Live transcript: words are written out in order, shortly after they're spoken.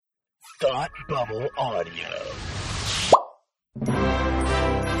Thought Bubble Audio.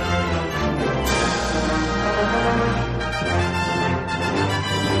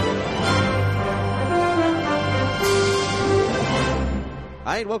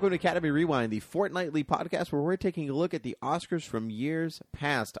 Hi, and welcome to Academy Rewind, the fortnightly podcast where we're taking a look at the Oscars from years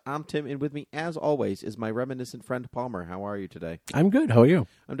past. I'm Tim, and with me, as always, is my reminiscent friend Palmer. How are you today? I'm good. How are you?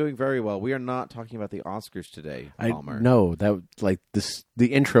 I'm doing very well. We are not talking about the Oscars today, Palmer. No, that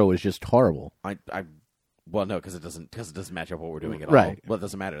the intro is just horrible. Well, no, because it doesn't match up what we're doing at all. Right. Well, it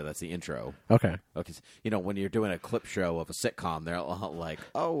doesn't matter. That's the intro. Okay. Okay. When you're doing a clip show of a sitcom, they're all like,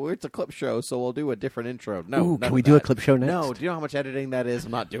 "Oh, it's a clip show, so we'll do a different intro." No, Ooh, can we do a clip show next? No. Do you know how much editing that is?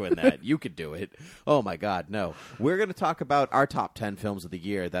 I'm not doing that. You could do it. Oh my God, no. We're going to talk about our top 10 films of the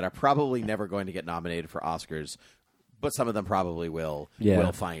year that are probably never going to get nominated for Oscars. But some of them probably will. Yeah.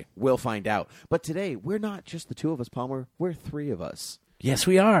 We'll find out. But today, we're not just the two of us, Palmer. We're three of us. Yes,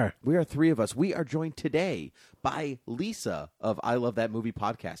 we are. We are three of us. We are joined today by Lisa of I Love That Movie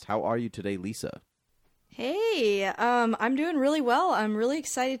podcast. How are you today, Lisa? Hey, I'm doing really well. I'm really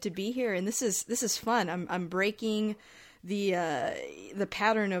excited to be here, and this is fun. I'm breaking the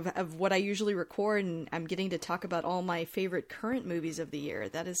pattern of what I usually record, and I'm getting to talk about all my favorite current movies of the year.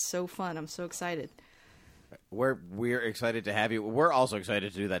 That is so fun. I'm so excited. We're excited to have you. We're also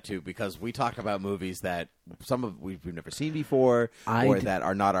excited to do that too because we talk about movies that we've never seen before that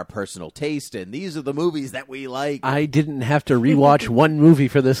are not our personal taste, and these are the movies that we like. I didn't have to rewatch one movie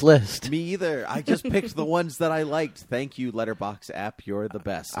for this list. Me either. I just picked the ones that I liked. Thank you, Letterboxd app. You're the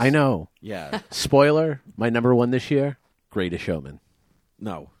best. I know. Yeah. Spoiler, my number one this year, Greatest Showman.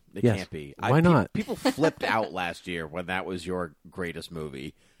 No, it Yes. can't be. Why not? People flipped out last year when that was your greatest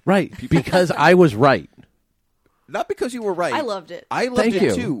movie. Right, because I was right. Not because you were right. I loved it. I loved Thank it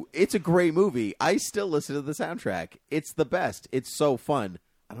you. too. It's a great movie. I still listen to the soundtrack. It's the best. It's so fun.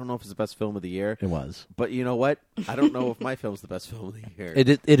 I don't know if it's the best film of the year. It was. But you know what? I don't know if my film's the best film of the year.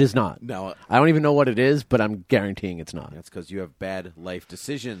 It is not. No. I don't even know what it is, but I'm guaranteeing it's not. That's because you have bad life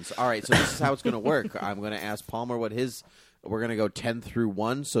decisions. All right, so this is how it's going to work. I'm going to ask Palmer what his... We're going to go 10 through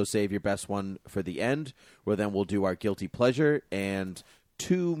 1, so save your best one for the end, where then we'll do our guilty pleasure and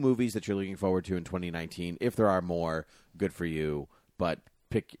 2 movies that you're looking forward to in 2019. If there are more, good for you, but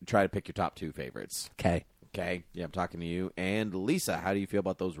try to pick your top 2 favorites. Okay. Okay? Yeah, I'm talking to you. And Lisa, how do you feel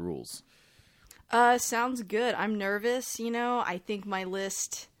about those rules? Sounds good. I'm nervous. I think my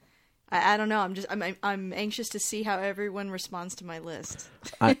list. I don't know. I'm anxious to see how everyone responds to my list.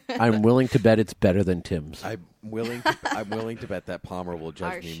 I'm willing to bet it's better than Tim's. I'm willing to bet that Palmer will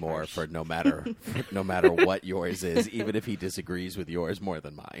judge me more Harsh. for no matter what yours is, even if he disagrees with yours more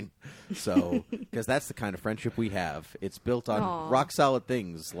than mine. So, because that's the kind of friendship we have. It's built on rock solid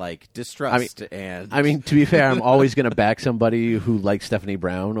things like distrust and. I mean, to be fair, I'm always going to back somebody who likes Stephanie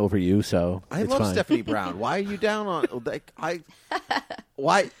Brown over you. So I it's love fine. Stephanie Brown. Why are you down on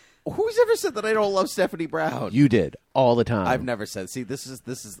why? Who's ever said that I don't love Stephanie Brown? You did all the time. I've never said. See, this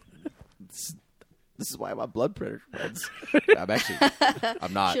is why I'm on blood pressure meds.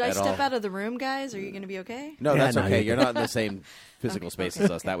 I'm not. Should I at step all. out of the room, guys? Are you going to be okay? No, Yeah, that's no, okay. you're You're not in the same physical space as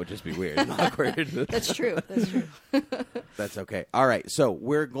us. That would just be weird and awkward. That's true. That's true. That's okay. All right, so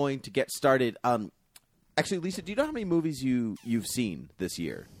we're going to get started. Actually, Lisa, do you know how many movies you've seen this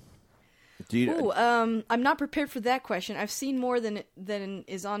year? Ooh, I'm not prepared for that question. I've seen more than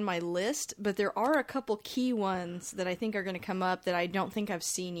is on my list, but there are a couple key ones that I think are going to come up that I don't think I've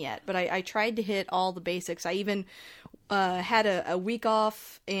seen yet. But I tried to hit all the basics. I even had a week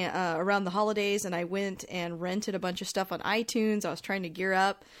off around the holidays, and I went and rented a bunch of stuff on iTunes. I was trying to gear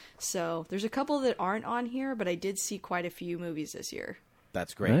up. So there's a couple that aren't on here, but I did see quite a few movies this year.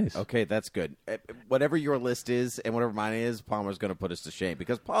 That's great. Nice. Okay, that's good. Whatever your list is and whatever mine is, Palmer's going to put us to shame.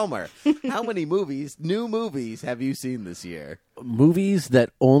 Because, Palmer, how many new movies, have you seen this year? Movies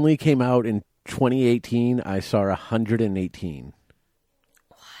that only came out in 2018, I saw 118.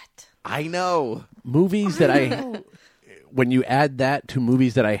 What? I know. Movies that when you add that to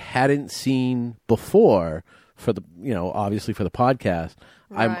movies that I hadn't seen before for the, obviously for the podcast,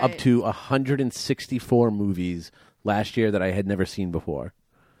 I'm up Right. to 164 movies last year that I had never seen before.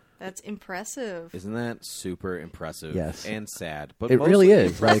 That's impressive. Isn't that super impressive? Yes. And sad. But It mostly really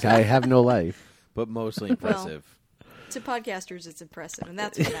is. impressive. Like, I have no life. But mostly impressive. To podcasters, it's impressive, and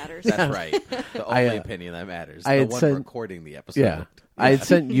that's what matters. That's right. The only I, opinion that matters. I The had one said- recording the episode. Yeah. I had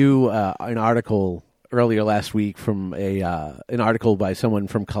sent you an article earlier last week from an article by someone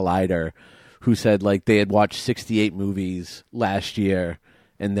from Collider who said, like, they had watched 68 movies last year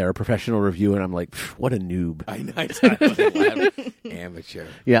and they're a professional reviewer, and I'm like, what a noob. I know. Amateur.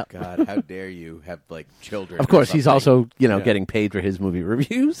 Yeah. God, how dare you have like children? Of or course, he's something. also Yeah. getting paid for his movie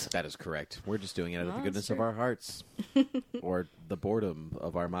reviews. That is correct. We're just doing it out of the Oh, goodness that's of our hearts, or the boredom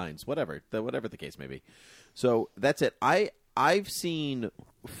of our minds, whatever the case may be. So that's it. I've seen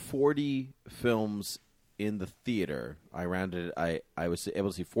 40 films in the theater. I rounded. I was able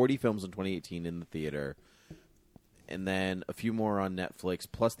to see 40 films in 2018 in the theater, and then a few more on Netflix,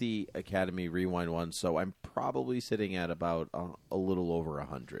 plus the Academy Rewind one. So I'm probably sitting at about a little over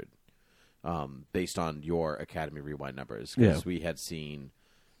 100, based on your Academy Rewind numbers. Because Yeah. we had seen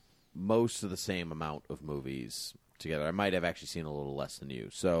most of the same amount of movies together. I might have actually seen a little less than you.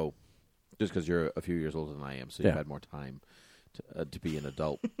 So just because you're a few years older than I am, so you've Yeah. had more time to be an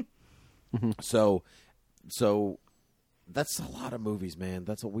adult. So that's a lot of movies, man.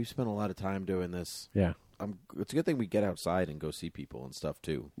 We've spent a lot of time doing this. Yeah. It's a good thing we get outside and go see people and stuff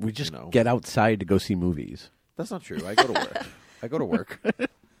too. We just you know? get outside to go see movies. That's not true. I go to work. I go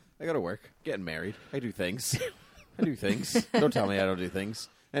to work. Getting married. I do things. Don't tell me I don't do things.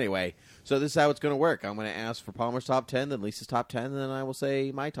 Anyway, so this is how it's going to work. I'm going to ask for Palmer's top 10, then Lisa's top 10, and then I will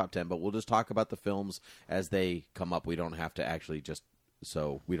say my top 10. But we'll just talk about the films as they come up. We don't have to actually just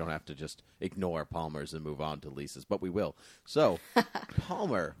ignore Palmer's and move on to Lisa's, but we will. So,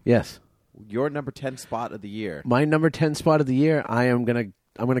 Palmer, Yes. your number 10 spot of the year. My number 10 spot of the year, I'm gonna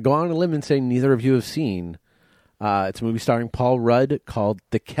go on a limb and say neither of you have seen. It's a movie starring Paul Rudd called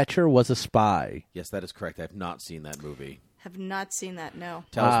The Catcher Was a Spy. Yes, that is correct. I have not seen that movie. Have not seen that. No.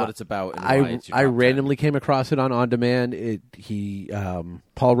 Tell us what it's about and why it's your I top 10. randomly came across it on demand.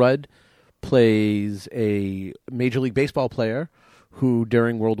 Paul Rudd plays a Major League Baseball player who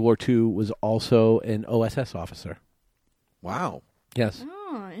during World War II was also an OSS officer. Wow. Yes.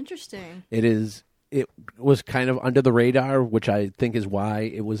 Oh, interesting. It was kind of under the radar, which I think is why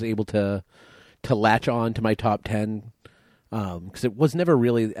it was able to latch on to my top 10, because it was never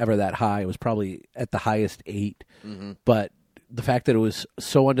really ever that high. It was probably at the highest 8. Mm-hmm. But the fact that it was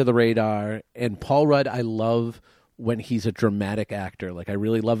so under the radar, and Paul Rudd, I love when he's a dramatic actor. Like I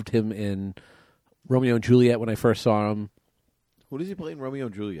really loved him in Romeo and Juliet when I first saw him. Who does he play in Romeo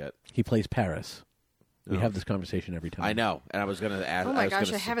and Juliet? He plays Paris. We Oh. have this conversation every time. I know, and I was going to ask. Oh my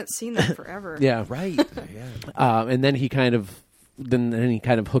gosh, I haven't seen that forever. Yeah. Right. Yeah. And then he kind of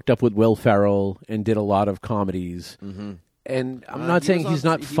hooked up with Will Ferrell and did a lot of comedies. Mm-hmm. And I'm not saying he's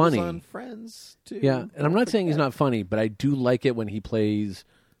not funny. He was on Friends too. Yeah, and I'm not saying he's not funny, but I do like it when he plays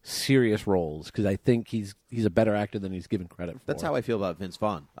serious roles because I think he's a better actor than he's given credit for. That's how I feel about Vince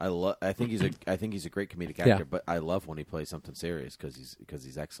Vaughn. I think he's a great comedic actor, Yeah. but I love when he plays something serious because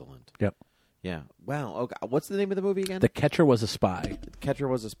he's excellent. Yep. Yeah. Wow. Okay. What's the name of the movie again? The Catcher Was a Spy. The Catcher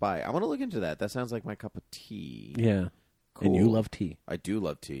Was a Spy. I want to look into that. That sounds like my cup of tea. Yeah. Cool. And you love tea. I do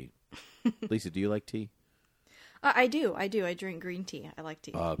love tea. Lisa, do you like tea? I do. I drink green tea. I like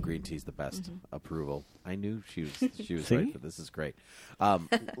tea. Oh, green tea's the best. Approval. I knew she was See? right. But this is great.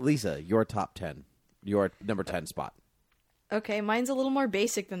 Lisa, your top 10, your number 10 spot. Okay, mine's a little more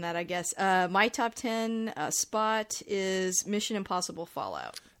basic than that, I guess. My top 10 spot is Mission Impossible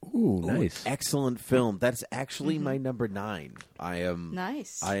Fallout. Ooh, nice. Excellent film. That's actually my number 9. I am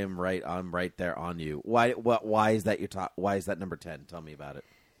Nice. I am right. I'm right there on you. Why is that your top? Why is that number 10? Tell me about it.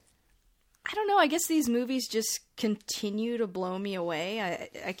 I don't know. I guess these movies just continue to blow me away.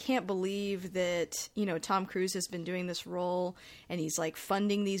 I can't believe that, Tom Cruise has been doing this role and he's like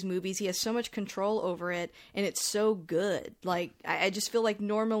funding these movies. He has so much control over it and it's so good. Like, I just feel like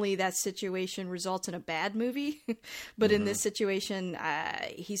normally that situation results in a bad movie. But in this situation,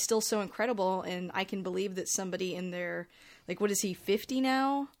 he's still so incredible. And I can believe that somebody in their, like, what is he, 50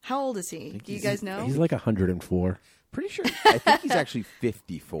 now? How old is he? Do you guys know? He's like 104. Pretty sure. I think he's actually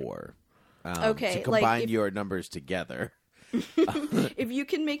 54. Okay, To like, combine if- your numbers together. If you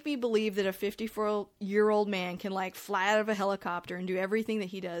can make me believe that a 54-year-old man can like fly out of a helicopter and do everything that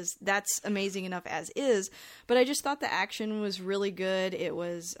he does, that's amazing enough as is. But I just thought the action was really good. It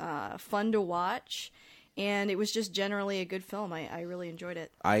was fun to watch, and it was just generally a good film. I really enjoyed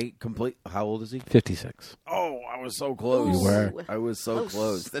it. How old is he? 56. Oh, I was so close. You were. I was so Close.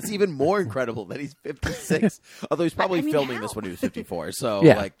 close. That's even more incredible that he's 56. Although he's probably I mean, filming how? this when he was 54. So,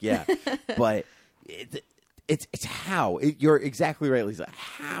 Yeah. yeah. But it's how. You're exactly right, Lisa.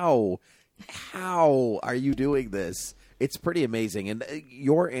 How are you doing this? It's pretty amazing. And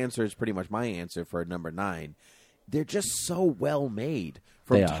your answer is pretty much my answer for number 9. They're just so well made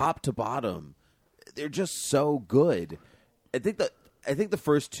from They are. top to bottom. They're just so good. I think the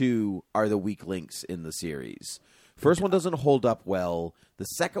first 2 are the weak links in the series. First one doesn't hold up well. The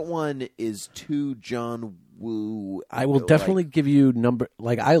second one is too John Woo. I will definitely give you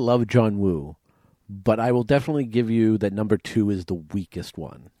I love John Woo, but I will definitely give you that number 2 is the weakest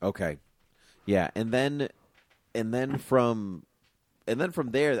one. Okay. Yeah, and then from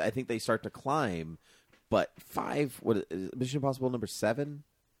there, I think they start to climb. But 5, what is Mission Impossible number 7,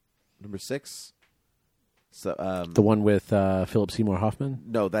 number 6? So the one with Philip Seymour Hoffman?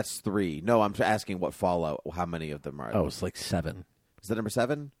 No, that's 3. No, I'm asking what Fallout. How many of them are? Oh, it's like 7. Is that number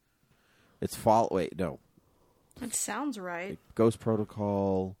 7? It's Fallout. Wait, no. That sounds right. Ghost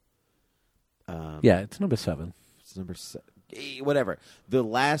Protocol. Yeah, it's number 7. It's number 7. Whatever. The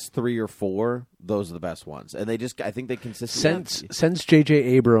last 3 or 4, those are the best ones, and I think they consistently since J.J.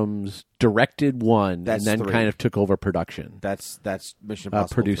 Abrams directed one That's and then 3. kind of took over production. That's Mission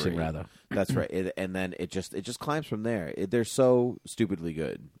Impossible producing 3. rather. That's right. And then it just climbs from there. They're so stupidly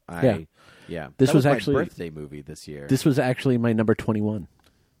good. Yeah. This that was my actually birthday movie this year. This was actually my number 21.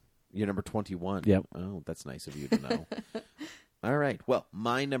 Your number 21. Yep. Oh, that's nice of you to know. All right. Well,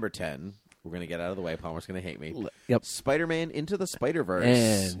 my number 10. We're going to get out of the way. Palmer's going to hate me. Yep. Spider-Man Into the Spider-Verse.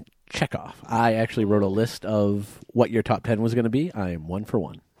 And check off. I actually wrote a list of what your top 10 was going to be. I am 1 for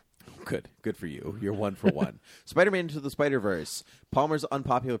 1. Good for you. You're 1 for 1. Spider-Man Into the Spider-Verse. Palmer's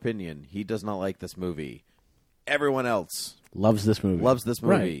unpopular opinion. He does not like this movie. Everyone else loves this movie.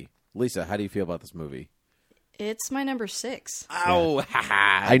 Right. Lisa, how do you feel about this movie? It's my number 6. Oh,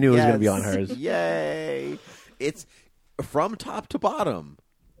 I knew it was going to be on hers. Yay. It's from top to bottom.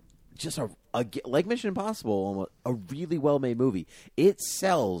 Just like Mission Impossible, a really well-made movie. It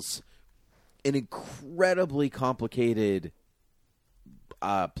sells an incredibly complicated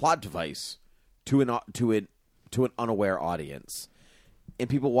plot device to an unaware audience, and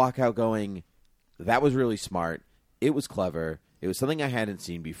people walk out going, "That was really smart. It was clever. It was something I hadn't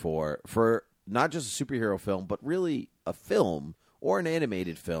seen before for not just a superhero film, but really a film or an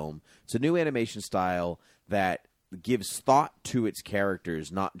animated film. It's a new animation style that gives thought to its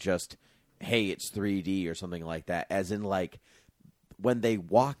characters, not just, hey, it's 3D or something like that. As in, like, when they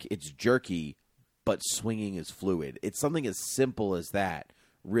walk, it's jerky, but swinging is fluid. It's something as simple as that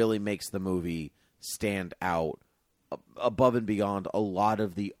really makes the movie stand out above and beyond a lot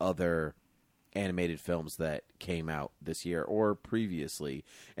of the other animated films that came out this year or previously.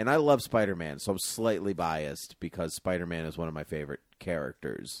 And I love Spider-Man, so I'm slightly biased because Spider-Man is one of my favorite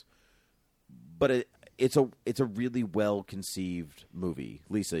characters. But it's a really well conceived movie.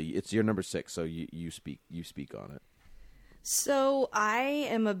 Lisa, it's your number 6, so you speak on it. So I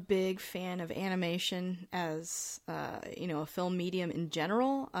am a big fan of animation as a film medium in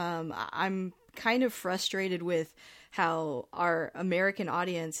general. I'm kind of frustrated with how our American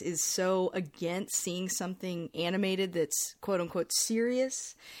audience is so against seeing something animated that's quote-unquote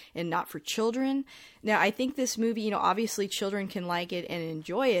serious and not for children. Now, I think this movie, obviously children can like it and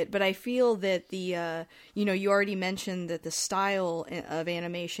enjoy it, but I feel that the, you already mentioned that the style of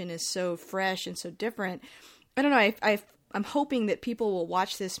animation is so fresh and so different. I don't know, I'm hoping that people will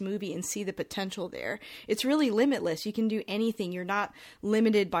watch this movie and see the potential there. It's really limitless. You can do anything. You're not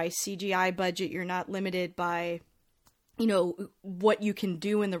limited by CGI budget. You're not limited by what you can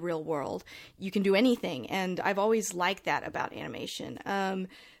do in the real world. You can do anything. And I've always liked that about animation.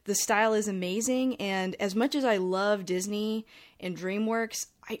 The style is amazing. And as much as I love Disney and DreamWorks,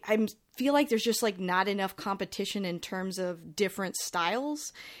 I feel like there's just not enough competition in terms of different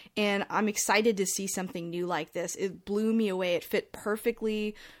styles. And I'm excited to see something new like this. It blew me away. It fit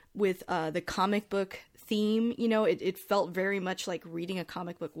perfectly with the comic book theme. It felt very much like reading a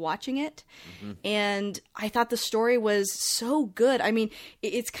comic book, watching it. Mm-hmm. And I thought the story was so good. I mean,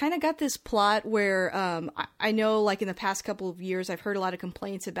 it's kind of got this plot where I know in the past couple of years, I've heard a lot of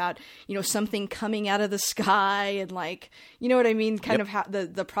complaints about, something coming out of the sky and you know what I mean? Kind of how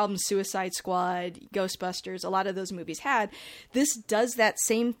the problem Suicide Squad, Ghostbusters, a lot of those movies had. This does that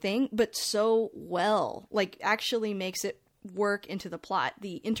same thing, but so well, actually makes it work into the plot.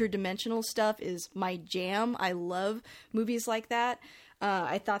 The interdimensional stuff is my jam. I love movies like that.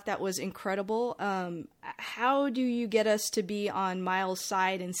 I thought that was incredible. How do you get us to be on Miles'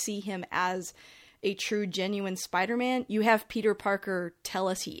 side and see him as a true, genuine Spider-Man? You have Peter Parker tell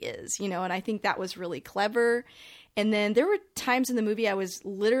us he is, and I think that was really clever. And then there were times in the movie I was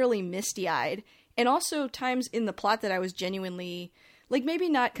literally misty-eyed, and also times in the plot that I was genuinely maybe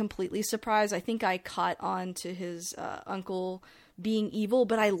not completely surprised. I think I caught on to his uncle being evil,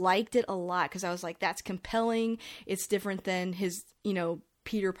 but I liked it a lot because I was like, that's compelling. It's different than his,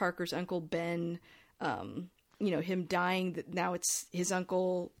 Peter Parker's uncle Ben, him dying. Now it's his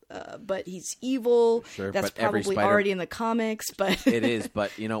uncle, but he's evil. Sure, that's but every already in the comics, but it is.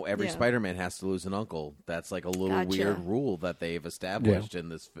 But every Spider-Man has to lose an uncle. That's a little weird rule that they've established in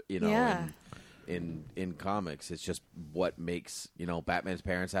this. in comics. It's just what makes Batman's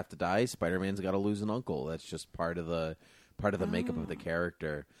parents have to die. Spider-Man's got to lose an uncle. That's just part of the makeup of the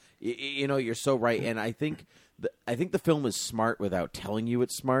character. You're so right, and I think the film is smart without telling you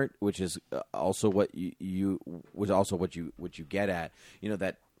it's smart, which is also what you get at.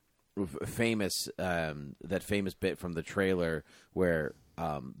 That famous bit from the trailer where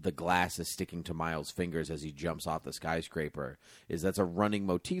the glass is sticking to Miles' fingers as he jumps off the skyscraper. That's a running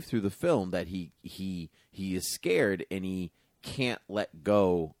motif through the film, that he is scared and he can't let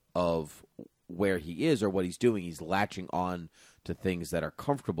go of where he is or what he's doing. He's latching on to things that are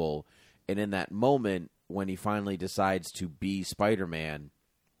comfortable, and in that moment when he finally decides to be Spider-Man,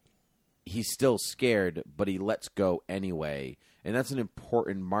 he's still scared, but he lets go anyway. And that's an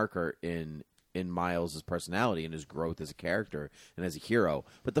important marker in Miles' personality and his growth as a character and as a hero.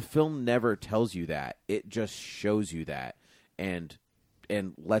 But the film never tells you that. It just shows you that and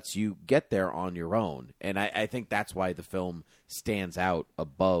lets you get there on your own. And I think that's why the film stands out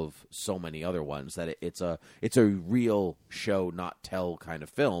above so many other ones, that it's a real show, not tell kind of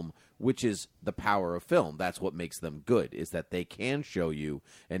film, which is the power of film. That's what makes them good, is that they can show you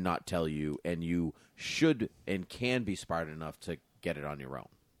and not tell you, and you should and can be smart enough to get it on your own.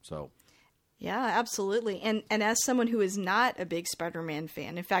 So yeah, absolutely. And as someone who is not a big Spider-Man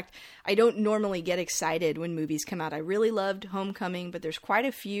fan, in fact, I don't normally get excited when movies come out. I really loved Homecoming, but there's quite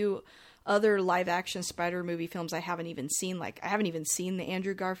a few other live-action Spider movie films I haven't even seen. Like, I haven't even seen the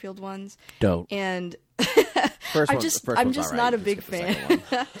Andrew Garfield ones. Don't. And I'm just not a big fan.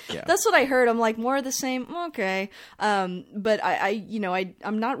 Yeah. That's what I heard. I'm like, more of the same. Okay. But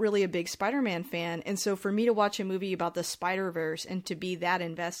I'm not really a big Spider-Man fan. And so for me to watch a movie about the Spider-Verse and to be that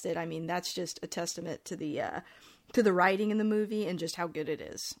invested, I mean, that's just a testament to the writing in the movie and just how good it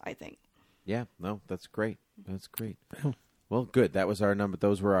is, I think. Yeah, no, that's great. That's great. Well, good. That was our number.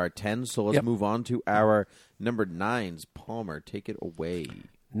 Those were our 10s. So let's move on to our number 9s. Palmer, take it away.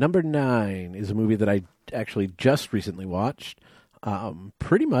 Number 9 is a movie that I actually just recently watched,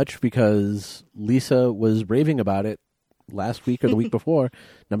 pretty much because Lisa was raving about it last week or the week before.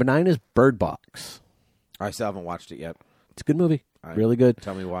 Number 9 is Bird Box. I still haven't watched it yet. It's a good movie. Really good.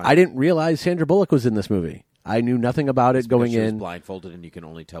 Tell me why. I didn't realize Sandra Bullock was in this movie. I knew nothing about it going she was in. Blindfolded, and you can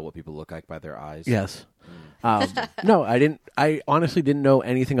only tell what people look like by their eyes. Yes. No, I didn't. I honestly didn't know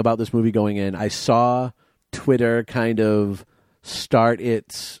anything about this movie going in. I saw Twitter kind of start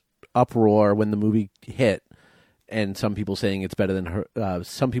its uproar when the movie hit, and some people saying it's better than her.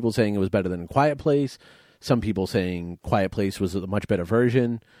 Some people saying it was better than Quiet Place. Some people saying Quiet Place was a much better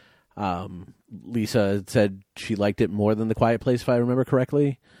version. Lisa said she liked it more than The Quiet Place, if I remember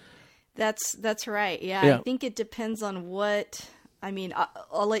correctly. That's right. Yeah, I think it depends on what. I mean,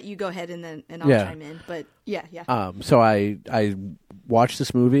 I'll let you go ahead and I'll chime in. But yeah. So I watched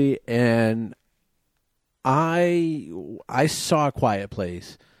this movie and I saw A Quiet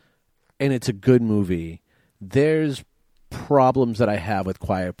Place, and it's a good movie. There's problems that I have with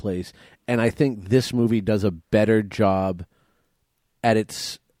Quiet Place, and I think this movie does a better job at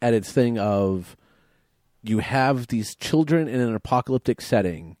its thing of, you have these children in an apocalyptic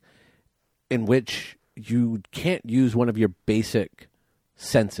setting in which you can't use one of your basic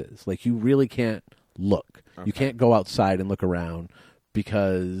senses. Like, you really can't look. Okay. You can't go outside and look around,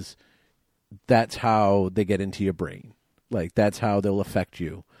 because that's how they get into your brain. Like, that's how they'll affect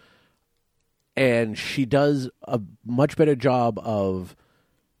you. And she does a much better job of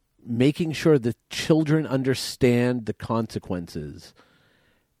making sure the children understand the consequences,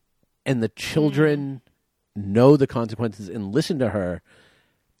 and the children know the consequences and listen to her,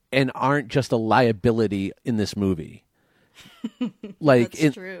 and aren't just a liability in this movie. Like,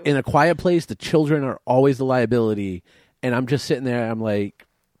 in A Quiet Place, the children are always the liability, and I'm just sitting there, I'm like,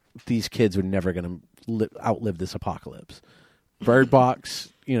 these kids are never going to outlive this apocalypse. Bird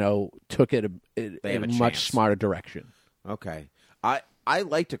Box, took it in a much smarter direction. Okay. I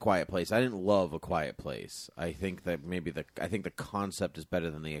liked A Quiet Place. I didn't love A Quiet Place. I think that the concept is better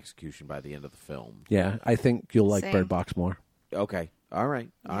than the execution by the end of the film. Yeah, I think you'll like Bird Box more. Okay. All right.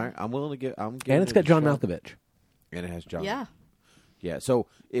 I'm willing to give. And it's got John Malkovich. And it has John. Yeah. Yeah. So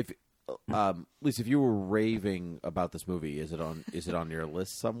if, Lisa, if you were raving about this movie, is it on your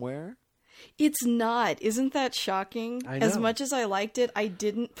list somewhere? It's not. Isn't that shocking? I know. As much as I liked it, I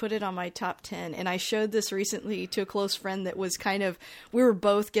didn't put it on my top 10. And I showed this recently to a close friend that was we were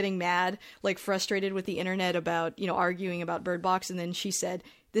both getting mad, like frustrated with the internet about, arguing about Bird Box. And then she said,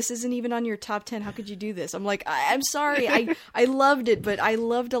 "This isn't even on your top 10. How could you do this?" I'm like, I'm sorry. I loved it, but I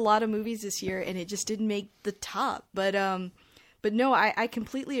loved a lot of movies this year, and it just didn't make the top. But no, I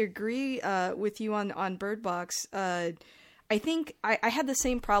completely agree with you on Bird Box. I think I had the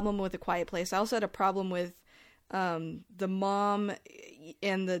same problem with A Quiet Place. I also had a problem with the mom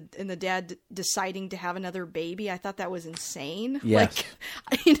and the dad deciding to have another baby. I thought that was insane. Yes.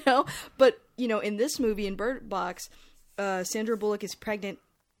 Like, but in this movie, in Bird Box, Sandra Bullock is pregnant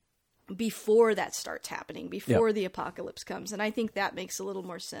before that starts happening, before the apocalypse comes. And I think that makes a little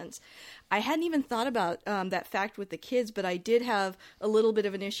more sense. I hadn't even thought about that fact with the kids, but I did have a little bit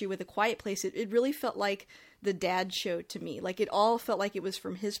of an issue with A Quiet Place. It really felt like the dad show to me. Like, it all felt like it was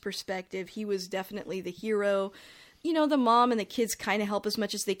from his perspective. He was definitely the hero. The mom and the kids kind of help as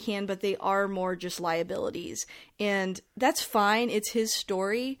much as they can, but they are more just liabilities. And that's fine. It's his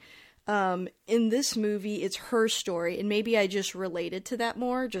story. In this movie, it's her story. And maybe I just related to that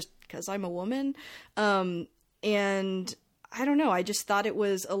more just because I'm a woman. And I don't know. I just thought it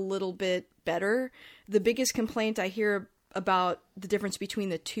was a little bit better. The biggest complaint I hear about the difference between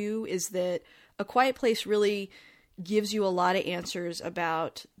the two is that A Quiet Place really gives you a lot of answers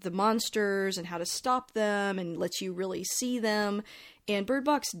about the monsters and how to stop them and lets you really see them, and Bird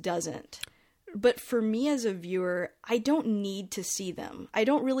Box doesn't. But for me as a viewer, I don't need to see them. I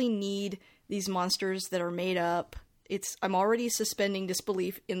don't really need these monsters that are made up. I'm already suspending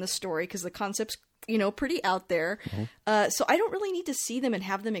disbelief in the story because the concept's pretty out there. Mm-hmm. So I don't really need to see them and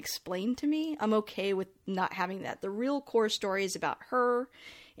have them explained to me. I'm okay with not having that. The real core story is about her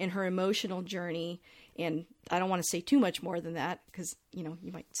and her emotional journey. And I don't want to say too much more than that because, you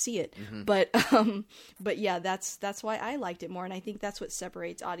might see it. Mm-hmm. But yeah, that's why I liked it more. And I think that's what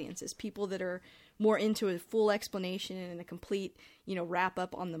separates audiences. People that are more into a full explanation and a complete, wrap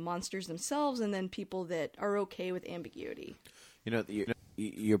up on the monsters themselves. And then people that are okay with ambiguity.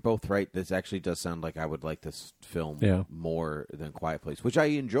 You're both right. This actually does sound like I would like this film more than Quiet Place, which I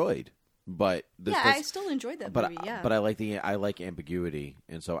enjoyed. But I still enjoyed that movie. Yeah, but I like ambiguity,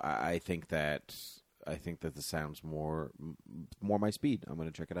 and so I think that this sounds more my speed. I'm going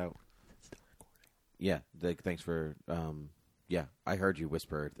to check it out. Yeah, thanks for. Yeah, I heard you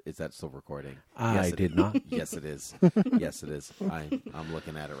whisper. Is that still recording? I did not. Yes, it is. Yes, it is. I'm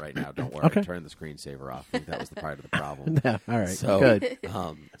looking at it right now. Don't worry. Okay. Turn the screensaver off. I think that was the part of the problem. Yeah, all right. So, good.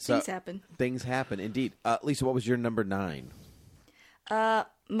 Things happen. Things happen, indeed. Lisa, what was your number 9?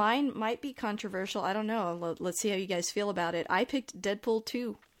 Mine might be controversial. I don't know. Let's see how you guys feel about it. I picked Deadpool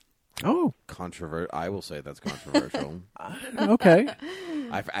 2. Oh, I will say that's controversial. Okay.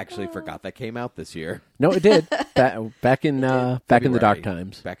 I actually forgot that came out this year. No, it did. Back in the dark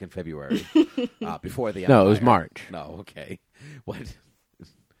times. Back in February. Before the Empire. No, it was March. March. No, okay. What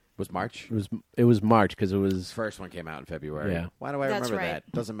was March? It was March because it was first one came out in February. Yeah. Why do I remember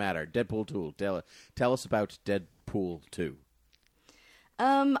that? Doesn't matter. Deadpool 2. Tell us about Deadpool 2.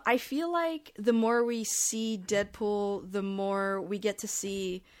 I feel like the more we see Deadpool, the more we get to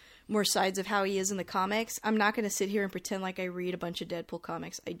see more sides of how he is in the comics. I'm not going to sit here and pretend like I read a bunch of Deadpool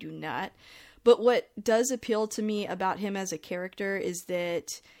comics. I do not. But what does appeal to me about him as a character is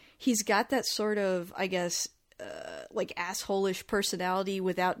that he's got that sort of, I guess, like asshole-ish personality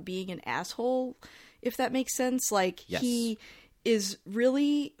without being an asshole, if that makes sense. Like, yes. He is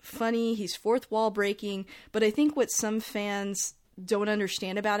really funny. He's fourth wall breaking. But I think what some fans don't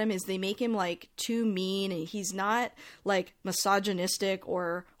understand about him is they make him like too mean, and he's not like misogynistic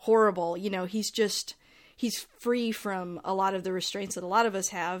or horrible. He's free from a lot of the restraints that a lot of us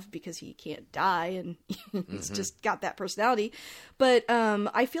have because he can't die and he's just got that personality. But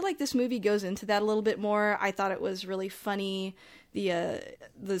I feel like this movie goes into that a little bit more. I thought it was really funny. The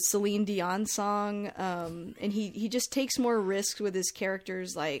Celine Dion song, and he just takes more risks with his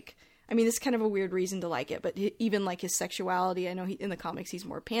characters. Like, I mean, it's kind of a weird reason to like it, but even like his sexuality, I know in the comics he's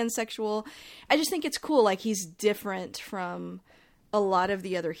more pansexual. I just think it's cool. Like, he's different from a lot of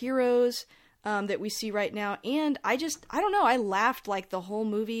the other heroes that we see right now. And I don't know, I laughed like the whole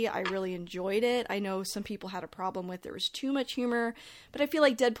movie. I really enjoyed it. I know some people had a problem with there was too much humor, but I feel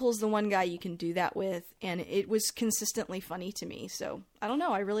like Deadpool's the one guy you can do that with, and it was consistently funny to me. So I don't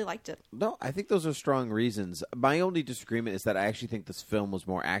know, I really liked it. No, I think those are strong reasons. My only disagreement is that I actually think this film was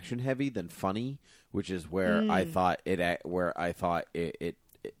more action heavy than funny, which is where I thought it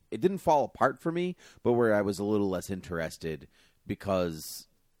didn't fall apart for me, but where I was a little less interested, because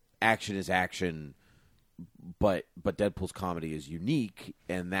action is action, but Deadpool's comedy is unique,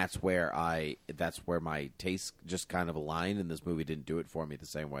 and that's where my taste just kind of aligned, and this movie didn't do it for me the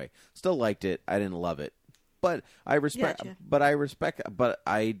same way. Still liked it. I didn't love it, but I respect. Gotcha. But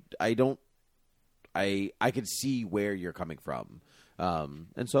I don't. I could see where you're coming from,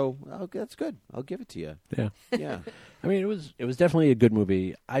 and so that's good. I'll give it to you. Yeah, yeah. I mean, it was definitely a good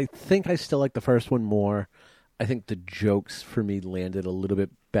movie. I think I still like the first one more. I think the jokes for me landed a little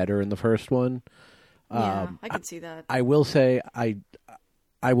bit better in the first one. Yeah, I can see that. I will say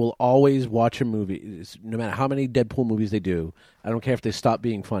I will always watch a movie, no matter how many Deadpool movies they do. I don't care if they stop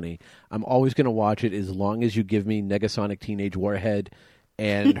being funny. I'm always going to watch it as long as you give me Negasonic Teenage Warhead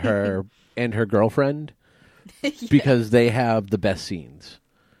and her and her girlfriend, because they have the best scenes.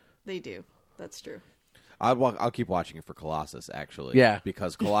 They do. That's true. I'll keep watching it for Colossus, actually. Yeah.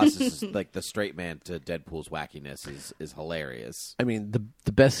 Because Colossus is like the straight man to Deadpool's wackiness is hilarious. I mean,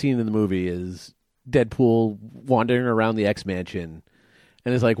 the best scene in the movie is Deadpool wandering around the X-Mansion,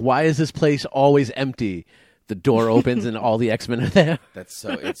 and is like, why is this place always empty? The door opens and all the X-Men are there.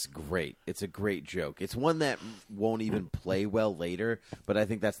 It's great. It's a great joke. It's one that won't even play well later, but I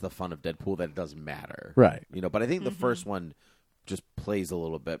think that's the fun of Deadpool, that it doesn't matter. Right. But I think the first one just plays a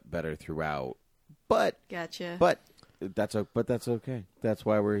little bit better throughout. But Gotcha. But that's okay. That's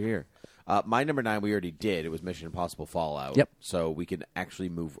why we're here. My number 9 we already did. It was Mission Impossible Fallout. Yep. So we can actually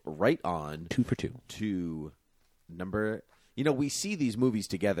move right on 2 for 2 to number. We see these movies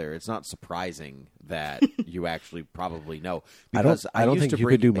together. It's not surprising that you actually probably know. Because I don't think you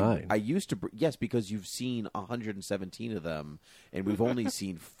could do mine. I used to, yes, because you've seen 117 of them, and we've only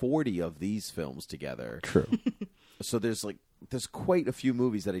seen 40 of these films together. True. So there's quite a few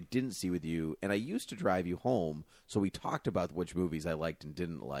movies that I didn't see with you, and I used to drive you home, so we talked about which movies I liked and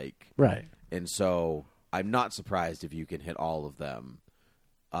didn't like. Right. And so I'm not surprised if you can hit all of them.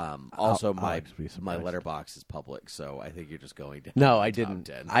 Also, my letterbox is public, so I think you're just going to. No, I didn't.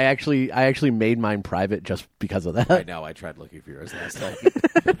 10. I actually made mine private just because of that. I know. I tried looking for yours last night.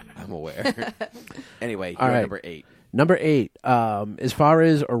 I'm aware. Anyway, you're number 8. Number 8. As far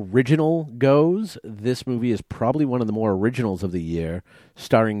as original goes, this movie is probably one of the more originals of the year,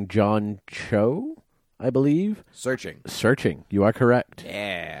 starring John Cho, I believe. Searching. You are correct.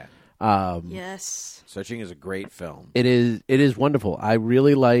 Yeah. Yes. Searching is a great film. It is wonderful. I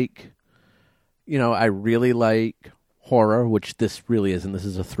really like horror, which this really isn't. This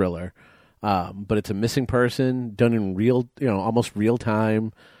is a thriller. But it's a missing person done in real, almost real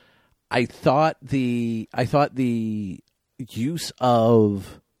time. I thought the use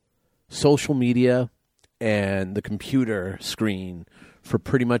of social media and the computer screen for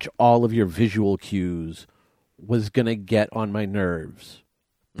pretty much all of your visual cues was going to get on my nerves.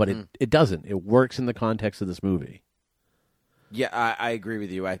 But it doesn't. It works in the context of this movie. Yeah, I agree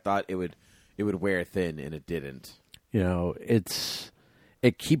with you. I thought it would wear thin, and it didn't.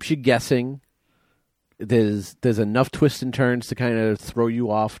 It keeps you guessing. There's enough twists and turns to kind of throw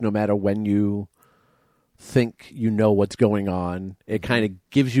you off no matter when you think you know what's going on. It kind of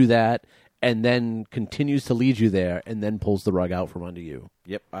gives you that and then continues to lead you there and then pulls the rug out from under you.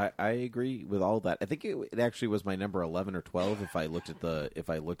 Yep, I agree with all that. I think it actually was my number 11 or 12 if I looked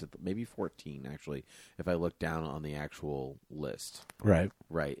at maybe 14 actually if I looked down on the actual list. Right.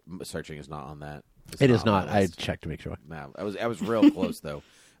 Searching is not on that. It is not. I checked to make sure. No, I was real close though.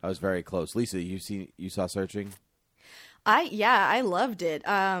 I was very close. Lisa, you saw Searching? I loved it.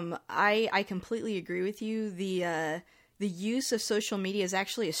 I completely agree with you. The use of social media is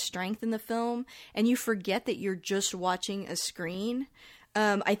actually a strength in the film, and you forget that you're just watching a screen.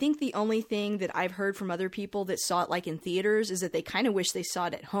 I think the only thing that I've heard from other people that saw it in theaters is that they kind of wish they saw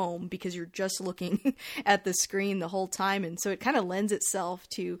it at home because you're just looking at the screen the whole time, and so it kind of lends itself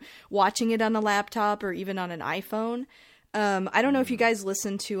to watching it on a laptop or even on an iPhone. I don't know if you guys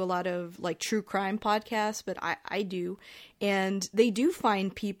listen to a lot of true crime podcasts, but I do. And they do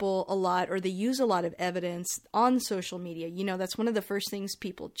find people a lot, or they use a lot of evidence on social media. That's one of the first things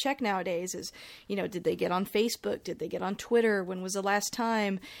people check nowadays is, did they get on Facebook? Did they get on Twitter? When was the last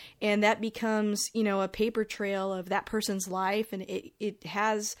time? And that becomes, a paper trail of that person's life. And it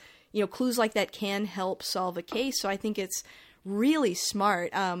has, clues like that can help solve a case. So I think it's really smart.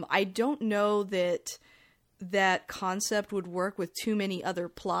 I don't know that concept would work with too many other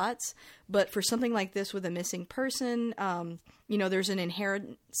plots, but for something like this with a missing person, there's an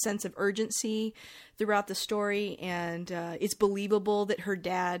inherent sense of urgency throughout the story, and it's believable that her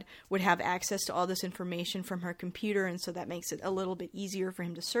dad would have access to all this information from her computer, and so that makes it a little bit easier for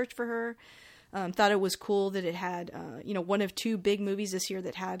him to search for her. Thought it was cool that it had, one of 2 big movies this year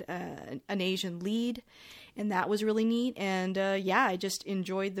that had an Asian lead, and that was really neat. And I just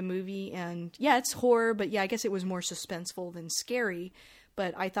enjoyed the movie. And it's horror, but I guess it was more suspenseful than scary.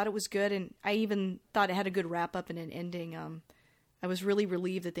 But I thought it was good, and I even thought it had a good wrap up and an ending. I was really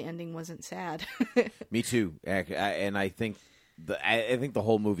relieved that the ending wasn't sad. Me too, and I think the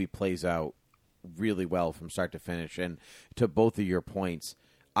whole movie plays out really well from start to finish. And to both of your points,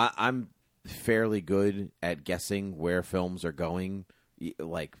 I'm fairly good at guessing where films are going,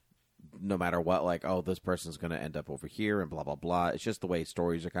 no matter what, this person's going to end up over here and blah, blah, blah. It's just the way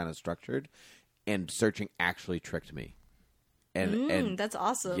stories are kind of structured. and searching actually tricked me. And that's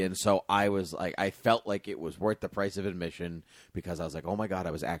awesome. And so I was like, I felt like it was worth the price of admission because I was like, oh my God,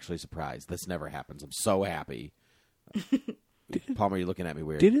 I was actually surprised. This never happens. I'm so happy. Palmer, you're looking at me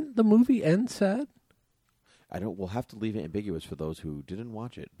weird. Didn't the movie end sad? We'll have to leave it ambiguous for those who didn't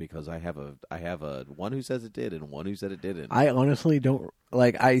watch it because I have a one who says it did and one who said it didn't. I honestly don't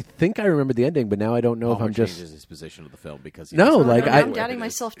I think I remember the ending, but now I don't know Palmer if I'm just changes his position of the film because I'm doubting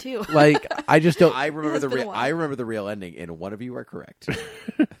myself too. I just don't. I remember the real ending, and one of you are correct.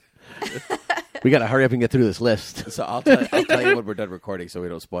 We got to hurry up and get through this list. So I'll tell you when we're done recording, so we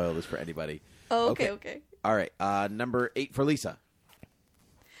don't spoil this for anybody. Oh, okay. All right, number 8 for Lisa.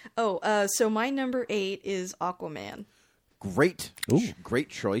 So my number 8 is Aquaman. Great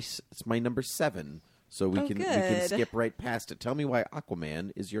choice. It's my number 7, so we can skip right past it. Tell me why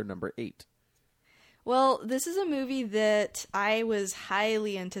Aquaman is your number 8. Well, this is a movie that I was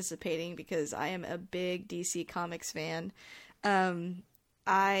highly anticipating because I am a big DC Comics fan. I've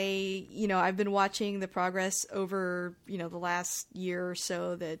been watching the progress over, the last year or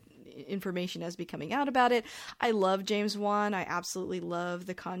so that information has been coming out about it. I love James Wan. I absolutely love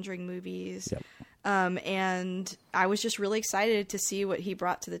the Conjuring movies. Yep. And I was just really excited to see what he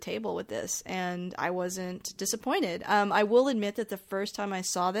brought to the table with this, and I wasn't disappointed. I will admit that the first time I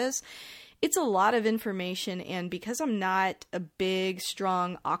saw this, it's a lot of information, and because I'm not a big,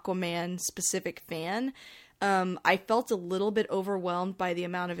 strong Aquaman-specific fan, I felt a little bit overwhelmed by the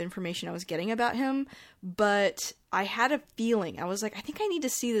amount of information I was getting about him, but I had a feeling. I was like, I think I need to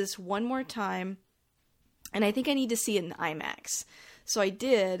see this one more time, and I think I need to see it in IMAX. So I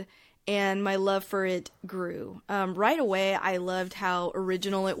did, and my love for it grew. Right away, I loved how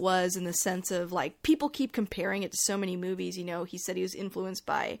original it was in the sense of, people keep comparing it to so many movies. He said he was influenced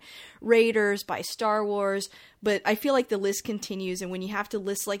by Raiders, by Star Wars, but I feel like the list continues, and when you have to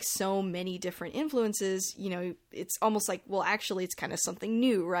list, so many different influences, it's almost like, well, actually, it's kind of something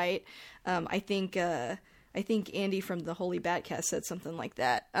new, right? I think Andy from the Holy Batcast said something like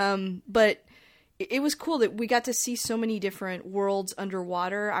that. But it was cool that we got to see so many different worlds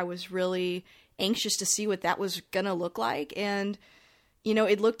underwater. I was really anxious to see what that was going to look like. And,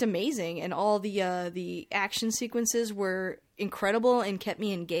 it looked amazing. And all the action sequences were incredible and kept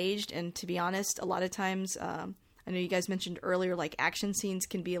me engaged. And to be honest, a lot of times, I know you guys mentioned earlier, action scenes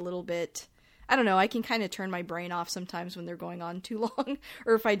can be a little bit, I don't know, I can kind of turn my brain off sometimes when they're going on too long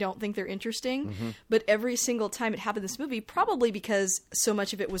or if I don't think they're interesting. Mm-hmm. But every single time it happened in this movie, probably because so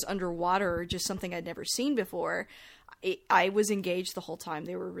much of it was underwater or just something I'd never seen before, I was engaged the whole time.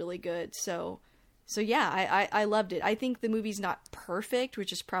 They were really good. So yeah, I loved it. I think the movie's not perfect,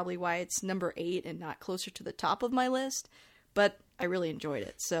 which is probably why it's number 8 and not closer to the top of my list. But I really enjoyed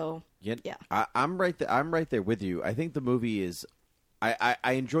it. So yeah. I'm right there with you. I think the movie is...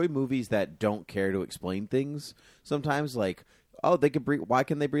 I enjoy movies that don't care to explain things. Sometimes, they could breathe. Why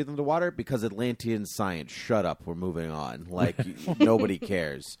can they breathe underwater? Because Atlantean science. Shut up. We're moving on. Nobody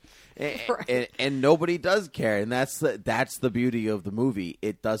cares, and nobody does care. And that's the beauty of the movie.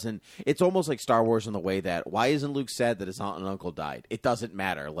 It doesn't. It's almost like Star Wars in the way that why isn't Luke sad that his aunt and uncle died? It doesn't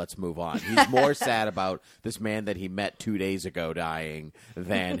matter. Let's move on. He's more sad about this man that he met 2 days ago dying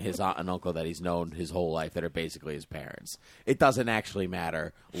than his aunt and uncle that he's known his whole life that are basically his parents. It doesn't actually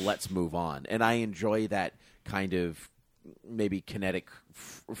matter. Let's move on. And I enjoy that kind of maybe kinetic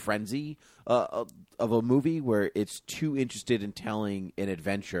frenzy of a movie where it's too interested in telling an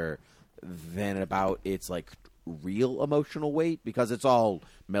adventure than about its real emotional weight, because it's all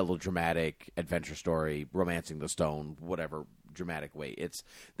melodramatic adventure story, romancing the stone, whatever dramatic weight.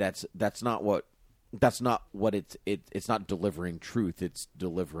 That's not what it's not delivering truth, it's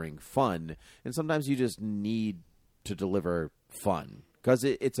delivering fun. And sometimes you just need to deliver fun because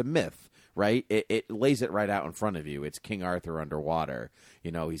it's a myth. Right? It lays it right out in front of you. It's King Arthur underwater.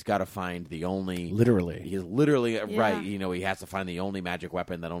 He's got to find the only... Literally. He's literally, right. He has to find the only magic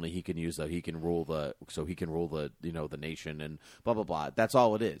weapon that only he can use so he can rule the the nation and blah, blah, blah. That's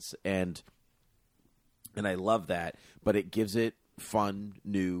all it is. And I love that, but it gives it fun,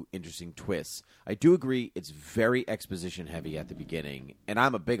 new, interesting twists. I do agree it's very exposition heavy at the beginning, and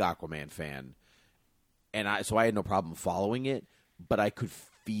I'm a big Aquaman fan, so I had no problem following it, but I could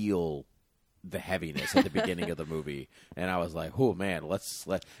feel the heaviness at the beginning of the movie, and I was like, oh man,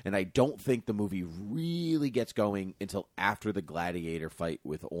 and I don't think the movie really gets going until after the gladiator fight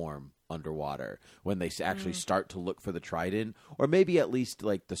with Orm underwater, when they actually start to look for the trident, or maybe at least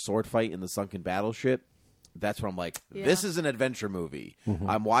the sword fight in the sunken battleship. That's when I'm like, this is an adventure movie. Mm-hmm.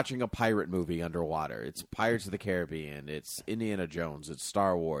 I'm watching a pirate movie underwater. It's Pirates of the Caribbean. It's Indiana Jones. It's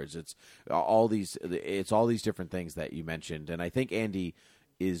Star Wars. It's all these different things that you mentioned. And I think, Andy,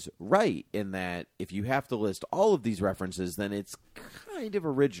 is right in that if you have to list all of these references, then it's kind of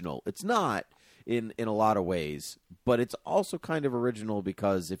original. It's not in a lot of ways, but it's also kind of original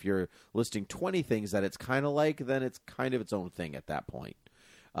because if you're listing 20 things that it's kind of like, then it's kind of its own thing at that point.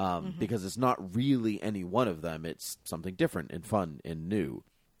 Because it's not really any one of them. It's something different and fun and new.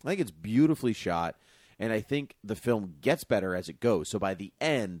 I think it's beautifully shot, and I think the film gets better as it goes. So by the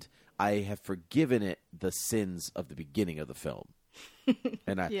end, I have forgiven it the sins of the beginning of the film.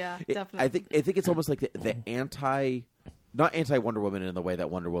 And definitely. I think it's almost like the not anti Wonder Woman in the way that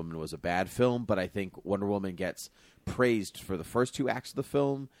Wonder Woman was a bad film, but I think Wonder Woman gets praised for the first 2 acts of the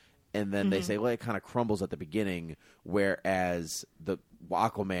film, and then they say, well, it kind of crumbles at the beginning, whereas the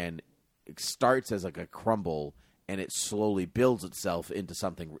Aquaman starts as like a crumble, and it slowly builds itself into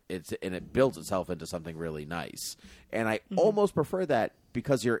something. It builds itself into something really nice, and I almost prefer that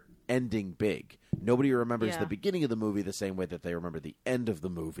because you're ending big. Nobody remembers the beginning of the movie the same way that they remember the end of the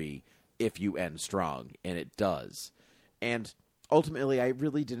movie if you end strong, and it does. And ultimately, I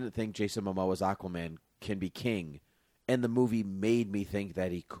really didn't think Jason Momoa's Aquaman can be king, and the movie made me think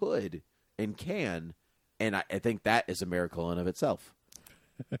that he could and can, and I think that is a miracle in of itself.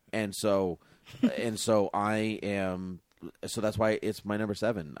 And so I am. So that's why it's my number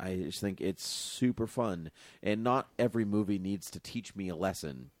 7. I just think it's super fun, and not every movie needs to teach me a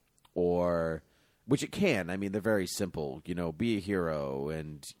lesson, or which it can. I mean, they're very simple. Be a hero,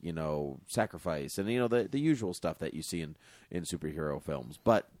 and sacrifice, and the usual stuff that you see in superhero films.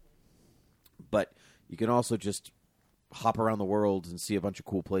 But you can also just hop around the world and see a bunch of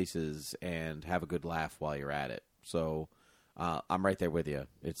cool places and have a good laugh while you're at it. So I'm right there with you.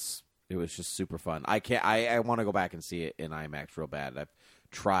 It was just super fun. I want to go back and see it in IMAX real bad. I've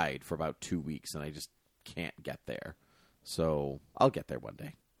tried for about 2 weeks and I just can't get there. So I'll get there one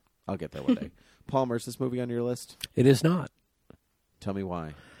day. Palmer, is this movie on your list? It is not. Tell me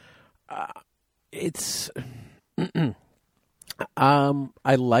why. It's I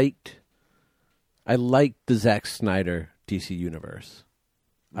liked the Zack Snyder DC universe.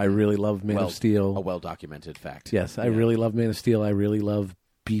 I really love Man of Steel. A well-documented fact. Yes, I really love Man of Steel. I really love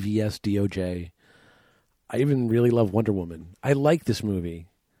BVS DOJ. I even really love Wonder Woman. I like this movie.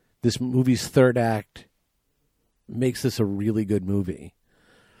 This movie's third act makes this a really good movie.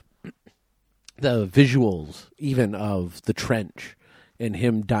 The visuals, even of the trench and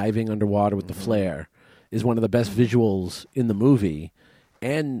him diving underwater with the flare, is one of the best visuals in the movie,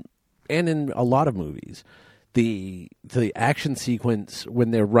 and in a lot of movies. The action sequence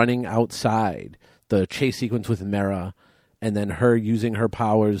when they're running outside, the chase sequence with Mera, and then her using her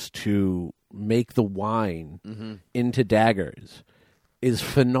powers to make the wine into daggers is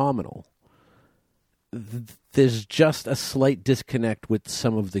phenomenal. There's just a slight disconnect with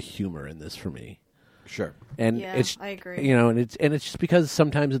some of the humor in this for me. Sure. And I agree. And it's just because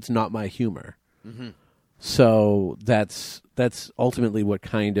sometimes it's not my humor. So that's ultimately what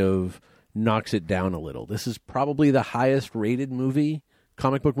kind of knocks it down a little. This is probably the highest rated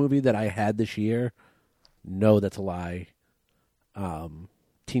comic book movie that I had this year. No, that's a lie.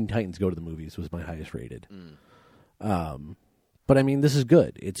 Teen Titans Go to the Movies was my highest rated. But I mean, this is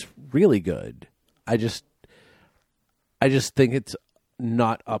good. It's really good. I just think it's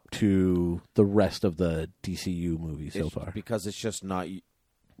not up to the rest of the DCU movies so far. Because it's just not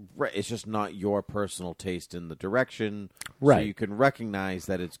your personal taste in the direction. Right. So you can recognize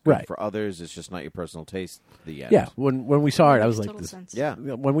that it's good Right. for others. It's just not your personal taste. The end. Yeah. When we saw it, I was like, Total sense. Yeah.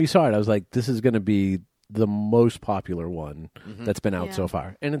 when we saw it, I was like, this is going to be the most popular one that's been out so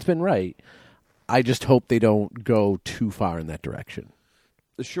far. And it's been right. I just hope they don't go too far in that direction.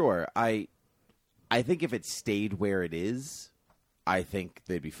 Sure. I think if it stayed where it is, I think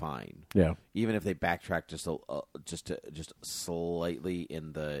they'd be fine. Yeah. Even if they backtrack just slightly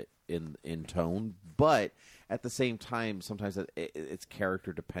in tone, but at the same time, sometimes it's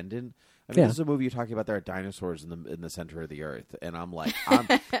character dependent. I mean, this is a movie you're talking about. There are dinosaurs in the center of the earth, and I'm like,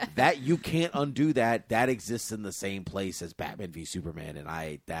 that you can't undo that. That exists in the same place as Batman v Superman,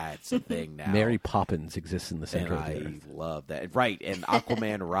 and that's a thing now. Mary Poppins exists in the center And of the earth. I love that. Right, and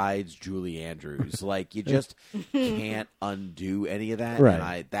Aquaman rides Julie Andrews. Like, you just can't undo any of that. Right.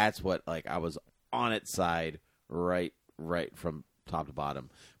 And that's what, I was on its side right from top to bottom.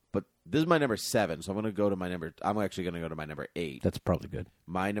 But this is my number 7, so I'm actually going to go to my number 8. That's probably good.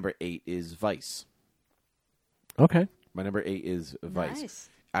 My number 8 is Vice. Okay. My number 8 is Vice. Nice.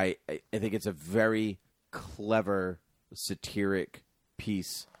 I think it's a very clever, satiric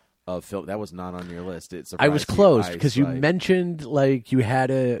piece of film. That was not on your list. I was close because you mentioned you had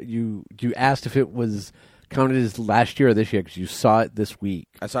you asked if it was counted as last year or this year because you saw it this week.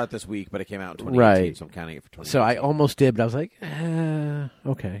 I saw it this week, but it came out in 2018, Right. so I'm counting it for 2018. So I almost did, but I was like,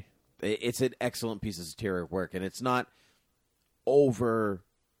 okay. It's an excellent piece of satiric work, and it's not over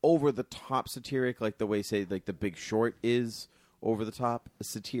the top satiric like the way, say, like The Big Short is over the top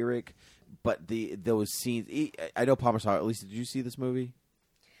satiric, but those scenes. I know Palmer saw it. At least, did you see this movie?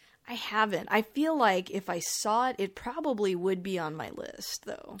 I haven't. I feel like if I saw it, it probably would be on my list,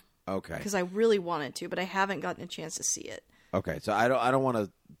 though. Okay. Because I really wanted to, but I haven't gotten a chance to see it. Okay, so I don't want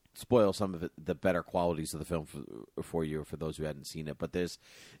to spoil some of the better qualities of the film for you or for those who hadn't seen it, but there's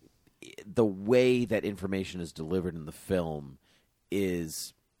the way that information is delivered in the film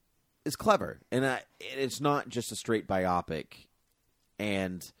is clever, and it's not just a straight biopic,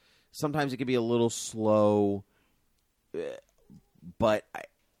 and sometimes it can be a little slow, but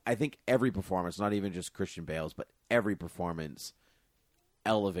I think every performance, not even just Christian Bale's, but every performance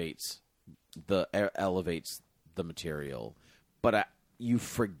elevates the material. But you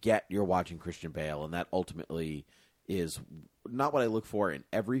forget you're watching Christian Bale, and that ultimately is not what I look for in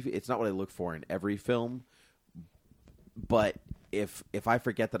every. It's not what I look for in every film. But if I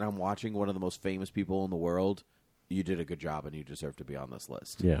forget that I'm watching one of the most famous people in the world, you did a good job, and you deserve to be on this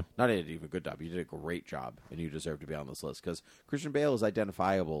list. Yeah. Not even a good job. You did a great job, and you deserve to be on this list because Christian Bale is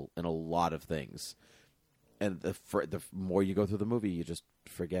identifiable in a lot of things. And the more you go through the movie, you just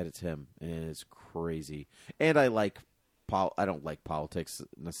forget it's him, and it's crazy. And I don't like politics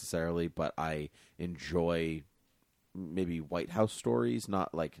necessarily, but I enjoy maybe White House stories,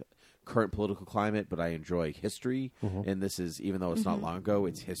 not like current political climate, but I enjoy history. Mm-hmm. And this is, even though it's not long ago,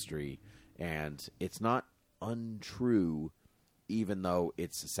 it's history, and it's not untrue, even though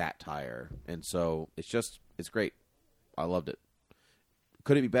it's satire. And so it's great. I loved it.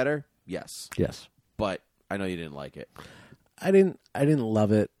 Could it be better? Yes. Yes. But I know you didn't like it. I didn't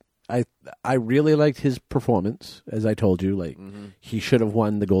love it. I really liked his performance, as I told you. Like he should have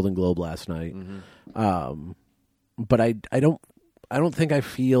won the Golden Globe last night. But I don't think I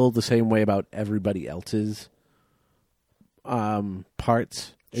feel the same way about everybody else's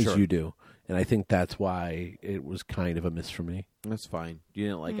parts as you do. And I think that's why it was kind of a miss for me. That's fine. You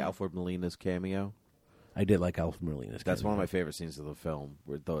didn't like Alfred Molina's cameo? I did like Alfred Molina's cameo. That's one of my favorite scenes of the film.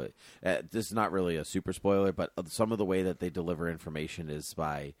 This is not really a super spoiler, but some of the way that they deliver information is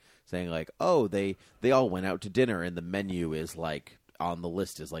by saying like, "Oh, they all went out to dinner, and the menu is like on the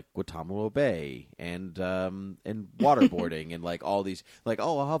list is like Guantanamo Bay and waterboarding and like all these like,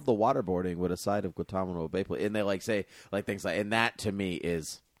 oh, I'll have the waterboarding with a side of Guantanamo Bay," and they like say like things like, and that to me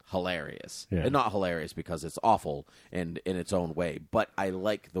is hilarious. Yeah. And not hilarious because it's awful and in its own way, but I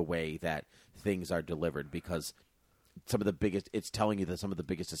like the way that things are delivered because it's telling you that some of the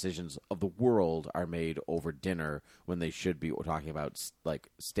biggest decisions of the world are made over dinner when they should be talking about like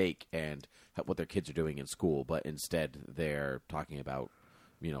steak and what their kids are doing in school, but instead they're talking about,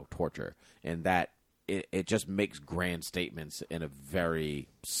 torture. And that it just makes grand statements in a very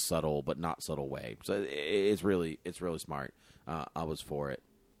subtle but not subtle way. So it's really smart. I was for it.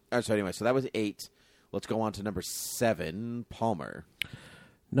 So anyway, so that was 8. Let's go on to number 7, Palmer.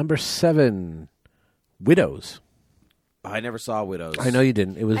 Number 7, Widows. I never saw Widows. I know you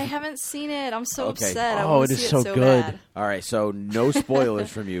didn't. I haven't seen it. I'm so upset. It is so good. Bad. All right, so no spoilers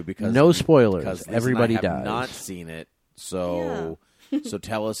from you because no spoilers. Because everybody I have dies. Not seen it, so so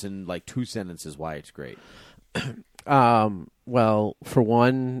tell us in like 2 sentences why it's great. Well, for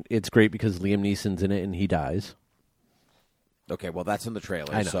one, it's great because Liam Neeson's in it and he dies. Okay, well that's in the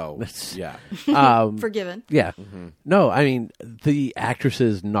trailer. I know. So yeah, Forgiven. Yeah. Mm-hmm. No, I mean the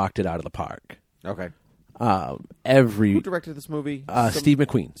actresses knocked it out of the park. Okay. Who directed this movie? Steve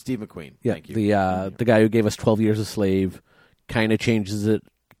McQueen. Steve McQueen. Yeah, Thank you. The guy who gave us 12 Years a Slave kind of changes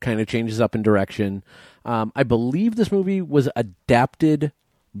up in direction. I believe this movie was adapted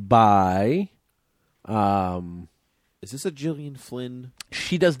by. Is this a Gillian Flynn?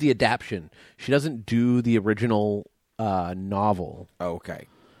 She does the adaptation. She doesn't do the original novel. Oh, okay.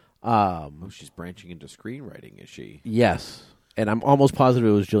 She's branching into screenwriting, is she? Yes. And I'm almost positive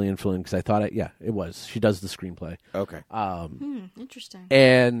it was Gillian Flynn because I thought it was. She does the screenplay. Okay. Interesting.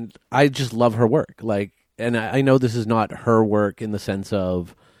 And I just love her work. Like, and I know this is not her work in the sense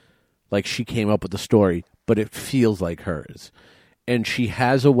of like she came up with the story, but it feels like hers. And she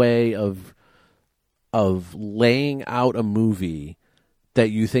has a way of laying out a movie that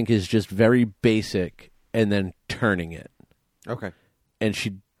you think is just very basic and then turning it. Okay.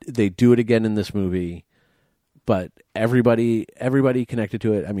 And they do it again in this movie. But everybody connected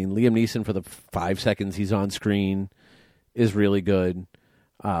to it. I mean, Liam Neeson for the 5 seconds he's on screen is really good.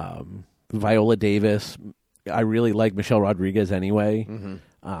 Viola Davis, I really like Michelle Rodriguez anyway.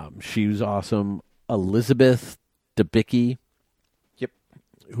 Mm-hmm. She was awesome. Elizabeth Debicki. Yep.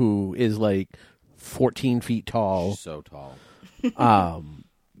 Who is like 14 feet tall. She's so tall.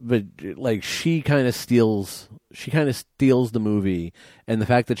 But like she kind of steals the movie, and the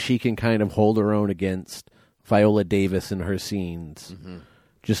fact that she can kind of hold her own against Viola Davis in her scenes,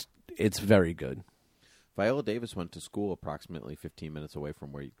 just it's very good. Viola Davis went to school approximately 15 minutes away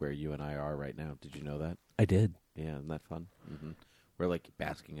from where you and I are right now. Did you know that? I did. Yeah, isn't that fun? Mm-hmm. We're like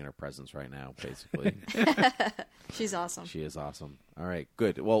basking in her presence right now, basically. She's awesome. She is awesome. All right,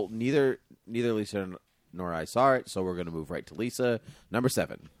 good. Well, neither Lisa nor I saw it, so we're going to move right to Lisa. Number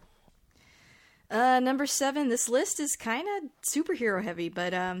 7. Number 7. This list is kind of superhero heavy,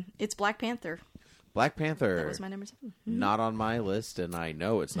 but it's Black Panther. Black Panther. That was my number 7. Mm-hmm. Not on my list, and I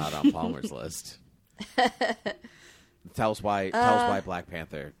know it's not on Palmer's list. Tell us why Black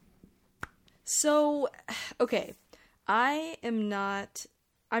Panther. So, okay, I'm not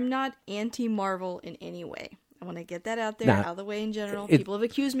anti-Marvel in any way. I want to get that out there, out of the way in general. People have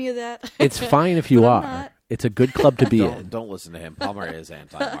accused me of that. It's fine if you are. It's a good club to be in. Don't listen to him. Palmer is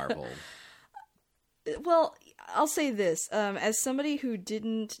anti-Marvel. Well, I'll say this. As somebody who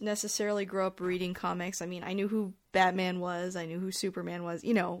didn't necessarily grow up reading comics, I mean, I knew who Batman was. I knew who Superman was.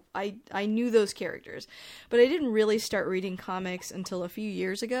 You know, I knew those characters. But I didn't really start reading comics until a few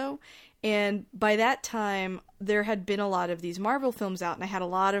years ago. And by that time, there had been a lot of these Marvel films out, and I had a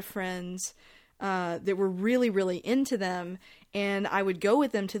lot of friends that were really, really into them, and I would go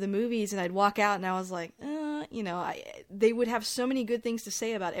with them to the movies, and I'd walk out, and I was like, they would have so many good things to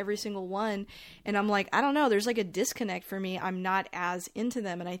say about every single one, and I'm like, I don't know, there's like a disconnect for me. I'm not as into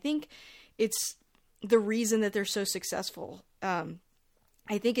them, and I think it's the reason that they're so successful. I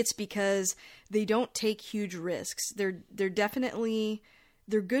think it's because they don't take huge risks. They're definitely...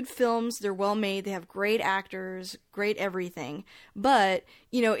 They're good films. They're well made. They have great actors, great everything. But,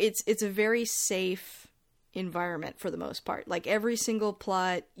 you know, it's a very safe environment for the most part. Like every single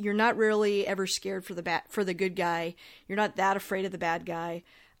plot, you're not really ever scared for the good guy. You're not that afraid of the bad guy.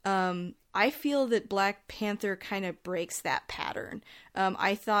 I feel that Black Panther kind of breaks that pattern.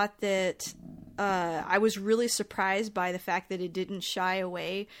 I thought that I was really surprised by the fact that it didn't shy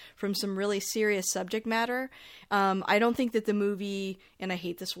away from some really serious subject matter. I don't think that the movie, and I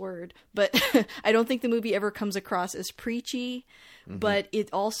hate this word, but I don't think the movie ever comes across as preachy, but it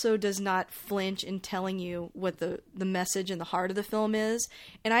also does not flinch in telling you what the message and the heart of the film is.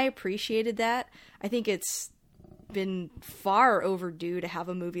 And I appreciated that. I think it's been far overdue to have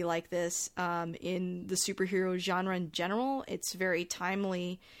a movie like this in the superhero genre in general. It's very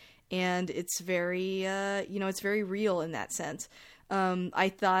timely, and it's very it's very real in that sense. I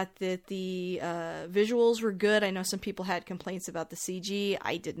thought that the visuals were good. I know some people had complaints about the CG.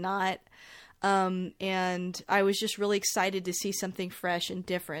 I did not. And I was just really excited to see something fresh and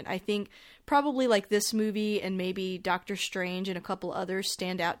different. I think probably like this movie and maybe Doctor Strange and a couple others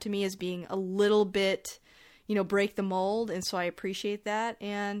stand out to me as being a little bit, break the mold, and so I appreciate that.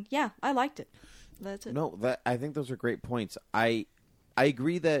 And yeah, I liked it. That's it. No, I think those are great points. I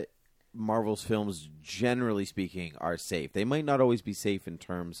agree that Marvel's films, generally speaking, are safe. They might not always be safe in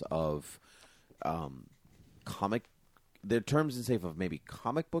terms of their terms and safe of maybe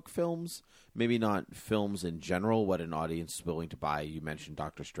comic book films, maybe not films in general, what an audience is willing to buy. You mentioned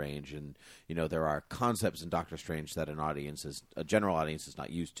Doctor Strange, and there are concepts in Doctor Strange that a general audience is not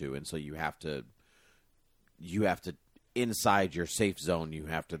used to, and so you have to inside your safe zone, you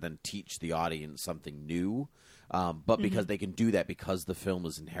have to then teach the audience something new. But because they can do that because the film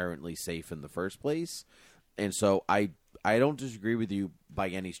is inherently safe in the first place. And so I don't disagree with you by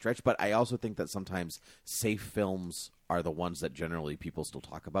any stretch, but I also think that sometimes safe films are the ones that generally people still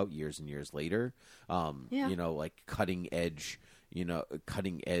talk about years and years later. Like cutting edge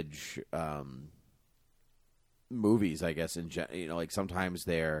movies, I guess, like sometimes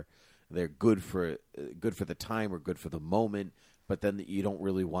they're good for the time or good for the moment, but then you don't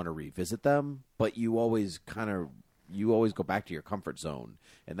really want to revisit them. But you always go back to your comfort zone,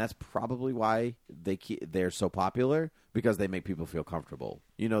 and that's probably why they're so popular, because they make people feel comfortable.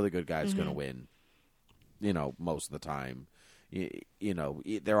 The good guy's going to win. Most of the time,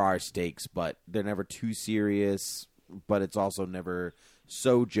 there are stakes, but they're never too serious. But it's also never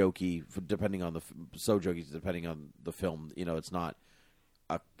so jokey, depending on the film. It's not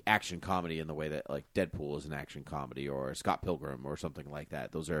action comedy in the way that like Deadpool is an action comedy, or Scott Pilgrim or something like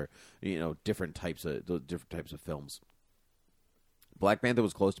that. Those are different types of films. Black Panther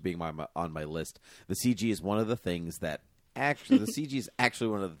was close to being on my list. The CG is one of the things that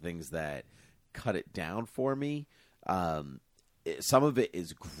cut it down for me. Some of it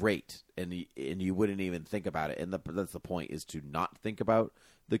is great, and you wouldn't even think about it, and that's the point, is to not think about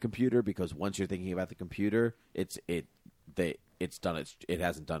the computer, because once you're thinking about the computer, it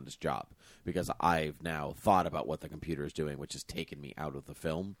hasn't done its job, because I've now thought about what the computer is doing, which has taken me out of the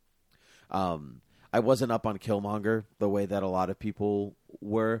film. I wasn't up on Killmonger the way that a lot of people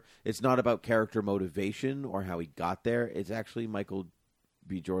were. It's not about character motivation or how he got there. It's actually Michael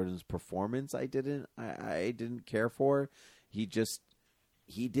B. Jordan's performance I didn't care for. He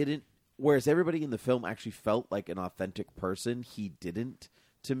didn't, whereas everybody in the film actually felt like an authentic person, he didn't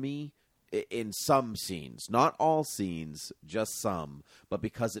to me in some scenes. Not all scenes, just some, but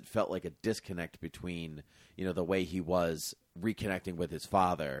because it felt like a disconnect between, the way he was reconnecting with his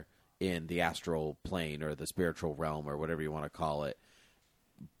father in the astral plane or the spiritual realm or whatever you want to call it,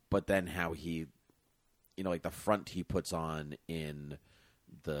 but then how he, like the front he puts on in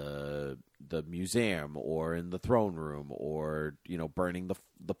the museum or in the throne room, or burning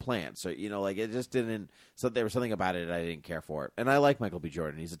the plants, or like it just didn't. So there was something about it I didn't care for, and I like Michael B.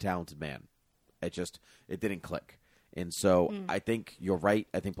 Jordan. He's a talented man. It didn't click, and so I think you're right.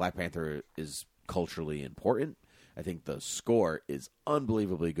 I think Black Panther is culturally important. I think the score is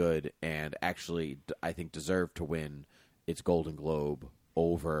unbelievably good, and actually, I think deserved to win its Golden Globe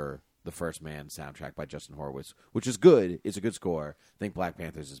over The First Man soundtrack by Justin Horowitz, which is good. It's a good score. I think Black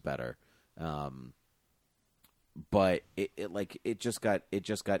Panther's is better, but it just got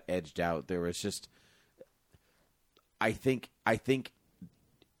edged out. There was just, I think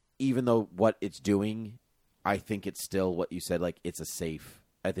even though what it's doing, I think it's still what you said. Like I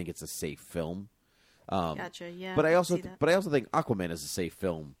think it's a safe film. Gotcha. Yeah. But I also think Aquaman is a safe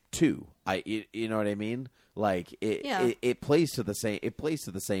film too. You know what I mean? Like it plays to the same. It plays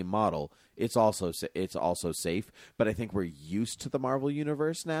to the same model. It's also safe. But I think we're used to the Marvel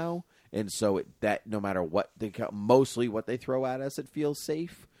universe now, and so that no matter what mostly what they throw at us, it feels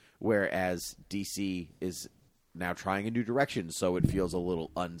safe. Whereas DC is now trying a new direction, so it feels a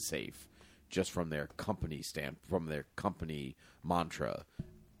little unsafe, just from their company from their company mantra.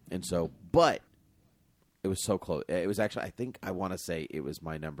 And so, but it was so close. It was actually, I think, I want to say it was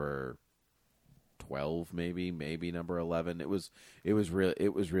my number 12, maybe number 11. It was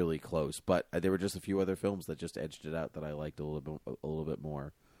really close. But there were just a few other films that just edged it out that I liked a little bit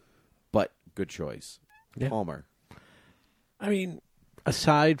more. But good choice, yeah. Palmer. I mean,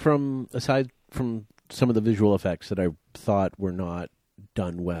 aside from some of the visual effects that I thought were not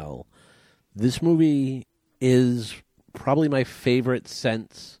done well, this movie is probably my favorite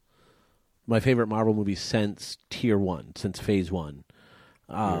Marvel movie since Tier 1, since Phase 1.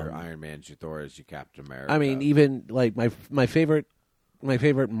 Your Iron Man, your Thor, your Captain America. I mean, even like my favorite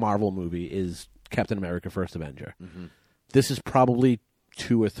Marvel movie is Captain America: First Avenger. Mm-hmm. This is probably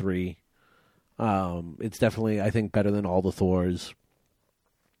 2 or 3. It's definitely, I think, better than all the Thors.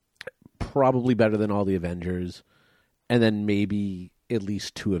 Probably better than all the Avengers, and then maybe at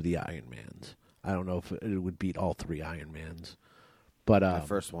least 2 of the Iron Mans. I don't know if it would beat all 3 Iron Mans, but the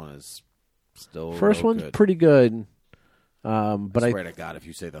first one is still one's good. Pretty good. But I swear to God, if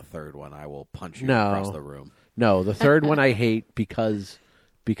you say the third one, I will punch you across the room. No, the third one I hate because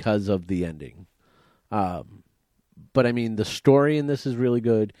of the ending. But I mean, the story in this is really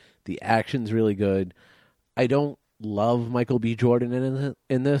good. The action's really good. I don't love Michael B. Jordan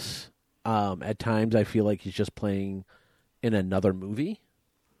in this. At times, I feel like he's just playing in another movie.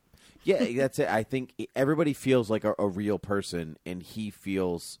 Yeah, that's it. I think everybody feels like a real person, and he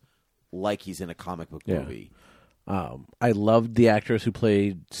feels like he's in a comic book movie. I loved the actress who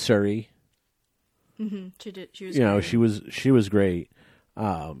played Shuri. Mm-hmm. She was. She was great.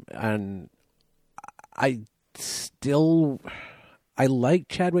 And I like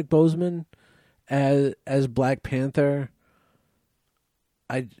Chadwick Boseman as Black Panther.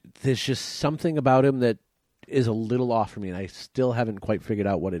 There's just something about him that is a little off for me, and I still haven't quite figured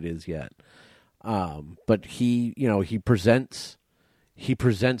out what it is yet. But he presents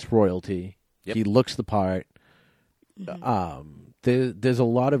royalty. Yep. He looks the part. Mm-hmm. There's a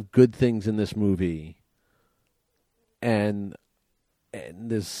lot of good things in this movie, and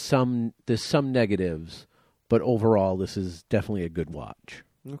there's some negatives, but overall, this is definitely a good watch.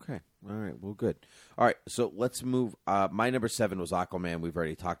 Okay. All right. Well, good. All right. So let's move. My number 7 was Aquaman. We've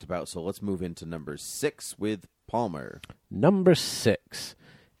already talked about. So let's move into number 6 with Palmer. Number 6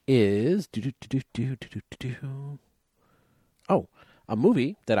 is a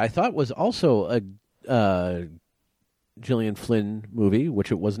movie that I thought was also a Gillian Flynn movie,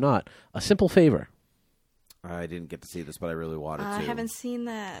 which it was not. A Simple Favor. I didn't get to see this, but I really wanted to. I haven't seen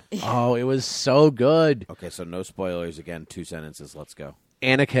that. Oh, it was so good. Okay, so no spoilers. Again, 2 sentences. Let's go.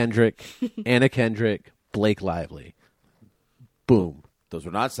 Anna Kendrick, Blake Lively. Boom. Those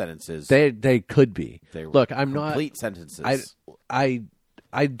were not sentences. They could be. They were Look, I'm complete not sentences.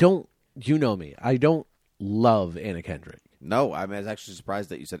 I don't. You know me. I don't love Anna Kendrick. No, I was actually surprised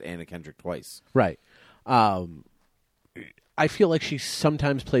that you said Anna Kendrick twice. Right. I feel like she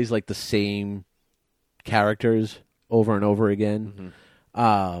sometimes plays like the same characters over and over again.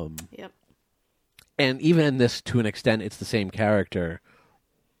 Yep. And even in this, to an extent, it's the same character,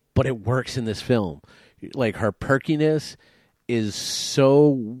 but it works in this film. Like, her perkiness is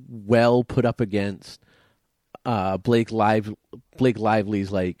so well put up against Blake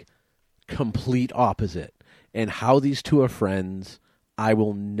Lively's like complete opposite. And how these two are friends, I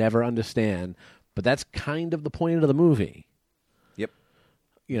will never understand. But that's kind of the point of the movie. Yep.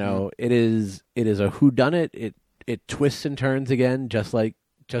 You know, it is a whodunit. It twists and turns again, just like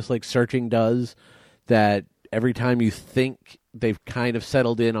Searching does. That every time you think they've kind of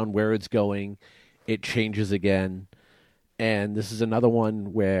settled in on where it's going, it changes again. And this is another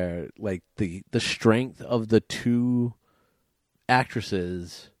one where like the strength of the two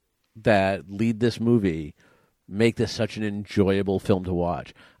actresses that lead this movie make this such an enjoyable film to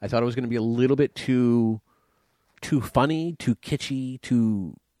watch. I thought it was going to be a little bit too funny, too kitschy,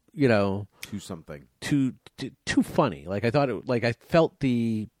 too something, too funny. Like I thought I felt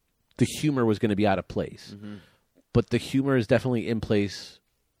the humor was going to be out of place, but the humor is definitely in place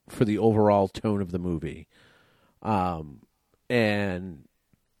for the overall tone of the movie. And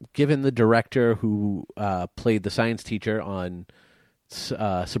given the director who played the science teacher on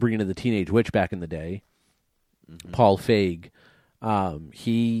Sabrina the Teenage Witch back in the day, Paul Feig,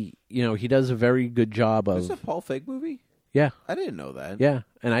 he does a very good job of. Is this a Paul Feig movie? Yeah, I didn't know that. Yeah,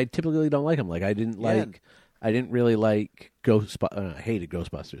 and I typically don't like him. Like I didn't really like hated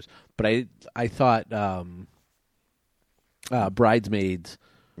Ghostbusters, but I thought Bridesmaids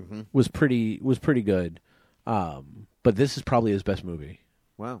was pretty good. But this is probably his best movie.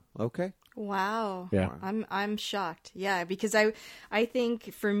 Wow. Okay. Wow. Yeah. I'm shocked. Yeah, because I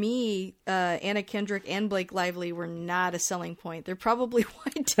think for me, Anna Kendrick and Blake Lively were not a selling point. They're probably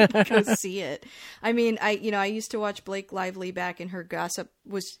why I didn't go see it. I mean, I used to watch Blake Lively back in her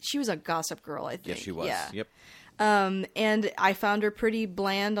she was a Gossip Girl, I think. Yes, she was. Yeah. Yep. And I found her pretty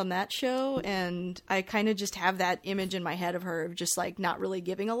bland on that show, and I kind of just have that image in my head of her of just like not really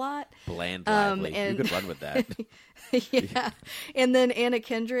giving a lot. Bland, lively. You could run with that. Yeah. And then Anna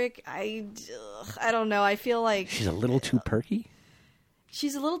Kendrick, I don't know. I feel like she's a little too perky.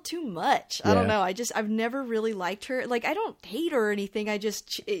 She's a little too much. Yeah. I don't know. I've never really liked her. Like, I don't hate her or anything.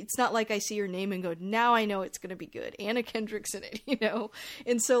 It's not like I see her name and go, now I know it's going to be good. Anna Kendrick's in it,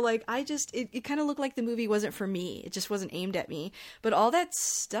 And so, like, it kind of looked like the movie wasn't for me. It just wasn't aimed at me. But all that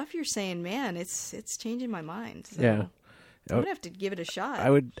stuff you're saying, man, it's changing my mind. So Yeah. I'm going to have to give it a shot. I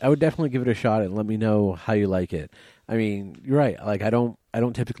would definitely give it a shot and let me know how you like it. I mean, you're right. Like, I don't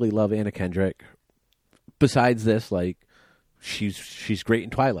typically love Anna Kendrick. Besides this, like, she's great in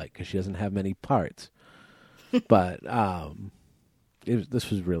Twilight because she doesn't have many parts. But this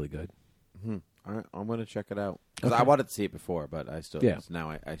was really good. All right, I'm going to check it out because I wanted to see it before, but I still now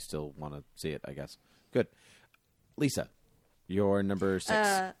I still want to see it. I guess. Good, Lisa, your number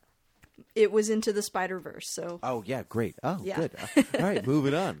 6. It was Into the Spider-Verse. So. Oh yeah, great. Oh yeah. Good. All right,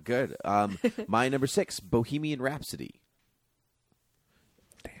 moving on. Good. My number 6, Bohemian Rhapsody.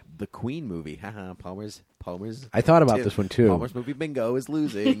 The Queen movie. Haha, Palmer's. I thought about this one too. Palmer's movie bingo is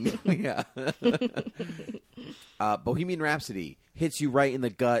losing. Yeah. Bohemian Rhapsody hits you right in the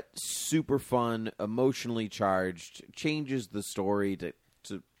gut. Super fun, emotionally charged. Changes the story to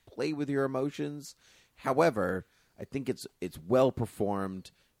play with your emotions. However, I think it's well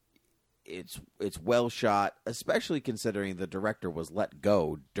performed. It's well shot, especially considering the director was let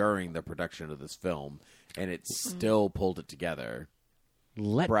go during the production of this film, and it still pulled it together.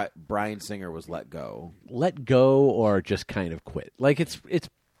 Bryan Singer was let go. Let go, or just kind of quit. Like it's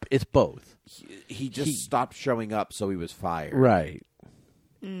both. He just stopped showing up, so he was fired. Right.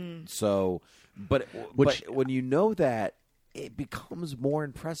 So, but when you know that, it becomes more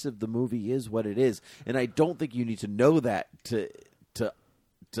impressive. The movie is what it is, and I don't think you need to know that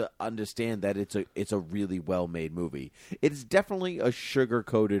to understand that it's a really well made movie. It's definitely a sugar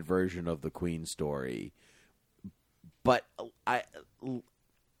coated version of the Queen story. But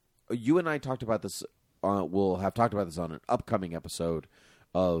you and I talked about this. We'll have talked about this on an upcoming episode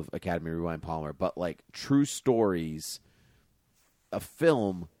of Academy Rewind, Palmer. But like true stories, a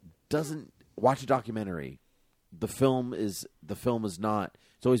film doesn't watch a documentary. The film is not.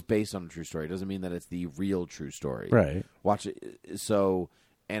 It's always based on a true story. It doesn't mean that it's the real true story. Right. Watch it. So,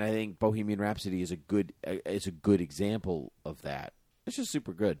 and I think Bohemian Rhapsody is a good example of that. It's just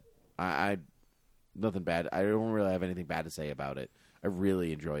super good. I nothing bad. I don't really have anything bad to say about it. I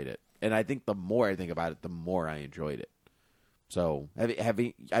really enjoyed it. And I think the more I think about it, the more I enjoyed it. So have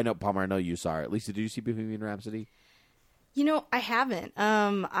you, I know, Palmer, I know you saw it. Lisa, did you see Bohemian Rhapsody? I haven't.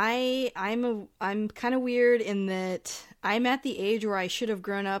 I'm kind of weird in that I'm at the age where I should have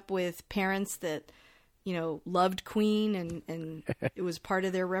grown up with parents that, loved Queen and it was part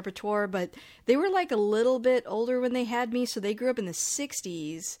of their repertoire, but they were like a little bit older when they had me, so they grew up in the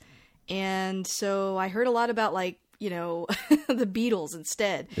 60s. And so I heard a lot about the Beatles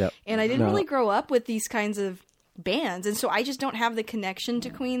instead. Yep. And I didn't really grow up with these kinds of bands. And so I just don't have the connection to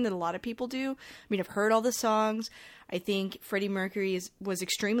Queen that a lot of people do. I mean, I've heard all the songs. I think Freddie Mercury was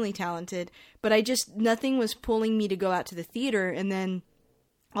extremely talented, but nothing was pulling me to go out to the theater. And then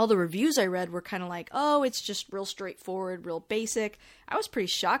all the reviews I read were kind of like, oh, it's just real straightforward, real basic. I was pretty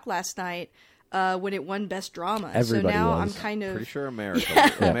shocked last night when it won Best Drama. Everybody so now was. I'm kind of Pretty sure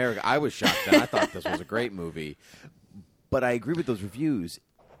America. I was shocked, and I thought this was a great movie. But I agree with those reviews.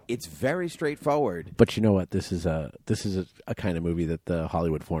 It's very straightforward. But you know what? This is a kind of movie that the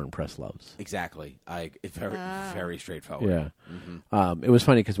Hollywood Foreign Press loves. Exactly. It's very straightforward. Yeah. Mm-hmm. It was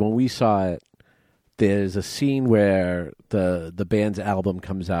funny because when we saw it, there's a scene where the band's album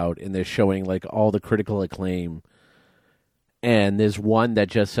comes out and they're showing like all the critical acclaim, and there's one that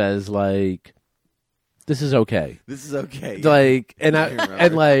just says like, "This is okay." This is okay. Like, and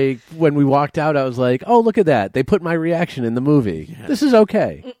like when we walked out, I was like, "Oh, look at that! They put my reaction in the movie. Yeah. This is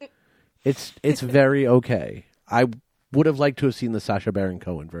okay. It's very okay." I would have liked to have seen the Sacha Baron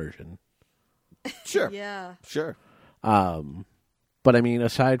Cohen version. Sure. Yeah. Sure. But I mean,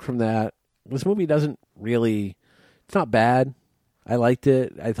 aside from that, this movie doesn't really. It's not bad. I liked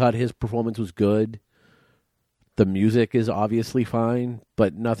it. I thought his performance was good. The music is obviously fine,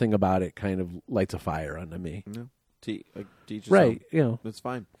 but nothing about it kind of lights a fire under me. No, right? It's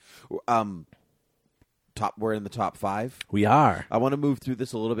fine. We're in the top 5. We are. I want to move through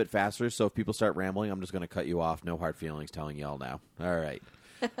this a little bit faster, so if people start rambling, I'm just going to cut you off. No hard feelings, telling y'all now. All right,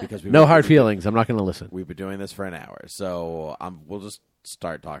 because no hard feelings. I'm not going to listen. We've been doing this for an hour, so we'll just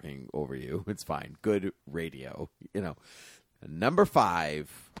start talking over you. It's fine. Good radio, Number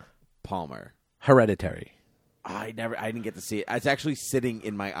 5, Palmer. Hereditary. I didn't get to see it. It's actually sitting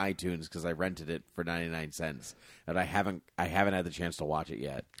in my iTunes because I rented it for 99 cents, and I haven't had the chance to watch it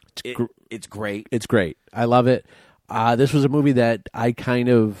yet. It's great. It's great. I love it. This was a movie that I kind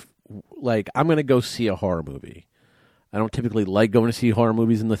of like. I'm going to go see a horror movie. I don't typically like going to see horror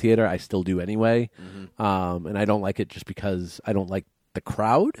movies in the theater. I still do anyway, and I don't like it just because I don't like the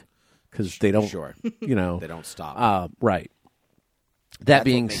crowd because they don't. Sure. They don't stop. Right. That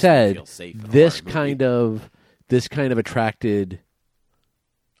being said, this kind of attracted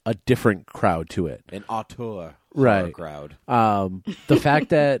a different crowd to it. An auteur right. crowd. The fact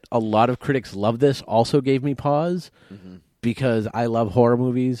that a lot of critics love this also gave me pause because I love horror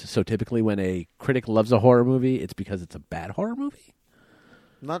movies. So typically when a critic loves a horror movie, it's because it's a bad horror movie.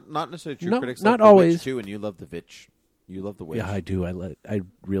 Not necessarily true. Critics not love always. The Witch too, and you love The Witch. You love The Witch. Yeah, I do. I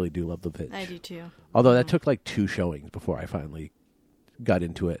really do love The Witch. I do too. Although that took like 2 showings before I finally got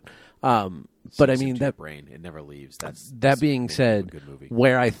into it. But I mean that brain, it never leaves. That being said,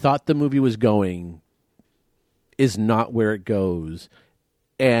 where I thought the movie was going is not where it goes,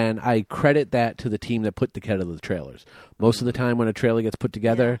 and I credit that to the team that put together the trailers. Most of the time, when a trailer gets put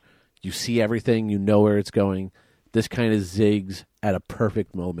together, you see everything, you know where it's going. This kind of zigs at a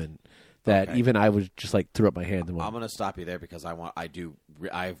perfect moment that even I was just like threw up my hands and went. I'm going to stop you there because I've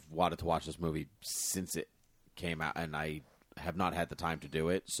wanted to watch this movie since it came out, and I have not had the time to do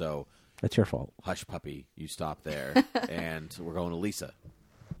it, so that's your fault. Hush puppy, you stop there. And we're going to Lisa.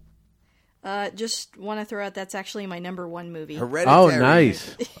 Just want to throw out that's actually my number 1 movie. Hereditary. Oh,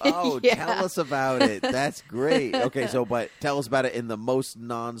 nice. Oh, tell us about it. That's great. Okay, but tell us about it in the most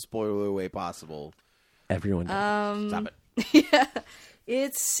non-spoiler way possible. Everyone does. Stop it. Yeah,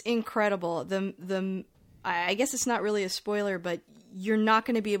 it's incredible. I guess it's not really a spoiler, but you're not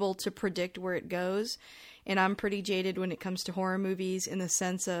going to be able to predict where it goes. And I'm pretty jaded when it comes to horror movies in the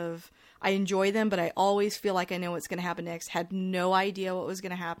sense of I enjoy them, but I always feel like I know what's going to happen next. Had no idea what was going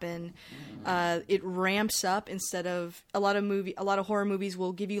to happen. It ramps up instead of a lot of horror movies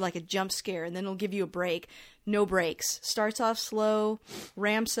will give you like a jump scare and then it'll give you a break. No breaks. Starts off slow,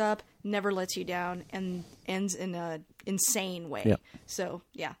 ramps up, never lets you down, and ends in an insane way. Yep. So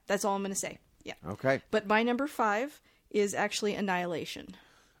yeah, that's all I'm going to say. Yeah. Okay. But my number 5 is actually Annihilation.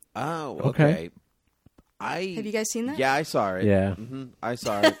 Oh, okay. Have you guys seen that? Yeah, I saw it. Yeah. I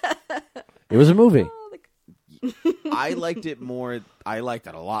saw it. It was a movie. I liked it more. I liked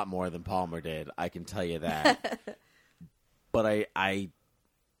it a lot more than Palmer did. I can tell you that. But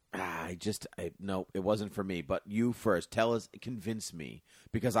no, it wasn't for me. But you first. Tell us, convince me.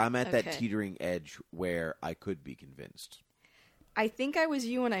 Because I'm at that teetering edge where I could be convinced. I think I was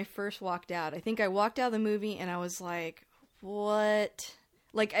you when I first walked out. I think I walked out of the movie and I was like, what?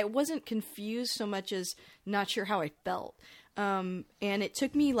 Like, I wasn't confused so much as not sure how I felt. And it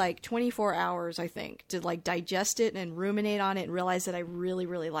took me like 24 hours, I think, to like digest it and ruminate on it and realize that I really,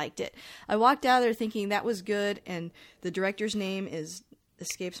 really liked it. I walked out of there thinking that was good, and the director's name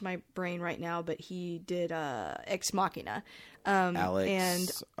escapes my brain right now, but he did Ex Machina.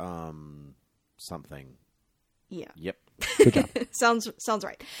 Alex something. Yeah. Yep. Good job. sounds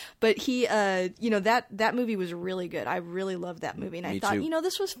right. But he, that movie was really good. I really loved that movie, and I thought, too.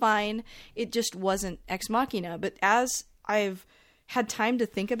 this was fine. It just wasn't Ex Machina. But as I've had time to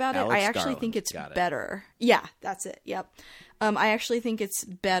think about Alex it, I actually Garland. think it's Got it. better. Yeah, that's it. Yep. I actually think it's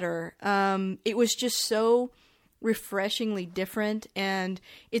better. It was just so refreshingly different, and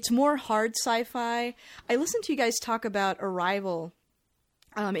it's more hard sci-fi. I listened to you guys talk about Arrival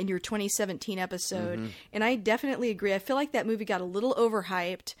in your 2017 episode, and I definitely agree. I feel like that movie got a little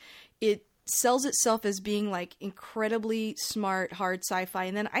overhyped. It sells itself as being like incredibly smart, hard sci-fi,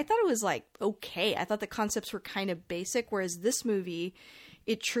 and then I thought it was like okay. I thought the concepts were kind of basic, whereas this movie,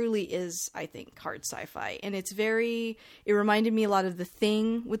 it truly is, I think, hard sci-fi, and it reminded me a lot of The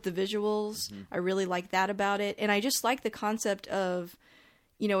Thing with the visuals. I really like that about it, and I just like the concept of,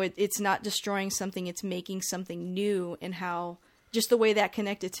 it's not destroying something, it's making something new, and how just the way that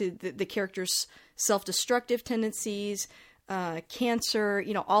connected to the character's self-destructive tendencies, cancer,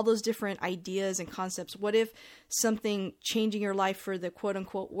 all those different ideas and concepts. What if something changing your life for the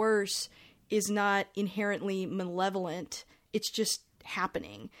quote-unquote worse is not inherently malevolent? It's just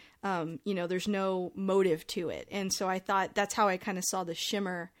happening. There's no motive to it. And so I thought that's how I kind of saw The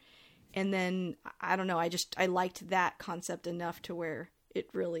Shimmer. And then, I don't know, I liked that concept enough to where it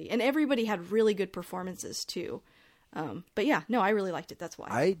really... And everybody had really good performances, too. But yeah, no, I really liked it. That's why.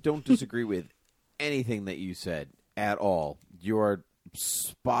 I don't disagree with anything that you said at all. You're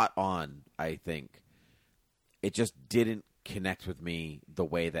spot on, I think. It just didn't connect with me the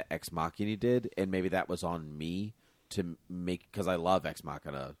way that Ex Machina did, and maybe that was on me to make, because I love Ex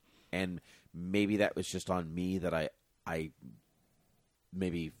Machina, and maybe that was just on me that I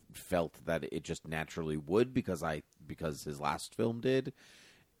maybe felt that it just naturally would because his last film did,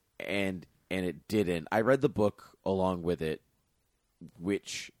 and it didn't. I read the book along with it,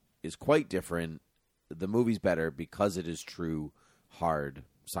 which is quite different. The movie's better because it is true hard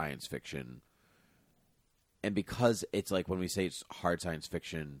science fiction. And because it's like when we say it's hard science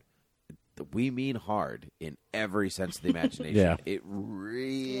fiction, we mean hard in every sense of the imagination. Yeah. It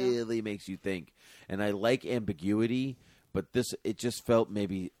really makes you think. And I like ambiguity, but it just felt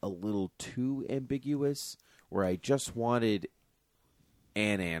maybe a little too ambiguous, where I just wanted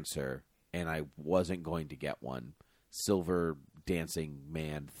an answer, and I wasn't going to get one. Silver dancing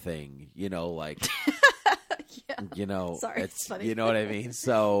man thing, like... Yeah. Sorry, it's funny. You know what I mean?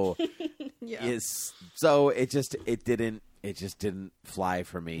 So, yeah. So it just didn't fly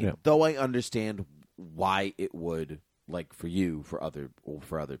for me. Yeah. Though I understand why it would, like for you, for other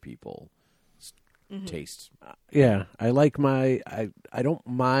people, taste. Yeah, I like I don't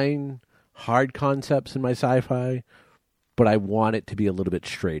mind hard concepts in my sci-fi, but I want it to be a little bit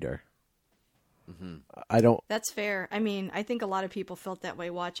straighter. I don't. That's fair. I mean, I think a lot of people felt that way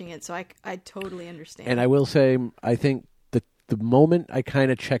watching it, so I totally understand. And I will say, I think the moment I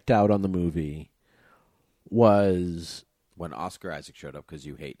kind of checked out on the movie was when Oscar Isaac showed up because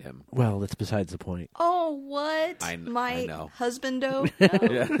you hate him. Well, that's besides the point. Oh, what? I My know. husbando?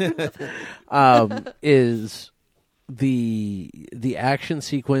 Is the action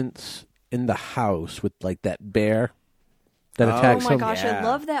sequence in the house with like that bear that attacks Oh my him? gosh, Yeah. I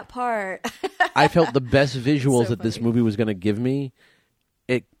love that part. I felt the best visuals So that this funny. movie was going to give me,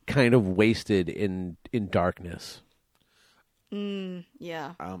 it kind of wasted in darkness.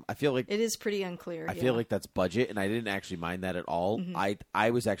 Yeah. I feel like It is pretty unclear. I feel like that's budget, and I didn't actually mind that at all.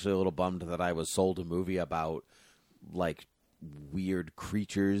 I was actually a little bummed that I was sold a movie about like weird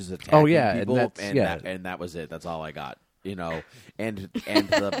creatures attacking Oh, yeah, and people, that's- yeah. that was it. That's all I got. And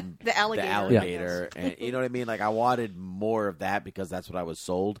the The alligator. the alligator, and you know what I mean. Like I wanted more of that because that's what I was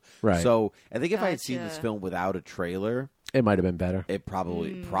sold. Right. So I think if I had seen this Gotcha. film without a trailer, It might have been better. it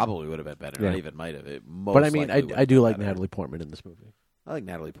probably would have been better. Yeah. Not even might have. It most But I mean, likely would I have do been like better. Natalie Portman in this movie. I like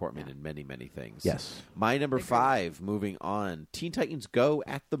Natalie Portman in many, many things. Yes. My number 5, moving on, Teen Titans Go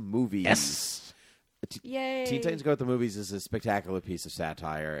at the Movies. Yes. Yay. Teen Titans Go at the Movies is a spectacular piece of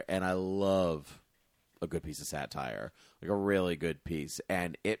satire, and I love a good piece of satire, like a really good piece.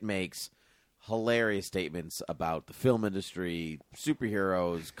 And it makes hilarious statements about the film industry,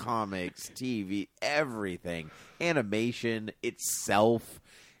 superheroes, comics, TV, everything, animation itself.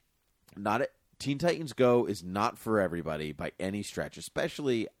 Teen Titans Go is not for everybody by any stretch,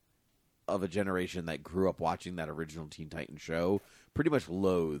 especially of a generation that grew up watching that original Teen Titans show. Pretty much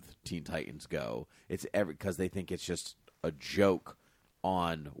loathe Teen Titans Go. It's because they think it's just a joke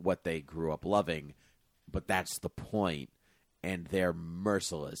on what they grew up loving, but that's the point, and they're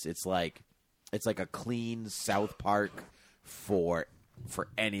merciless. It's like a clean South Park for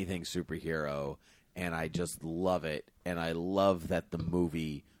anything superhero, and I just love it. And I love that the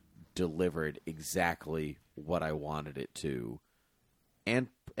movie delivered exactly what I wanted it to, and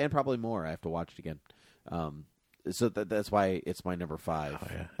probably more. I have to watch it again. So that's why it's my number 5. Oh,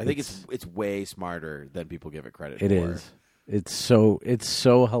 yeah. I think it's way smarter than people give it credit for. It is. It's so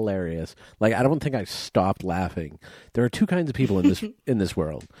hilarious. Like, I don't think I stopped laughing. There are two kinds of people in this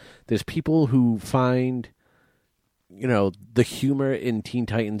world. There's people who find, the humor in Teen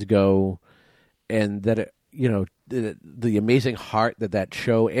Titans Go, and that the amazing heart that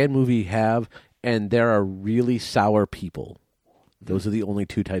show and movie have, and there are really sour people. Those are the only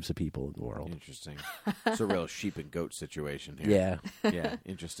two types of people in the world. Interesting. It's a real sheep and goat situation here. Yeah. Yeah,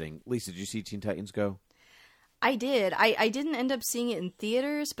 interesting. Lisa, did you see Teen Titans Go? I did. I didn't end up seeing it in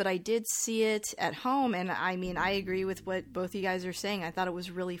theaters, but I did see it at home, and I mean, I agree with what both you guys are saying. I thought it was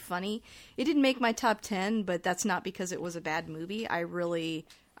really funny. It didn't make my top 10, but that's not because it was a bad movie. I really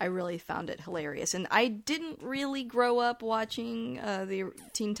found it hilarious. And I didn't really grow up watching the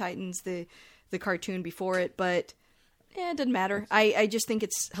Teen Titans, the cartoon before it, but it doesn't matter. I just think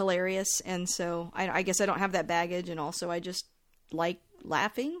it's hilarious, and so I guess I don't have that baggage, and also I just like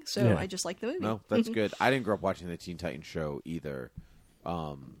laughing, so yeah. I just like the movie. No, that's good. I didn't grow up watching the Teen Titans show either.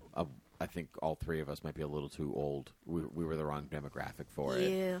 I think all three of us might be a little too old. We were the wrong demographic for it.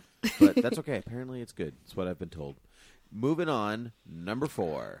 Yeah. But that's okay. Apparently it's good. That's what I've been told. Moving on, number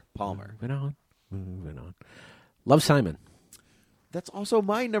 4, Palmer. Moving on. Love, Simon. That's also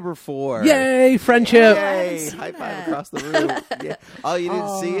my number 4. Yay, friendship! Yay, high five across the room. Yeah. Oh, you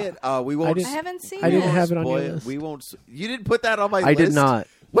didn't see it? We won't. I haven't seen it. I didn't have it on your list. We won't. You didn't put that on my list? I did not.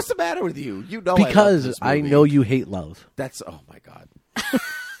 What's the matter with you? You know, because I know you hate love. That's oh my god.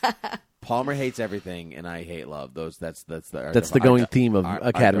 Palmer hates everything, and I hate love. That's the going theme of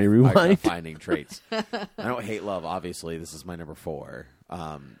Academy Rewind. Our defining traits. I don't hate love. Obviously, this is my number 4.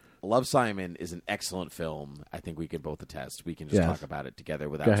 Love, Simon is an excellent film. I think we can both attest. We can just talk about it together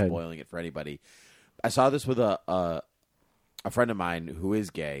without spoiling it for anybody. I saw this with a friend of mine who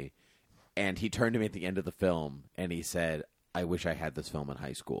is gay, and he turned to me at the end of the film and he said, "I wish I had this film in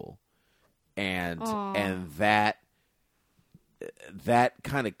high school," and that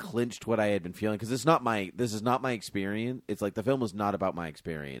kind of clinched what I had been feeling, because this is not my experience. It's like the film was not about my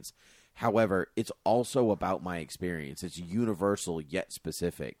experience. However, it's also about my experience. It's universal yet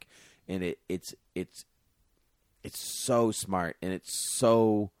specific, and it's so smart, and it's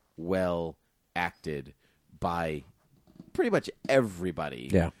so well acted by pretty much everybody.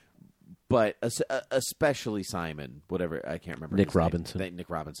 Yeah, but especially Simon, whatever, I can't remember. Nick Robinson. Nick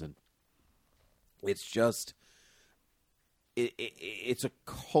Robinson. It's just it's a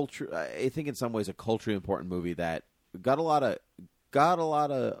culture. I think in some ways a culturally important movie that got a lot of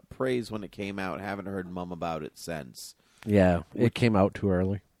praise when it came out. Haven't heard mum about it since. Yeah, it came out too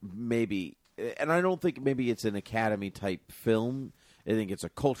early. Maybe, and I don't think maybe it's an Academy type film. I think it's a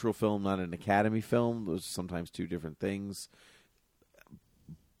cultural film, not an Academy film. Those are sometimes two different things.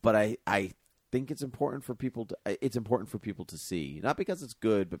 But I think it's important for people to see, not because it's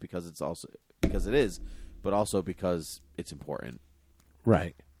good, but because it is, but also because it's important.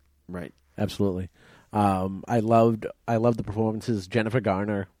 Right. Absolutely. I loved the performances. Jennifer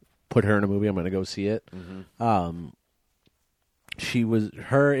Garner, put her in a movie, I'm going to go see it. Mm-hmm.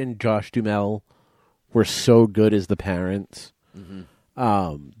 Her and Josh Duhamel were so good as the parents.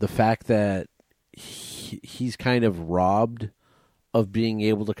 Mm-hmm. The fact that he's kind of robbed of being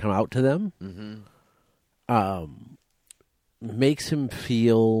able to come out to them, makes him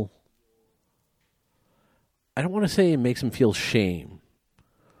feel, I don't want to say it makes him feel shame,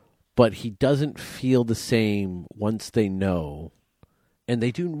 but he doesn't feel the same once they know, and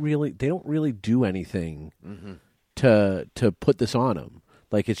they don't really do anything to put this on him.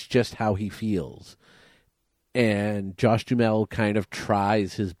 Like, it's just how he feels. And Josh Duhamel kind of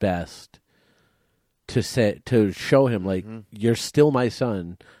tries his best to show him, like, you're still my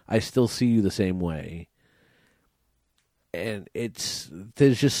son. I still see you the same way. And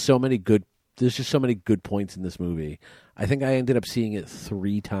there's just so many good points in this movie. I think I ended up seeing it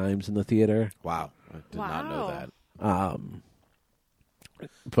 3 times in the theater. Wow. I did not know that.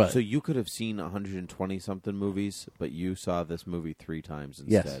 But so you could have seen 120-something movies, but you saw this movie 3 times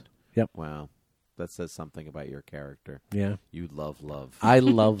instead. Yes. Yep. Wow. That says something about your character. Yeah. You love love. I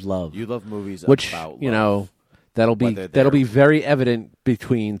love love. You love movies which, about love. you know, that'll be very evident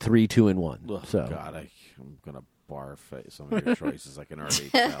between 3, 2, and 1. Oh, so God, I'm gonna barf at some of your choices. I can already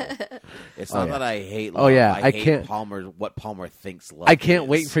tell. It's not that I hate love. Oh, yeah. I hate can't. what Palmer thinks love I can't is.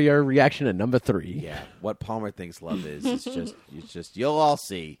 wait for your reaction to number 3. Yeah, what Palmer thinks love is. It's just. You'll all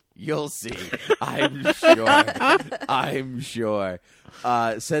see. You'll see. I'm sure. I'm sure.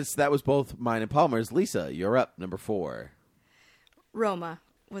 Since that was both mine and Palmer's, Lisa, you're up. Number 4. Roma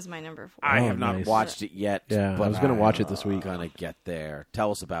was my number 4. I have nice. not watched it yet. Yeah, but I was going to watch it this week. Gonna get there.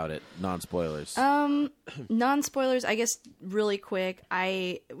 Tell us about it. Non-spoilers. Non-spoilers, I guess really quick.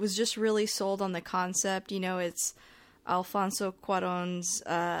 I was just really sold on the concept. You know, it's Alfonso Cuarón's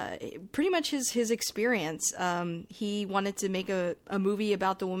pretty much his experience. He wanted to make a movie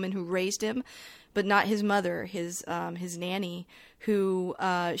about the woman who raised him, but not his mother, his nanny, who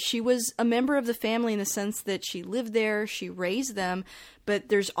she was a member of the family in the sense that she lived there, she raised them, but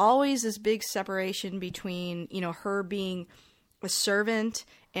there's always this big separation between, you know, her being a servant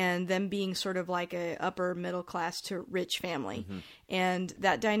and them being sort of like a upper middle class to rich family. Mm-hmm. And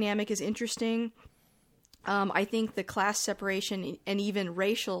that dynamic is interesting. I think the class separation and even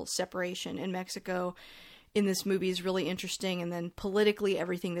racial separation in Mexico in this movie is really interesting. And then politically,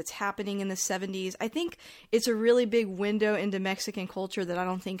 everything that's happening in the 70s. I think it's a really big window into Mexican culture that I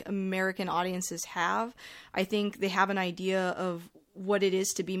don't think American audiences have. I think they have an idea of what it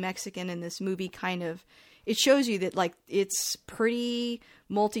is to be Mexican, and this movie kind of, it shows you that like it's pretty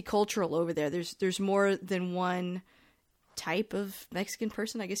multicultural over there. There's more than one type of Mexican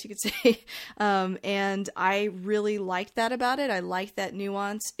person, I guess you could say. And I really liked that about it. I liked that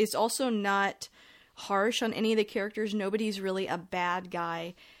nuance. It's also not harsh on any of the characters. Nobody's really a bad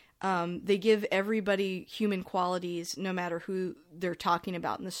guy. They give everybody human qualities no matter who they're talking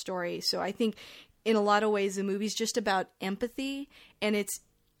about in the story. So I think in a lot of ways the movie's just about empathy, and it's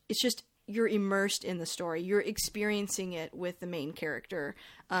just you're immersed in the story. You're experiencing it with the main character,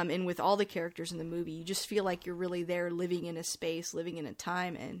 and with all the characters in the movie. You just feel like you're really there, living in a space, living in a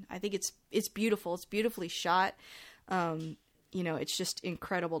time, and I think it's beautiful. It's beautifully shot. You know, it's just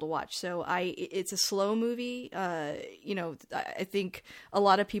incredible to watch. So it's a slow movie. You know, I think a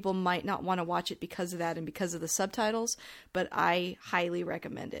lot of people might not want to watch it because of that and because of the subtitles, but I highly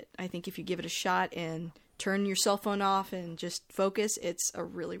recommend it. I think if you give it a shot and turn your cell phone off and just focus, it's a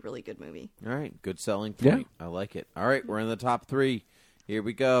really, really good movie. All right. Good selling point. Yeah. I like it. All right. We're in the top 3. Here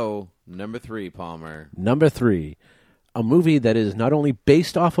we go. Number 3, Palmer. Number 3, a movie that is not only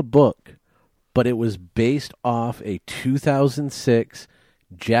based off a book, but it was based off a 2006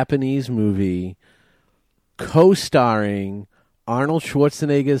 Japanese movie co-starring Arnold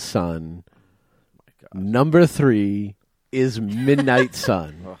Schwarzenegger's son. Oh my God. Number 3 is Midnight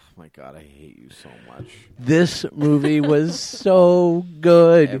Sun. Oh my God, I hate you so much. This movie was so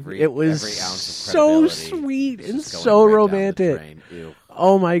good. It was every ounce of so sweet and so right romantic.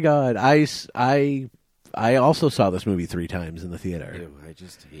 Oh my God. I also saw this movie 3 times in the theater. Ew, I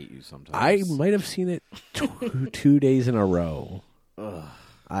just hate you sometimes. I might have seen it 2 days in a row. Ugh.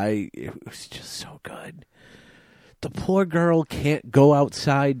 It was just so good. The poor girl can't go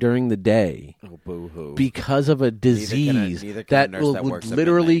outside during the day. Oh, boo-hoo. Because of a disease that will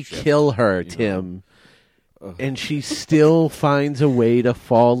literally kill her, Tim. And she still finds a way to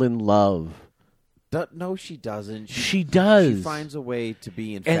fall in love. No, she doesn't. She does. She finds a way to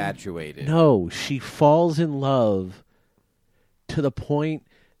be infatuated. No, she falls in love to the point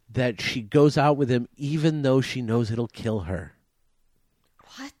that she goes out with him even though she knows it'll kill her.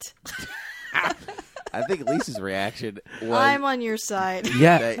 What? I think Lisa's reaction was... I'm on your side.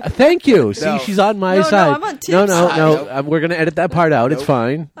 Yeah, thank you. See, she's on my side. No, I'm on Tim's side. No. No, we're going to edit that part out. It's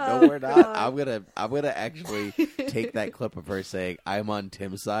fine. No, we're not. I'm gonna actually take that clip of her saying, I'm on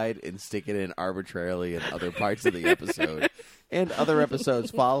Tim's side, and stick it in arbitrarily in other parts of the episode. And other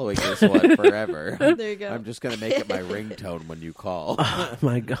episodes following this one forever. There you go. I'm just going to make it my ringtone when you call. Oh,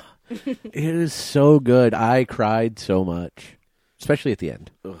 my God. It is so good. I cried so much, especially at the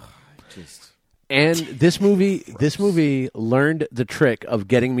end. Ugh, And this movie learned the trick of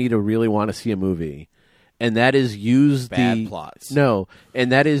getting me to really want to see a movie, and that is use bad plots. No,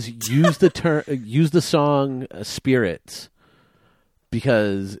 and that is use the song "Spirits,"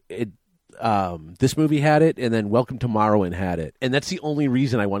 because this movie had it, and then Welcome to Morrowind had it, and that's the only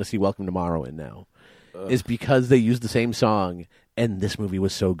reason I want to see Welcome to Morrowind now, is because they used the same song, and this movie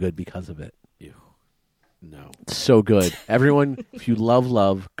was so good because of it. Ew. No, so good. Everyone, if you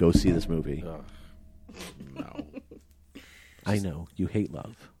love, go see this movie. No. I know. You hate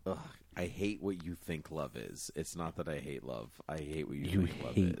love. Ugh, I hate what you think love is. It's not that I hate love. I hate what You think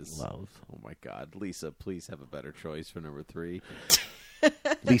love hate is. love. Oh, my God. Lisa, please have a better choice for number 3.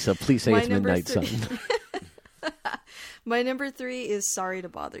 Lisa, please say My it's number Midnight 3. Sun. My number 3 is Sorry to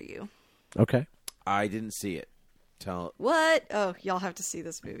Bother You. Okay. I didn't see it. Tell What? Oh, y'all have to see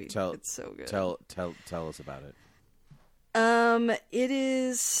this movie. Tell- It's so good. tell us about it. It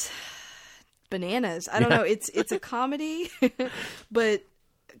is bananas. I don't know. It's a comedy, but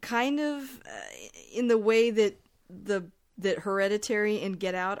kind of in the way that that Hereditary and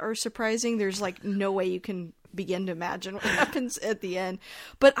Get Out are surprising. There's like no way you can begin to imagine what happens at the end.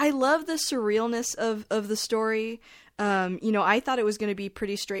 But I love the surrealness of the story. I thought it was going to be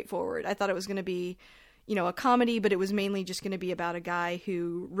pretty straightforward. I thought it was going to be, a comedy, but it was mainly just going to be about a guy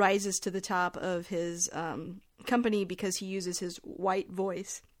who rises to the top of his company because he uses his white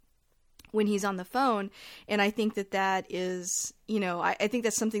voice when he's on the phone. And I think that is, I think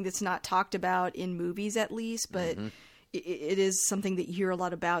that's something that's not talked about in movies at least, but it is something that you hear a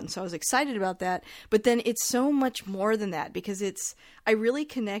lot about. And so I was excited about that. But then it's so much more than that because I really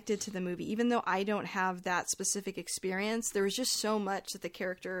connected to the movie. Even though I don't have that specific experience, there was just so much that the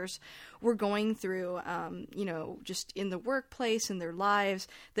characters were going through, just in the workplace and their lives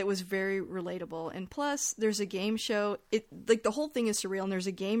that was very relatable. And plus there's a game show. The whole thing is surreal, and there's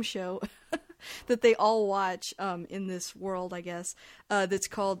a game show that they all watch, in this world, I guess, that's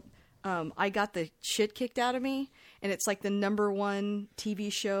called, I Got the Shit Kicked Out of Me, and it's like the #1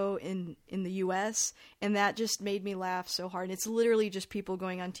 TV show in the U.S., and that just made me laugh so hard. And it's literally just people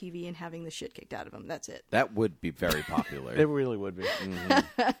going on TV and having the shit kicked out of them. That's it. That would be very popular. It really would be.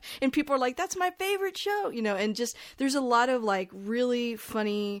 And people are like, that's my favorite show, and just there's a lot of like really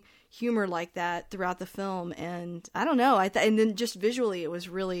funny humor like that throughout the film. And I don't know, and then just visually it was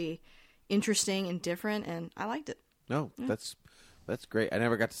really interesting and different, and I liked it. No, that's great. I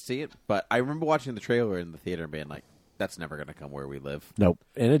never got to see it, but I remember watching the trailer in the theater and being like, that's never going to come where we live. Nope.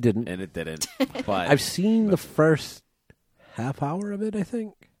 And it didn't. And it didn't. But I've seen the first half hour of it, I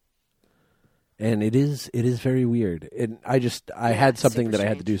think. And it is very weird. And I had something that I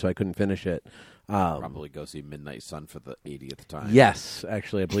had to do, so I couldn't finish it. Probably go see Midnight Sun for the 80th time. Yes,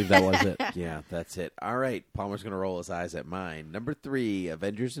 actually, I believe that was it. Yeah, that's it. All right, Palmer's going to roll his eyes at mine. Number 3,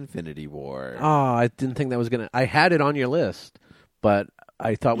 Avengers Infinity War. Oh, I didn't think that was going to... I had it on your list, but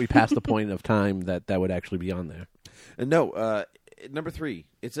I thought we passed the point of time that would actually be on there. No, number 3.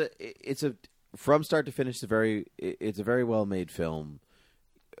 It's a from start to finish. It's a very well made film,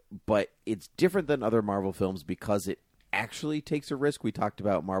 but it's different than other Marvel films because it actually takes a risk. We talked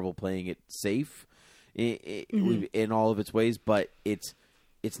about Marvel playing it safe in all of its ways, but it's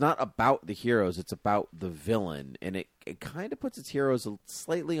not about the heroes. It's about the villain, and it kind of puts its heroes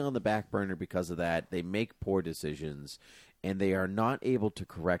slightly on the back burner because of that. They make poor decisions, and they are not able to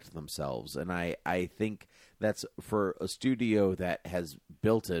correct themselves. And I think that's for a studio that has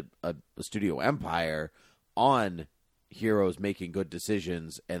built a studio empire on heroes making good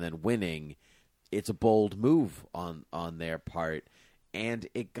decisions and then winning. It's a bold move on their part, and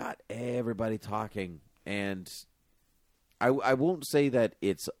it got everybody talking. And I won't say that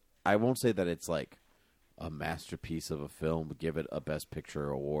it's like a masterpiece of a film, give it a Best Picture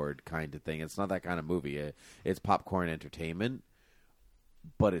award kind of thing. It's not that kind of movie. It's popcorn entertainment,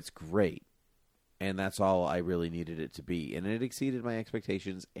 but it's great. And that's all I really needed it to be. And it exceeded my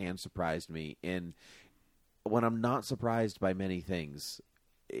expectations and surprised me. And when I'm not surprised by many things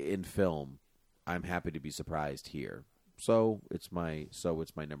in film, I'm happy to be surprised here. So it's my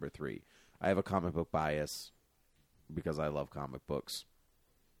number 3. I have a comic book bias because I love comic books,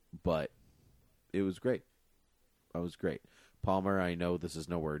 but it was great. It was great. Palmer, I know this is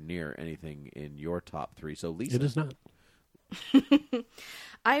nowhere near anything in your top 3. So Lisa, it is not.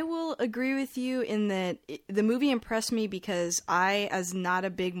 I will agree with you in that the movie impressed me because I, as not a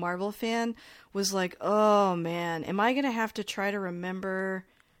big Marvel fan, was like, oh man, am I going to have to try to remember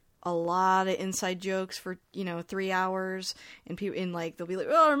a lot of inside jokes for 3 hours, and people they'll be like,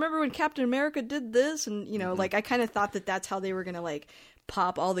 oh, remember when Captain America did this, and like I kind of thought that's how they were gonna like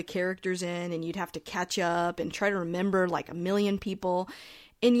pop all the characters in, and you'd have to catch up and try to remember like a million people,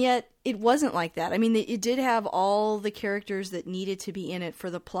 and yet it wasn't like that. I mean, it did have all the characters that needed to be in it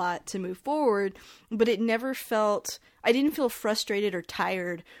for the plot to move forward, but it never felt. I didn't feel frustrated or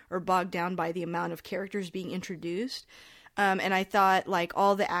tired or bogged down by the amount of characters being introduced. And I thought like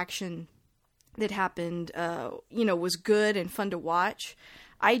all the action that happened, was good and fun to watch.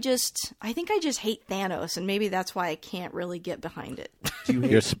 I think I just hate Thanos, and maybe that's why I can't really get behind it.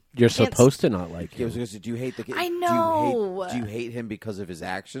 You're supposed to not like him. Do you hate the? I know. Do you hate him because of his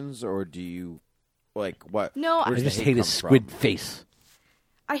actions, or do you Like what? No, where I does the just hate his come squid from? face.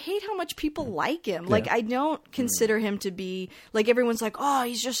 I hate how much people like him. Like, I don't consider him to be, like, everyone's like, oh,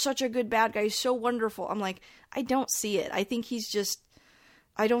 he's just such a good bad guy. He's so wonderful. I'm like, I don't see it. I think he's just,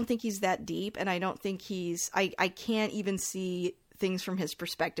 I don't think he's that deep, and I don't think I can't even see things from his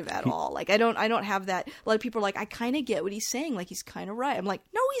perspective at all. Like, I don't have that. A lot of people are like, I kind of get what he's saying. Like, he's kind of right. I'm like,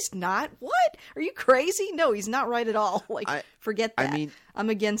 no, he's not. What? Are you crazy? No, he's not right at all. Like, forget that. I mean, I'm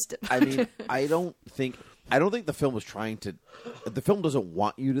against it. I mean, I don't think the film was trying to. The film doesn't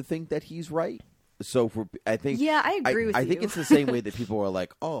want you to think that he's right. So I think. Yeah, I agree with you. I think it's the same way that people are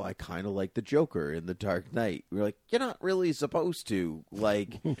like, "Oh, I kind of like the Joker in The Dark Knight." We're like, "You're not really supposed to.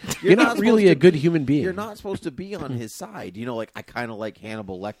 Like, You're not really a good human being. You're not supposed to be on his side. You know, like I kind of like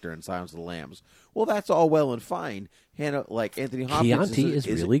Hannibal Lecter in Silence of the Lambs. Well, that's all well and fine. Like Anthony Hopkins Chianti is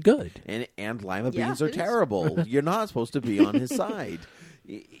really good, and Lima Yeah, beans are it is. terrible. You're not supposed to be on his side.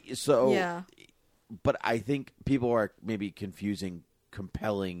 So Yeah. But I think people are maybe confusing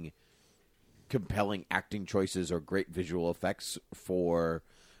compelling acting choices or great visual effects for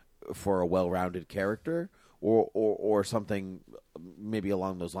a well-rounded character or something maybe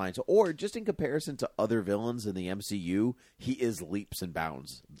along those lines, or just in comparison to other villains in the MCU, he is leaps and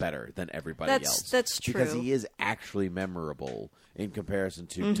bounds better than everybody else. That's true. Because he is actually memorable in comparison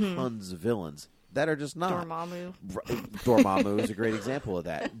to tons of villains that are just not. Dormammu. Dormammu is a great example of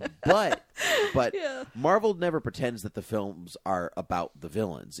that. But Yeah. Marvel never pretends that the films are about the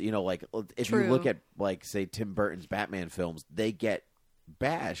villains. You know, like if you look at, like, say, Tim Burton's Batman films, they get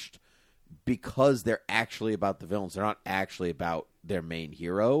bashed because they're actually about the villains. They're not actually about their main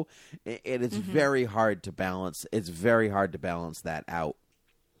hero. And it's very hard to balance. It's very hard to balance that out.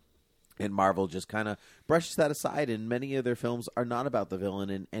 And Marvel just kind of brushes that aside, and many of their films are not about the villain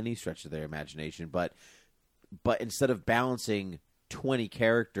in any stretch of their imagination. But instead of balancing 20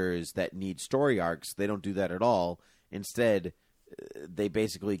 characters that need story arcs, they don't do that at all. Instead, they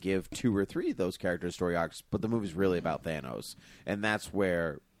basically give 2 or 3 of those characters story arcs, but the movie's really about Thanos. And that's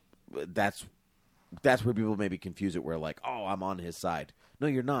where people maybe confuse it, where like, oh, I'm on his side. No,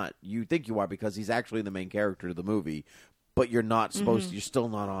 you're not. You think you are because he's actually the main character of the movie. But you're not supposed to, you're still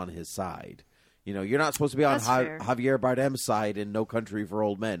not on his side. You know, you're not supposed to be on Javier Bardem's side in No Country for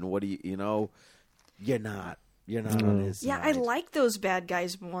Old Men. What do you know? You're not. You're not on his side. Yeah, I like those bad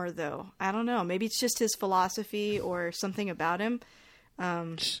guys more, though. I don't know. Maybe it's just his philosophy or something about him.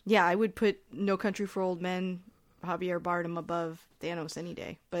 Yeah, I would put No Country for Old Men, Javier Bardem above Thanos any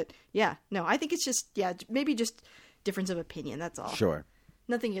day. But yeah, no, I think it's just, maybe just difference of opinion. That's all. Sure.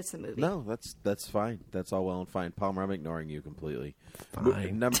 Nothing against the movie. No, that's fine. That's all well and fine. Palmer, I'm ignoring you completely.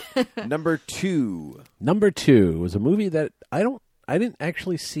 Fine. Number 2. Number 2 was a movie that I didn't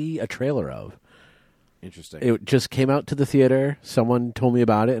actually see a trailer of. Interesting. It just came out to the theater. Someone told me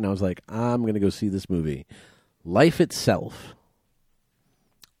about it, and I was like, I'm going to go see this movie. Life Itself.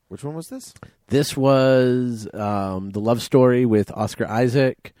 Which one was this? This was the love story with Oscar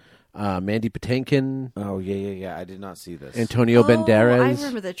Isaac, Mandy Patinkin. Oh, yeah. I did not see this. Antonio Banderas. I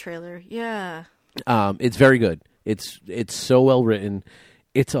remember the trailer. Yeah. It's very good. It's so well written.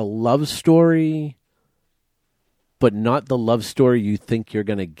 It's a love story, but not the love story you think you're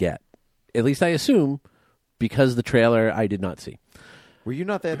going to get. At least I assume, because the trailer I did not see. Were you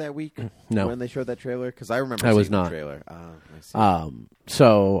not there that week? No. When they showed that trailer? Because I remember I was seeing not. the trailer. I see.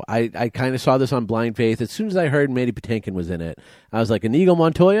 So I kind of saw this on blind faith. As soon as I heard Mandy Patinkin was in it, I was like, Inigo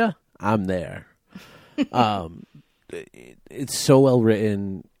Montoya? I'm there. It's so well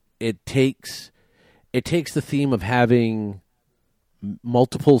written. It takes the theme of having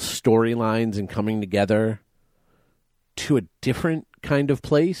multiple storylines and coming together to a different kind of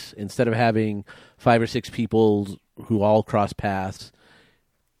place. Instead of having 5 or 6 people who all cross paths,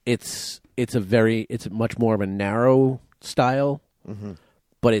 it's much more of a narrow style,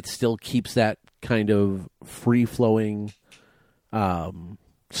 but it still keeps that kind of free flowing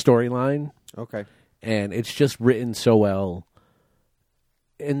storyline. Okay. And it's just written so well.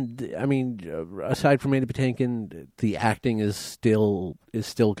 And I mean, aside from Mandy Patinkin, the acting is still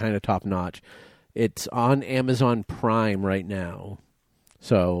kind of top notch. It's on Amazon Prime right now,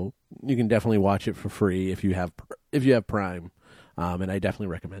 so you can definitely watch it for free if you have Prime, and I definitely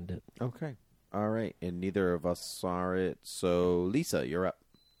recommend it. Okay. All right. And neither of us saw it, so Lisa, you're up.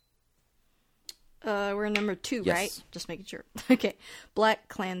 We're number 2, Yes. right? Just making sure. Okay. Black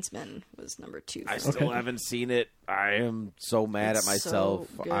Klansman was number 2. I still haven't seen it. I am so mad It's at myself.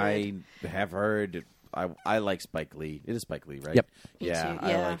 so good. I have heard. I like Spike Lee. It is Spike Lee, right? Yep. Yeah,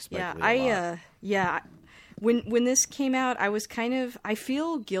 I like Spike Lee a lot. When this came out, I was I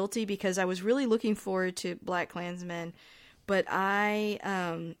feel guilty because I was really looking forward to Black Klansman but I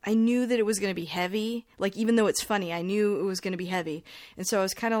knew that it was going to be heavy. Like, even though it's funny, I knew it was going to be heavy. And so I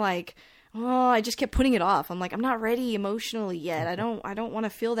was kind of like, oh, I just kept putting it off. I'm like, I'm not ready emotionally yet. I don't want to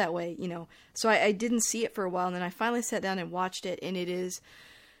feel that way, you know. So I didn't see it for a while, and then I finally sat down and watched it, and it is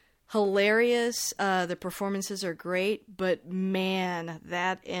hilarious. The performances are great, but man,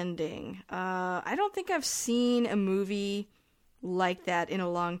 that ending. I don't think I've seen a movie like that in a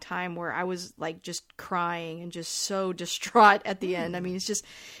long time where I was like just crying and just so distraught at the end. I mean,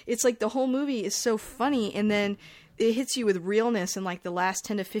 it's like the whole movie is so funny, and then it hits you with realness in like the last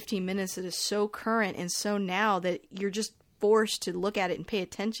 10 to 15 minutes that is so current and so now that you're just forced to look at it and pay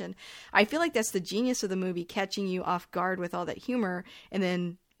attention. I feel like that's the genius of the movie, catching you off guard with all that humor and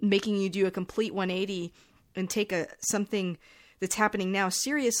then making you do a complete 180 and take something that's happening now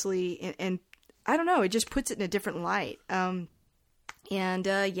seriously, and I don't know, it just puts it in a different light. That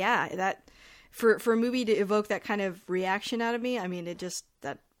for a movie to evoke that kind of reaction out of me, I mean,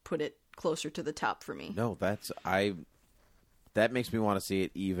 that put it closer to the top for me. No, that makes me want to see it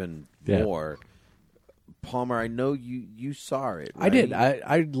even more. Palmer, I know you saw it, right? I did.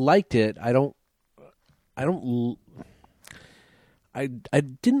 I liked it. I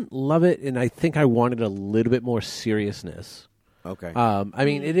didn't love it, and I think I wanted a little bit more seriousness. Okay. I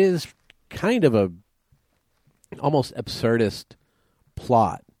mean, it is kind of a almost absurdist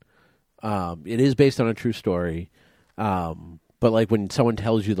plot. It is based on a true story, but like when someone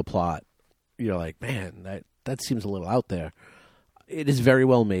tells you the plot, you're like, man, that seems a little out there. It is very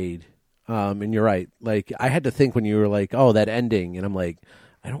well made, and you're right. Like, I had to think when you were like, oh, that ending, and I'm like,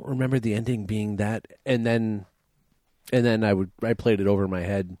 I don't remember the ending being that, and then I played it over in my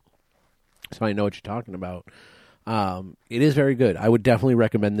head, so I know what you're talking about. It is very good. I would definitely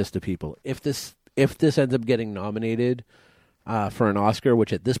recommend this to people. If this ends up getting nominated for an Oscar,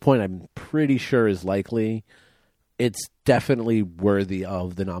 which at this point I'm pretty sure is likely, it's definitely worthy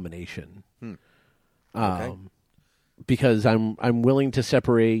of the nomination. Okay. Because I'm willing to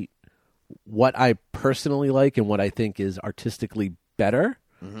separate what I personally like and what I think is artistically better,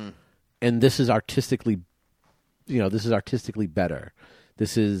 and this is artistically better.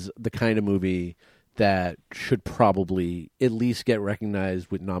 This is the kind of movie that should probably at least get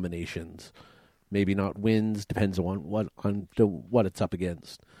recognized with nominations. Maybe not wins, depends on what it's up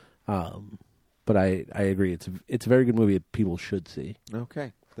against. But I agree, it's a very good movie that people should see.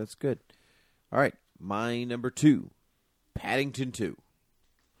 Okay, that's good. All right, my number 2, Paddington 2.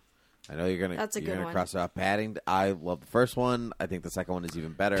 I know you're gonna cross it off. Paddington. I love the first one. I think the second one is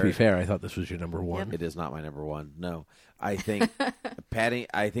even better. To be fair, I thought this was your number 1. Yep. It is not my number 1. No, I think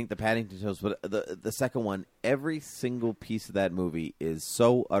I think the Paddington Tales, but the second one, every single piece of that movie is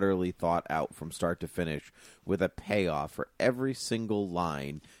so utterly thought out from start to finish, with a payoff for every single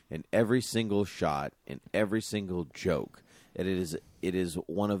line and every single shot and every single joke. And it is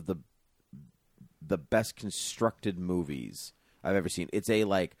one of the best constructed movies I've ever seen. It's a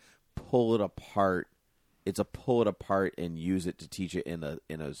pull it apart. It's a pull it apart and use it to teach it in a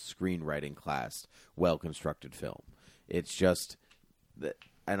screenwriting class. Well constructed film. It's just that,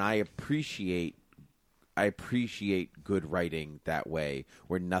 and I appreciate good writing that way,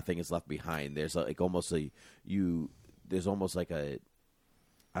 where nothing is left behind. There's there's almost like a,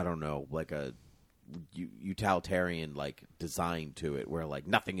 I don't know, like a utilitarian design to it, where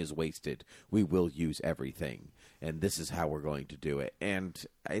nothing is wasted. We will use everything, and this is how we're going to do it. And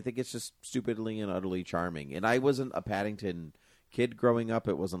I think it's just stupidly and utterly charming. And I wasn't a Paddington kid growing up.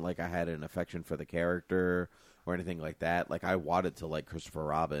 It wasn't like I had an affection for the character or anything like that. I wanted to like Christopher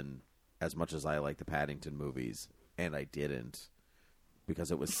Robin as much as I like the Paddington movies, and I didn't,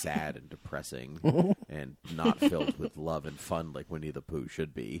 because it was sad and depressing and not filled with love and fun like Winnie the Pooh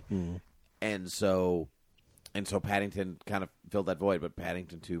should be. And so Paddington kind of filled that void. But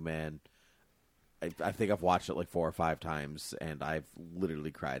Paddington 2, man, I think I've watched it 4 or 5 times, and I've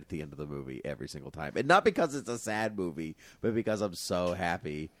literally cried at the end of the movie every single time. And not because it's a sad movie, but because I'm so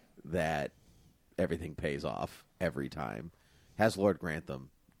happy that everything pays off every time. Has Lord Grantham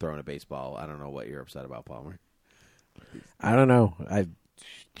throwing a baseball. I don't know what you're upset about, Palmer. I don't know. I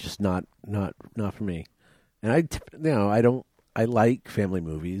just not for me. And I like family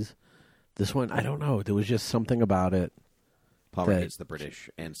movies. This one, I don't know. There was just something about it. Palmer hates the British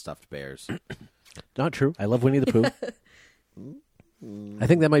and stuffed bears. Not true. I love Winnie the Pooh. I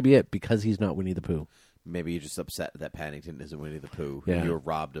think that might be it, because he's not Winnie the Pooh. Maybe you're just upset that Paddington isn't Winnie the Pooh. Yeah. You were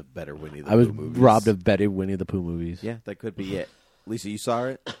robbed of better Winnie the Pooh movies. I was movies. robbed of better Winnie the Pooh movies. Yeah, that could be it. Lisa, you saw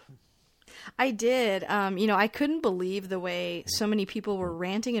it? I did. I couldn't believe the way so many people were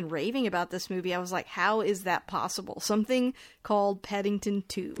ranting and raving about this movie. I was like, how is that possible? Something called Paddington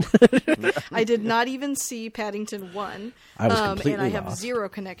 2. I did not even see Paddington 1. I was completely and I have lost. zero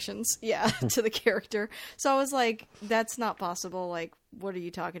connections, to the character. So I was like, that's not possible. Like, what are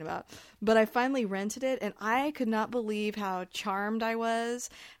you talking about? But I finally rented it, and I could not believe how charmed I was,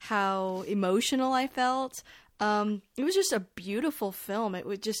 how emotional I felt. It was just a beautiful film. It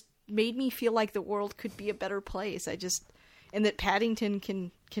would just made me feel like the world could be a better place. And that Paddington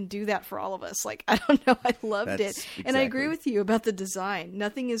can do that for all of us. Like, I don't know, I loved it. And I agree with you about the design.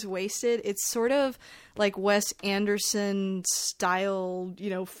 Nothing is wasted. It's sort of like Wes Anderson style,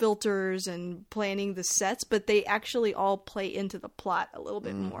 filters and planning the sets, but they actually all play into the plot a little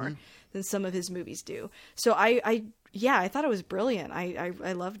bit more than some of his movies do. So I thought it was brilliant. I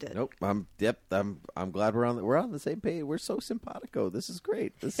loved it. Nope. I'm glad we're on the same page. We're so simpatico. This is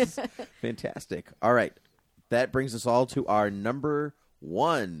great. This is fantastic. All right. That brings us all to our number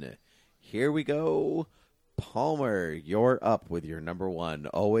 1. Here we go. Palmer, you're up with your number 1.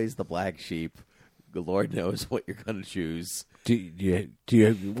 Always the black sheep. The Lord knows what you're going to choose. Do you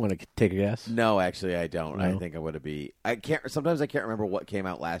want to take a guess? No, actually, I don't. No? I think I'm going to be. Sometimes I can't remember what came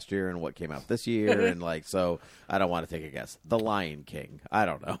out last year and what came out this year, and so I don't want to take a guess. The Lion King. I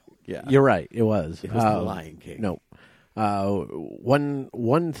don't know. Yeah, You're right. It was. It was The Lion King. No.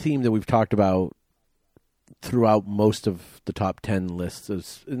 One theme that we've talked about throughout most of the top 10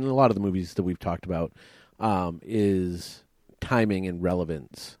 lists in a lot of the movies that we've talked about is timing and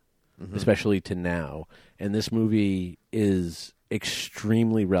relevance, especially to now. And this movie is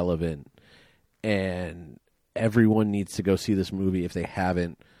extremely relevant, and everyone needs to go see this movie if they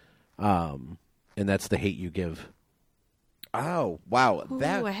haven't. And that's The Hate You Give. Oh, wow. Ooh,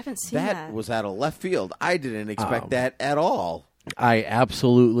 I haven't seen that. That was out of left field. I didn't expect that at all. I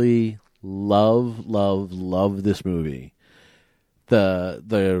absolutely love this movie.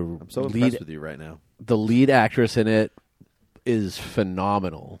 I'm so impressed with you right now. The lead actress in it is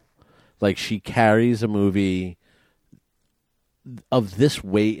phenomenal. Like, she carries a movie of this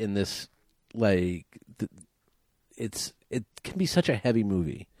weight in this, like, it can be such a heavy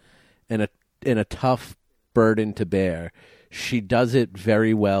movie and a tough burden to bear. She does it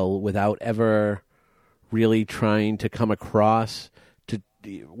very well without ever really trying to come across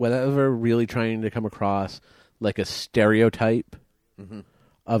like a stereotype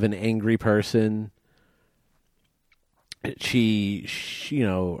of an angry person. She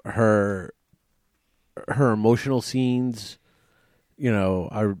her emotional scenes,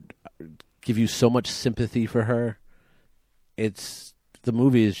 give you so much sympathy for her. The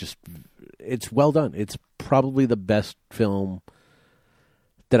movie is it's well done. It's probably the best film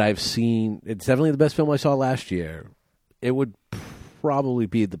that I've seen. It's definitely the best film I saw last year. It would probably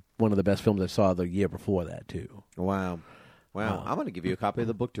be one of the best films I saw the year before that too. Wow. I'm going to give you a copy of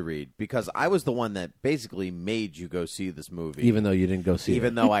the book to read because I was the one that basically made you go see this movie. Even though you didn't go see it.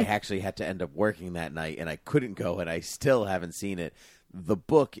 Even though I actually had to end up working that night and I couldn't go and I still haven't seen it. The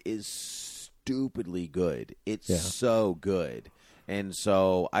book is stupidly good. It's so good. And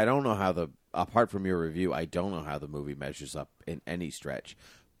so I don't know apart from your review, I don't know how the movie measures up in any stretch.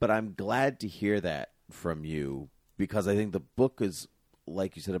 But I'm glad to hear that from you because I think the book is,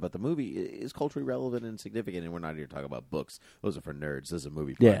 like you said about the movie, is culturally relevant and significant, and we're not here to talk about books. Those are for nerds. This is a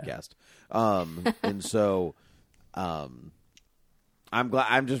movie podcast. And so I'm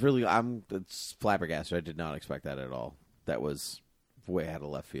glad. It's flabbergasted. I did not expect that at all. That was way out of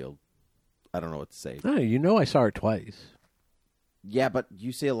left field. I don't know what to say. Oh, I saw it twice. Yeah, but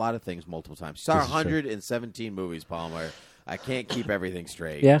you see a lot of things multiple times. You saw 117 movies, Palmer. I can't keep everything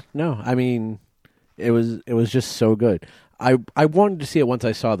straight. Yeah, no. I mean, it was just so good. I wanted to see it once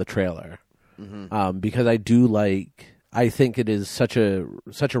I saw the trailer, because I think it is such a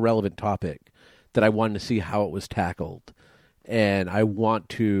relevant topic that I wanted to see how it was tackled, and I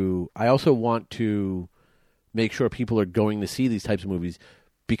also want to make sure people are going to see these types of movies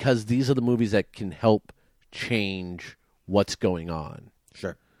because these are the movies that can help change what's going on.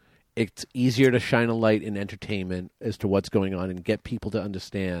 Sure. It's easier to shine a light in entertainment as to what's going on and get people to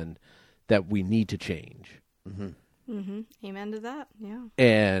understand that we need to change. Amen to that. Yeah.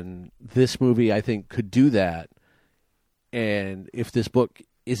 And this movie, I think, could do that. And if this book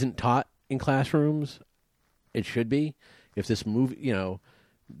isn't taught in classrooms, it should be. If this movie,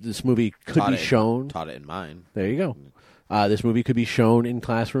 this movie could be shown. Taught it in mine. There you go. This movie could be shown in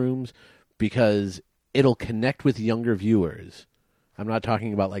classrooms because it'll connect with younger viewers. I'm not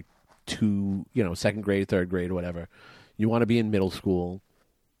talking about like second grade, third grade, whatever. You want to be in middle school,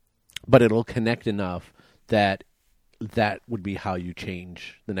 but it'll connect enough that that would be how you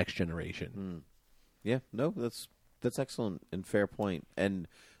change the next generation. Yeah, no, that's excellent and fair point. And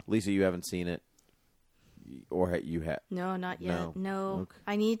Lisa, you haven't seen it, or you have? No, not yet. No, Okay.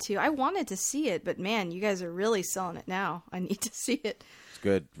 I need to. I wanted to see it, but man, you guys are really selling it now. I need to see it. It's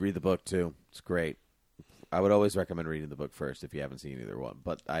good. Read the book too. It's great. I would always recommend reading the book first if you haven't seen either one.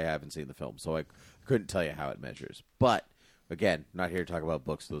 But I haven't seen the film, so I couldn't tell you how it measures. But again, not here to talk about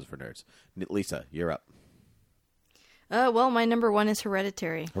books. Those are for nerds. Lisa, you're up. Well, my number one is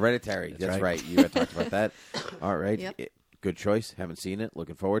Hereditary. Hereditary. That's right. right. You had talked about that. All right. Yep. Good choice. Haven't seen it.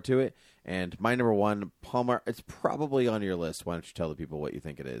 Looking forward to it. And my number one, Palmer, it's probably on your list. Why don't you tell the people what you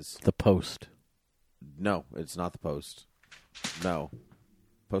think it is? The Post. No, it's not The Post. No.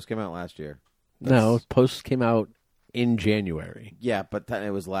 Post came out last year. No, Post came out in January. Yeah, but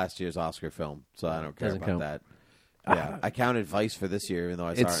it was last year's Oscar film, so I don't care Doesn't about count. that. Yeah, I counted Vice for this year, even though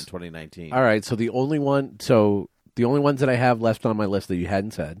I saw it in 2019. All right, so the only ones that I have left on my list that you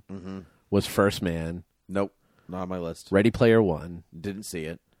hadn't said was First Man, Nope, not on my list. Ready Player One, Didn't see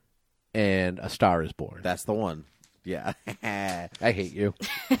it. and A Star Is Born. That's the one. Yeah. I hate you.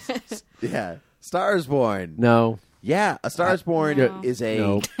 Yeah. Star is Born. No, Yeah, A Star is Born No. is a...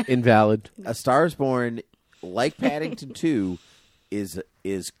 no, invalid. A Star is Born, like Paddington 2, is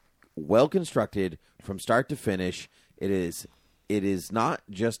well constructed from start to finish. It is not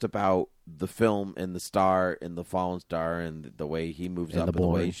just about the film and the star and the fallen star and the way he moves And up the and the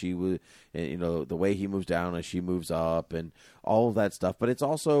way boy. she was, the way he moves down as she moves up and all of that stuff. But it's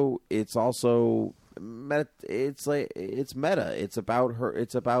also meta. It's meta. It's about her.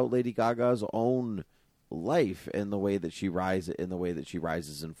 It's about Lady Gaga's own life and the way that she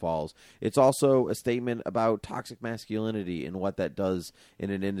rises and falls. It's also a statement about toxic masculinity and what that does in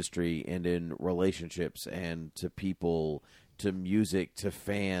an industry and in relationships and to people, to music, to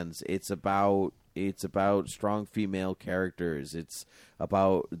fans. It's about strong female characters. It's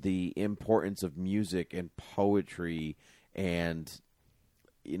about the importance of music and poetry and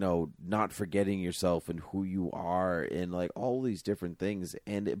not forgetting yourself and who you are and like all these different things.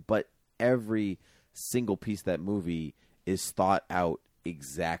 But every single piece of that movie is thought out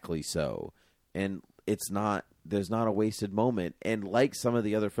exactly so, and there's not a wasted moment. And like some of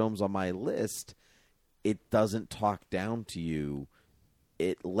the other films on my list, it doesn't talk down to you.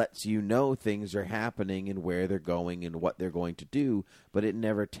 It lets you know things are happening and where they're going and what they're going to do, but it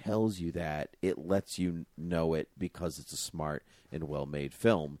never tells you that. It lets you know it because it's a smart and well-made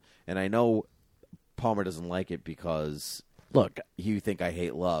film. And I know Palmer doesn't like it because Look, you think I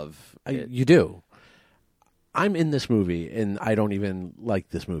hate love. you do. I'm in this movie, and I don't even like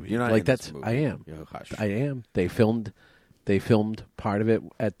this movie. You're not like in this that's. movie. I am. Oh, hush. I am. They filmed part of it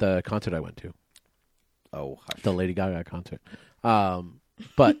at the concert I went to, Oh, hush. the Lady Gaga concert.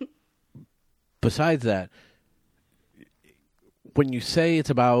 But besides that, when you say it's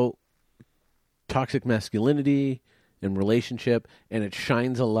about toxic masculinity and relationship, and it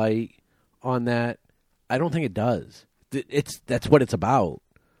shines a light on that, I don't think it does. That's what it's about.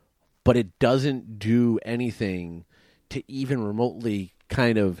 But it doesn't do anything to even remotely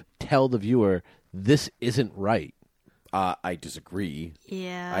kind of tell the viewer this isn't right. I disagree.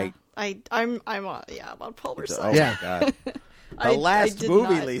 Yeah, I'm on Palmer's side. Oh, Yeah. my God. I last did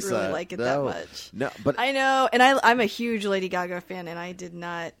movie, not Lisa. really like it that much. No, but I know, and I'm a huge Lady Gaga fan, and I did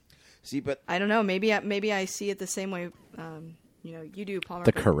not. see, but I don't know. Maybe I see it the same way. You do, Palmer.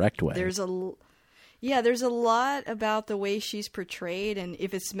 The but correct way. There's a lot about the way she's portrayed, and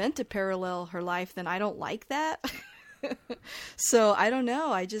if it's meant to parallel her life, then I don't like that. So I don't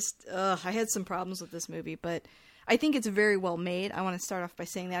know. I had some problems with this movie, but I think it's very well made. I want to start off by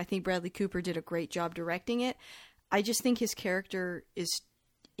saying that I think Bradley Cooper did a great job directing it. I just think his character is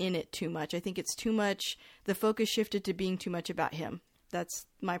in it too much. I think it's too much. The focus shifted to being too much about him. That's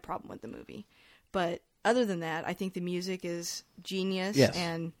my problem with the movie. But other than that, I think the music is genius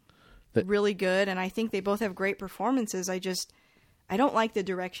and really good. And I think they both have great performances. I don't like the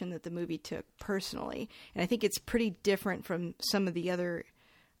direction that the movie took personally. And I think it's pretty different from some of the other,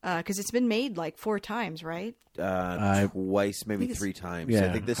 because it's been made like 4 times, right? twice, maybe 3 times. Yeah,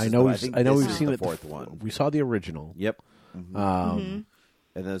 I think this I is know. we've We've seen the it. 4th one. We saw the original. Yep.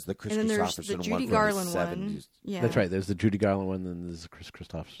 And there's the Chris And then there's Christopherson the one Judy from Garland the one. 70s. Yeah, That's right. There's the Judy Garland one, and there's the Chris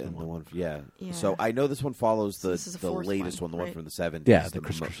Christopherson And the one. one, yeah. Yeah. So I know this one follows So this is the the 4th latest one, one, the one right? from the 70s. Yeah, the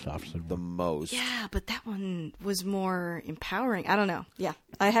Chris Christopherson the one. most. Yeah, but that one was more empowering. I don't know. Yeah,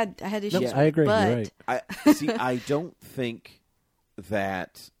 I had issues. I agree. But You're right. I don't think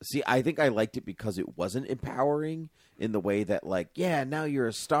that. See, I think I liked it because it wasn't empowering in the way that, like, yeah, now you're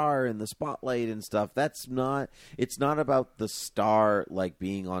a star in the spotlight and stuff. It's not about the star, like,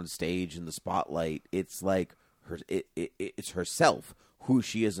 being on stage in the spotlight. It's like it's herself, who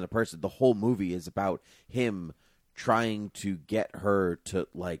she is in a person. The whole movie is about him trying to get her to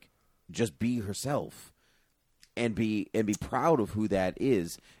like just be herself and be proud of who that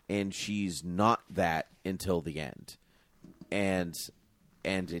is, and she's not that until the end. And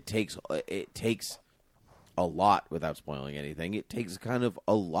it takes a lot, without spoiling anything. It takes kind of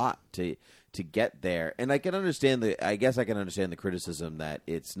a lot to get there. And I can understand the criticism that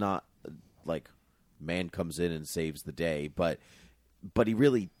it's not like man comes in and saves the day, but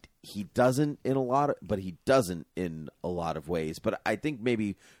he doesn't in a lot of ways. But I think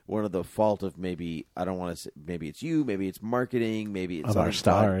maybe one of the fault of maybe maybe it's you, maybe it's marketing, maybe it's of our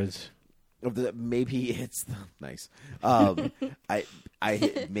stars. Maybe it's nice. I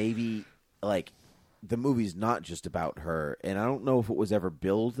maybe like the movie's not just about her, and I don't know if it was ever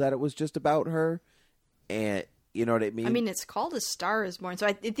billed that it was just about her. And you know what I mean? I mean, it's called A Star Is Born, so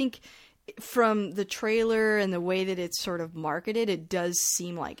I think from the trailer and the way that it's sort of marketed, it does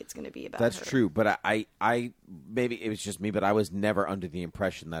seem like it's going to be about That's her. true, but I maybe it was just me, but I was never under the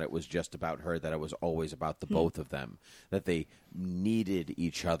impression that it was just about her, that it was always about the both of them, that they needed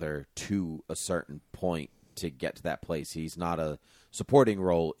each other to a certain point to get to that place. He's not a supporting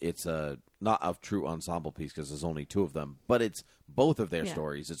role. It's not a true ensemble piece because there's only two of them, but it's both of their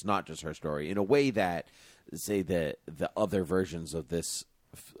stories. It's not just her story in a way that, say, the other versions of this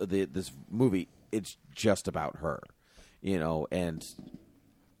movie, it's just about her, you know.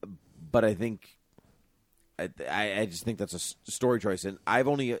 But I think I just think that's a story choice, and I've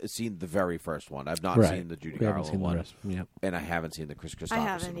only seen the very first one. I've not seen the Judy Garland one, and I haven't seen the Chris Christopherson one.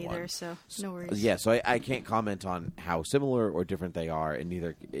 I haven't either, so no worries. Yeah, so I can't comment on how similar or different they are, and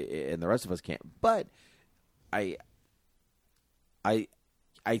the rest of us can't. But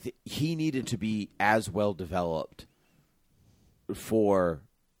he needed to be as well developed for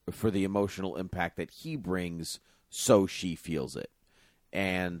the emotional impact that he brings, so she feels it.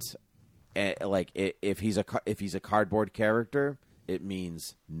 And like if he's a cardboard character, it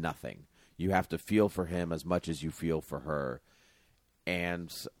means nothing. You have to feel for him as much as you feel for her. And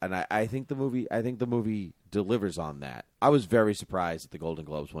I think the movie delivers on that. I was very surprised at the Golden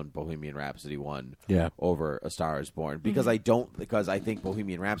Globes when Bohemian Rhapsody won over A Star Is Born, because I think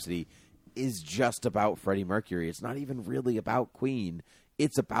Bohemian Rhapsody is just about Freddie Mercury. It's not even really about Queen.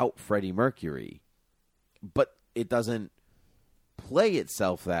 It's about Freddie Mercury. But it doesn't play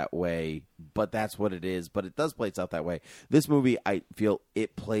itself that way, but that's what it is. But it does play itself that way. This movie, I feel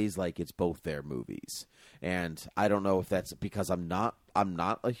it plays like it's both their movies. And I don't know if that's because I'm not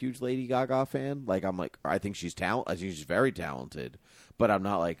a huge Lady Gaga fan. Like, I think she's I think she's very talented, but I'm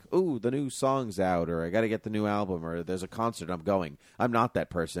not like, ooh, the new song's out, or I got to get the new album, or there's a concert I'm going. I'm not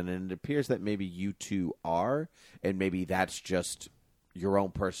that person, and it appears that maybe you two are, and maybe that's just your own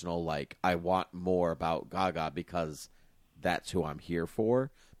personal, like, I want more about Gaga because that's who I'm here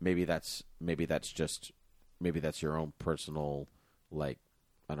for. Maybe that's your own personal, like,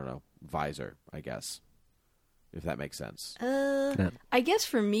 I don't know, visor, I guess. If that makes sense. I guess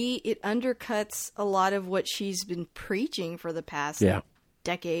for me, it undercuts a lot of what she's been preaching for the past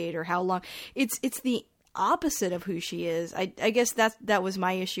decade or how long. It's the opposite of who she is. I guess that was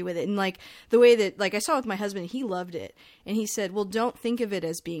my issue with it. And like the way that, like, I saw it with my husband, he loved it. And he said, well, don't think of it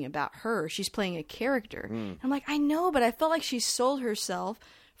as being about her. She's playing a character. I'm like, I know, but I felt like she sold herself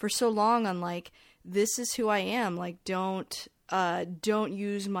for so long on like, this is who I am. Like, don't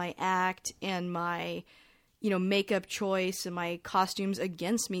use my act and my, makeup choice and my costumes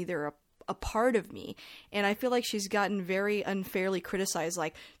against me. They're a part of me. And I feel like she's gotten very unfairly criticized,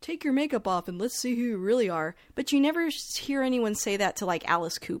 like, take your makeup off and let's see who you really are. But you never hear anyone say that to, like,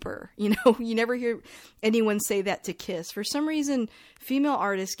 Alice Cooper. You never hear anyone say that to Kiss. For some reason, female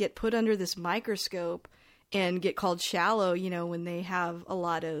artists get put under this microscope and get called shallow, when they have a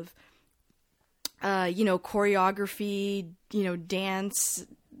lot of, choreography, dance,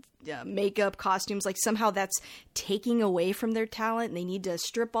 makeup, costumes, like somehow that's taking away from their talent and they need to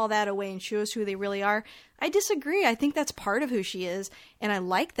strip all that away and show us who they really are. I disagree. I think that's part of who she is, and I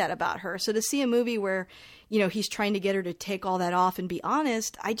like that about her. So to see a movie where, he's trying to get her to take all that off and be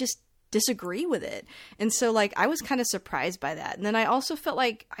honest, I just disagree with it. And so, like, I was kind of surprised by that. And then I also felt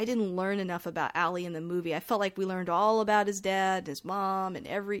like I didn't learn enough about Ali in the movie. I felt like we learned all about his dad, his mom, and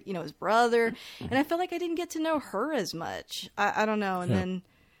his brother. And I felt like I didn't get to know her as much. I don't know. And then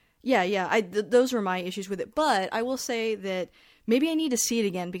those were my issues with it. But I will say that maybe I need to see it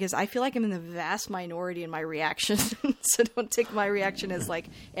again because I feel like I'm in the vast minority in my reaction. So don't take my reaction as like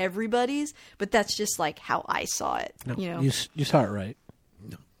everybody's, but that's just like how I saw it. No, you saw it right.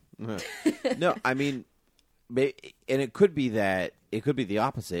 No, I mean, and it could be the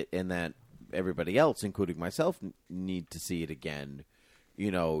opposite in that everybody else, including myself, need to see it again.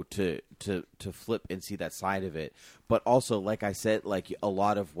 To flip and see that side of it. But also, like I said, like a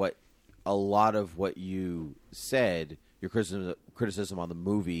lot of what you said, your criticism on the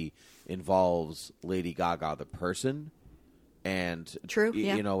movie involves Lady Gaga the person, and true,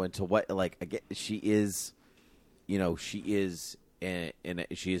 yeah. And to what, like, again, she is an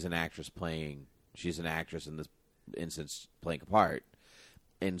actress playing. She's an actress in this instance playing a part,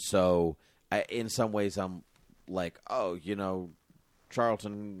 and so in some ways I'm like, oh,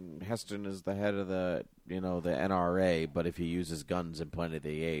 Charlton Heston is the head of the NRA, but if he uses guns in Planet of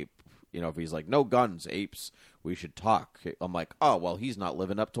the Apes, if he's like, no guns, apes, we should talk. I'm like, oh, well, he's not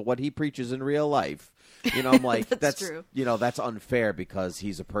living up to what he preaches in real life. I'm like, that's true. That's unfair because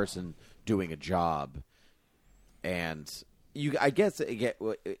he's a person doing a job. And I guess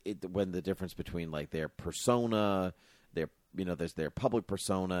when the difference between like their persona, there's their public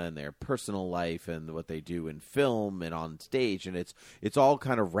persona and their personal life and what they do in film and on stage, and it's all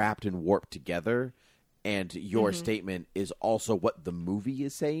kind of wrapped and warped together. And your statement is also what the movie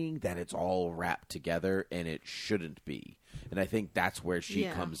is saying, that it's all wrapped together and it shouldn't be. And I think that's where she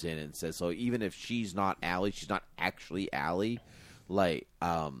comes in and says, so even if she's not Allie, she's not actually Allie. Like,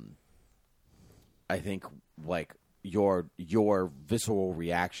 I think like your visceral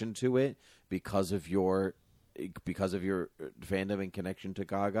reaction to it because of your fandom and connection to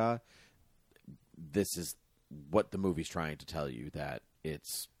Gaga, this is what the movie's trying to tell you, that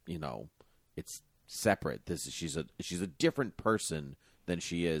it's separate. She's a different person than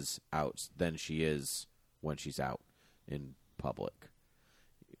she is when she's out in public.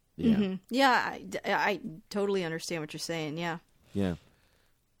 Yeah. Mm-hmm. Yeah, I totally understand what you're saying. Yeah. Yeah.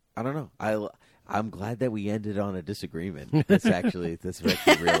 I don't know. I'm glad that we ended on a disagreement. That's actually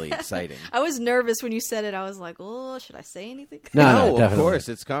really exciting. I was nervous when you said it. I was like, "Oh, should I say anything?" No, of course,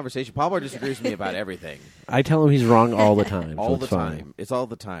 it's conversation. Palmer disagrees with me about everything. I tell him he's wrong all the time. All the time. Fine. It's all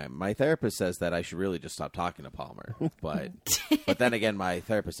the time. My therapist says that I should really just stop talking to Palmer, but then again, my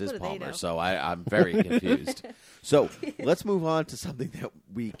therapist is Palmer, so I'm very confused. So let's move on to something that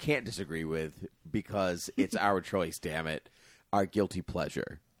we can't disagree with because it's our choice. Damn it, our guilty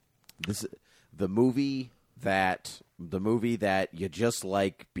pleasure. The movie that you just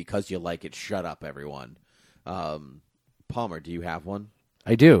like because you like it. Shut up, everyone. Palmer, do you have one?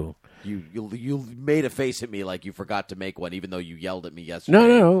 I do. You made a face at me like you forgot to make one, even though you yelled at me yesterday.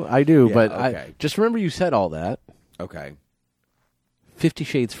 No, I do. Yeah, but okay. I just remember you said all that. Okay. 50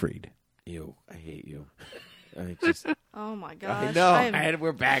 Shades Freed. Ew, I hate you. Oh my gosh! I know. And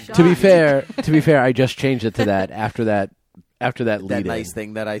we're back. To be fair, I just changed it to that after that lead-in. Nice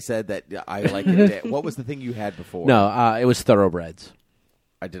thing that I said that I liked it. What was the thing you had before? No, it was Thoroughbreds.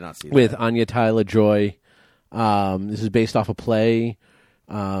 I did not see that. With Anya Taylor-Joy. This is based off a play.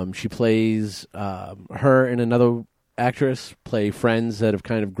 She plays her and another actress play friends that have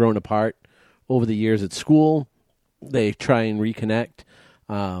kind of grown apart over the years at school. They try and reconnect,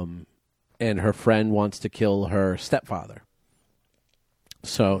 and her friend wants to kill her stepfather.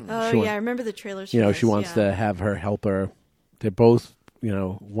 So, I remember the trailers. She wants to have her help her. They're both,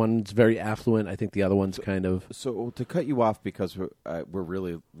 one's very affluent. I think the other one's kind of. So to cut you off because we're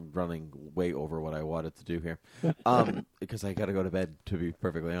really running way over what I wanted to do here, because I got to go to bed. To be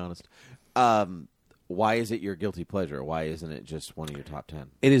perfectly honest, why is it your guilty pleasure? Why isn't it just one of your top 10?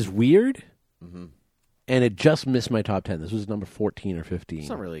 It is weird, and it just missed my top 10. This was number 14 or 15. It's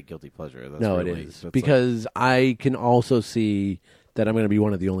not really a guilty pleasure. It is because I can also see that I'm going to be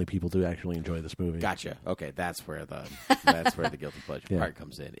one of the only people to actually enjoy this movie. Gotcha. Okay, that's where the guilty pleasure part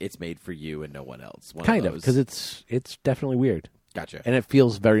comes in. It's made for you and no one else. Kind of, because it's definitely weird. Gotcha. And it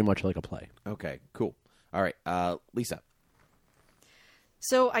feels very much like a play. Okay, cool. All right, Lisa.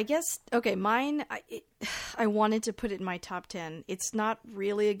 So I guess, mine, I wanted to put it in my top 10. It's not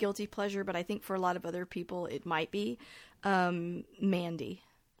really a guilty pleasure, but I think for a lot of other people it might be. Mandy.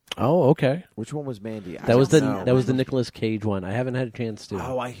 Oh, okay. Which one was Mandy? That was the Nicolas Cage one. I haven't had a chance to.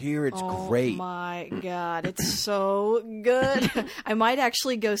 Oh, I hear it's great. Oh my god, it's so good. I might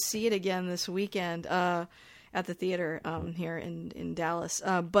actually go see it again this weekend at the theater here in Dallas.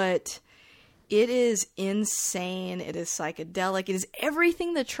 But it is insane. It is psychedelic. It is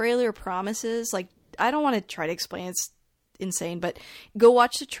everything the trailer promises. Like, I don't want to try to explain. It's insane, but go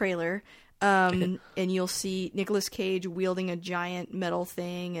watch the trailer. And you'll see Nicolas Cage wielding a giant metal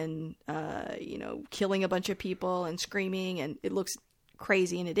thing and, killing a bunch of people and screaming, and it looks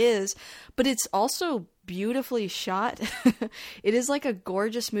crazy, and it is, but it's also beautifully shot. It is like a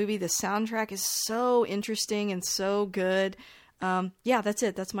gorgeous movie. The soundtrack is so interesting and so good. Yeah, that's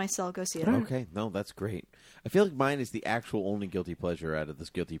it. That's my sell. Go see it. Okay, no, that's great. I feel like mine is the actual only guilty pleasure out of this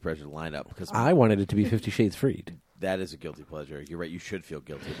guilty pleasure lineup because I wanted it to be 50 Shades Freed. that is a guilty pleasure. You're right. You should feel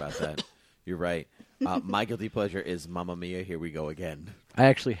guilty about that. You're right. My guilty pleasure is Mamma Mia, Here We Go Again. I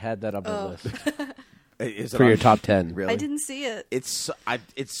actually had that on my list Is it for your on- top 10. Really? I didn't see it. It's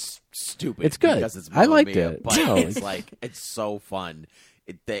stupid. It's good. because it's I Mamma liked Mia, it. but No, it's like it's so fun.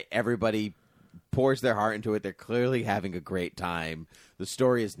 Everybody pours their heart into it. They're clearly having a great time. The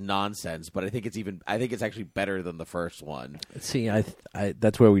story is nonsense, but I think it's actually better than the first one. See, I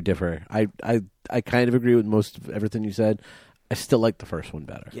that's where we differ. I kind of agree with most of everything you said. I still like the first one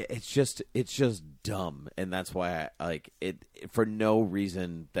better. Yeah, it's just dumb, and that's why I like it for no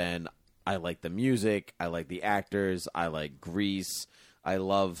reason. Then I like the music, I like the actors, I like Grease. I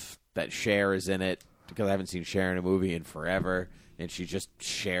love that Cher is in it because I haven't seen Cher in a movie in forever, and she just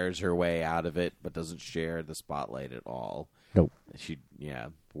shares her way out of it, but doesn't share the spotlight at all. Nope.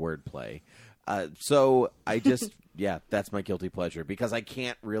 Wordplay. So I just, that's my guilty pleasure because I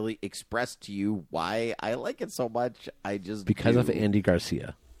can't really express to you why I like it so much. I just Because of do. Andy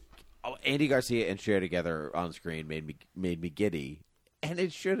Garcia. Oh, Andy Garcia and Cher together on screen made me giddy, and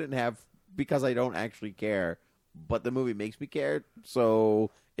it shouldn't have because I don't actually care. But the movie makes me care,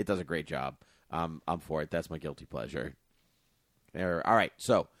 so it does a great job. I'm for it. That's my guilty pleasure. All right,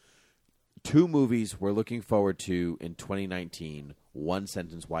 so 2 movies we're looking forward to in 2019. One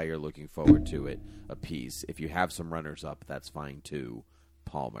sentence why you're looking forward to it a piece. If you have some runners up, that's fine too.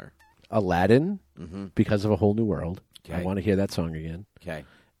 Palmer. Aladdin, because of A Whole New World. Okay. I want to hear that song again. Okay.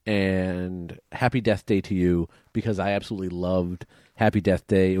 And Happy Death Day to You, because I absolutely loved Happy Death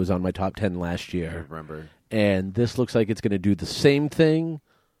Day. It was on my top 10 last I year. remember. And this looks like it's going to do the same thing,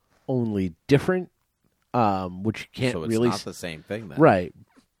 only different, which you can't So it's really... not the same thing then. Right.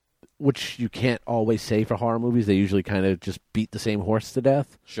 Which you can't always say for horror movies. They usually kind of just beat the same horse to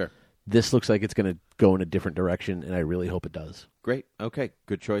death. Sure. This looks like it's going to go in a different direction, and I really hope it does. Great. Okay.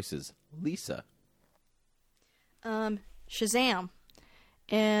 Good choices. Lisa. Shazam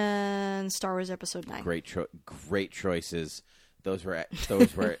and Star Wars Episode 9. Great choices. Those were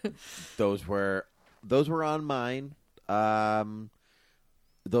on mine.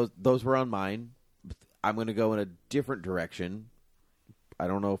 Those were on mine. I'm going to go in a different direction. I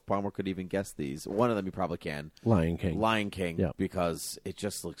don't know if Palmer could even guess these. One of them you probably can. Lion King. Yep. Because it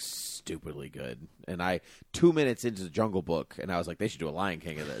just looks stupidly good. And 2 minutes into the Jungle Book, and I was like, they should do a Lion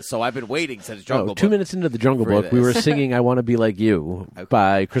King of this. So I've been waiting since Jungle Book. 2 minutes into the Jungle for Book, we were this. singing "I Want to Be Like You"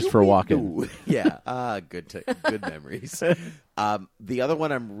 by Christopher Walken. Yeah, good memories. The other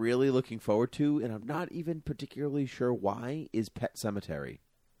one I'm really looking forward to, and I'm not even particularly sure why, is Pet Sematary.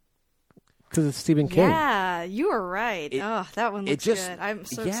 Because it's Stephen King. Yeah, you were right. That one looks good. I'm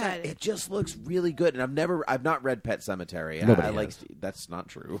so excited. It just looks really good, and I've not read Pet Sematary. Nobody I has. That's not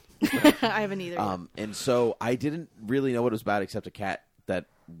true. I haven't either. Yet. And so I didn't really know what it was about, except a cat that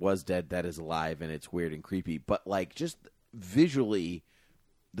was dead that is alive, and it's weird and creepy. But like just visually,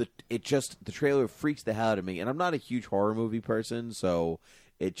 the trailer freaks the hell out of me, and I'm not a huge horror movie person, so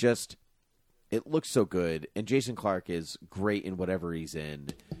it looks so good, and Jason Clarke is great in whatever he's in.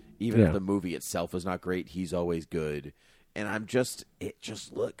 Even if the movie itself is not great, he's always good. And it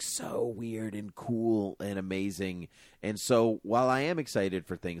just looks so weird and cool and amazing. And so while I am excited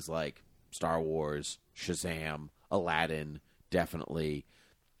for things like Star Wars, Shazam, Aladdin, definitely,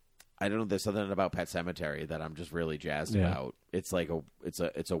 I don't know, there's something about Pet Sematary that I'm just really jazzed about. It's like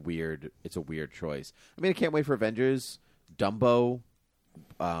it's a weird choice. I mean, I can't wait for Avengers, Dumbo,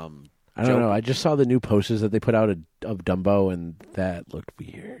 I don't know. I just saw the new posters that they put out of Dumbo, and that looked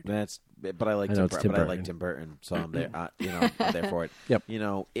weird. But I like I know it's Tim I like Burton. Tim Burton, so I'm there. I'm there for it. Yep.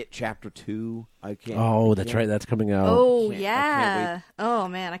 It Chapter 2. I can't. Oh, that's right. That's coming out. Oh can't- I yeah. can't Oh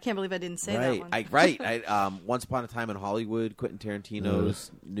man, I can't believe I didn't say that one. Once Upon a Time in Hollywood, Quentin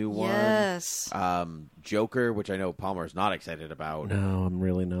Tarantino's new one. Yes. Joker, which I know Palmer is not excited about. No, I'm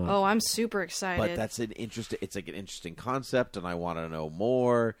really not. Oh, I'm super excited. But that's it's like an interesting concept, and I want to know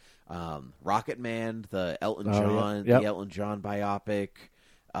more. Rocket Man, the Elton John, Yep. the Elton John biopic,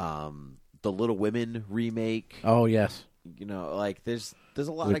 the Little Women remake. Oh, yes. There's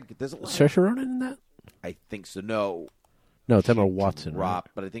a lot of Saoirse Ronan in that? I think so. No, No, it's Emma Watson. Right?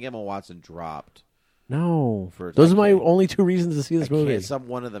 dropped, but I think Emma Watson dropped. No. For- Those I are my can't- only 2 reasons to see this movie.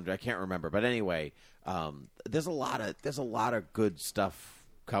 One of them I can't remember, but anyway, there's a lot of good stuff.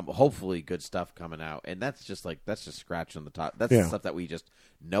 Hopefully, good stuff coming out, and that's just scratching the top. That's the stuff that we just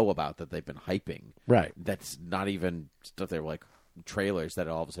know about that they've been hyping. Right. That's not even stuff. They're like trailers that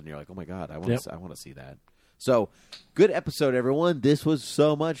all of a sudden you're like, oh my god, I want to see that. So, good episode, everyone. This was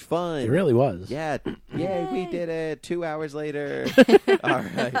so much fun. It really was. Yeah. Yay, we did it. 2 hours later. All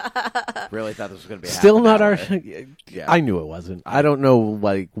right. Really thought this was going to be Still half not an our. hour. Yeah. I knew it wasn't. I don't know,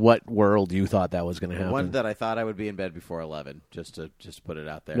 like, what world you thought that was going to happen. One that I thought I would be in bed before 11, just to put it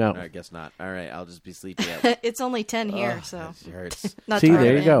out there. No. I guess not. All right, I'll just be sleepy. At, It's only 10 here, so it hurts. not See, too hard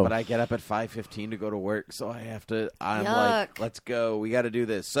there to you go. But I get up at 5:15 to go to work, so I have to. I'm Yuck. like, let's go. We got to do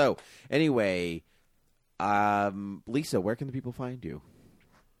this. So anyway, Lisa, where can the people find you?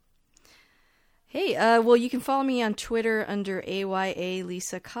 Hey, well, you can follow me on Twitter under AYA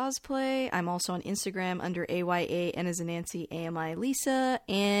Lisa Cosplay. I'm also on Instagram under AYA N as in Nancy AMI Lisa.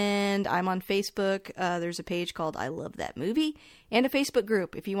 And I'm on Facebook. There's a page called I Love That Movie and a Facebook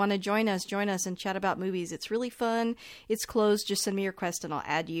group. If you want to join us and chat about movies. It's really fun. It's closed. Just send me a request and I'll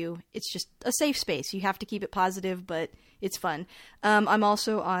add you. It's just a safe space. You have to keep it positive, but it's fun. I'm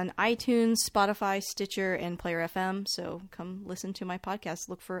also on iTunes, Spotify, Stitcher, and Player FM. So come listen to my podcast.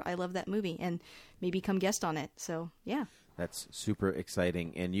 Look for I Love That Movie and maybe come guest on it. So, yeah. That's super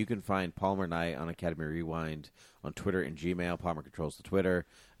exciting. And you can find Palmer and I on Academy Rewind on Twitter and Gmail. Palmer controls the Twitter.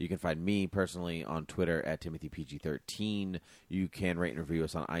 You can find me personally on Twitter at TimothyPG13. You can rate and review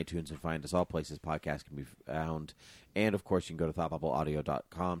us on iTunes and find us all places podcasts can be found. And, of course, you can go to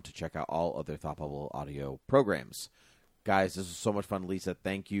ThoughtBubbleAudio.com to check out all other Thought Bubble audio programs. Guys, this was so much fun. Lisa,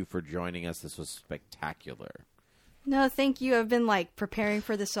 thank you for joining us. This was spectacular. No, thank you. I've been preparing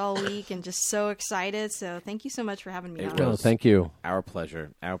for this all week and just so excited. So thank you so much for having me on. No, thank you. Our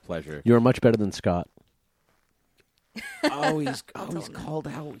pleasure. Our pleasure. You were much better than Scott. He's called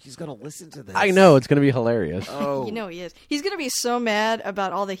out. He's going to listen to this. I know. It's going to be hilarious. Oh. You know he is. He's going to be so mad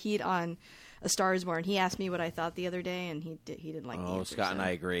about all the heat on A Star Is Born. He asked me what I thought the other day, and he didn't like the answer. Scott and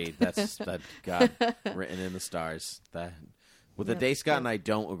I agreed. That's that God written in the stars. The day Scott and I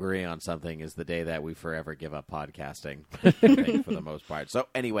don't agree on something is the day that we forever give up podcasting, I think, for the most part. So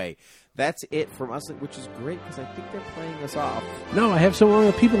anyway, that's it from us, which is great because I think they're playing us off. No, I have some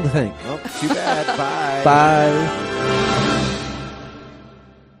other people to thank. Oh, too bad. Bye. Bye.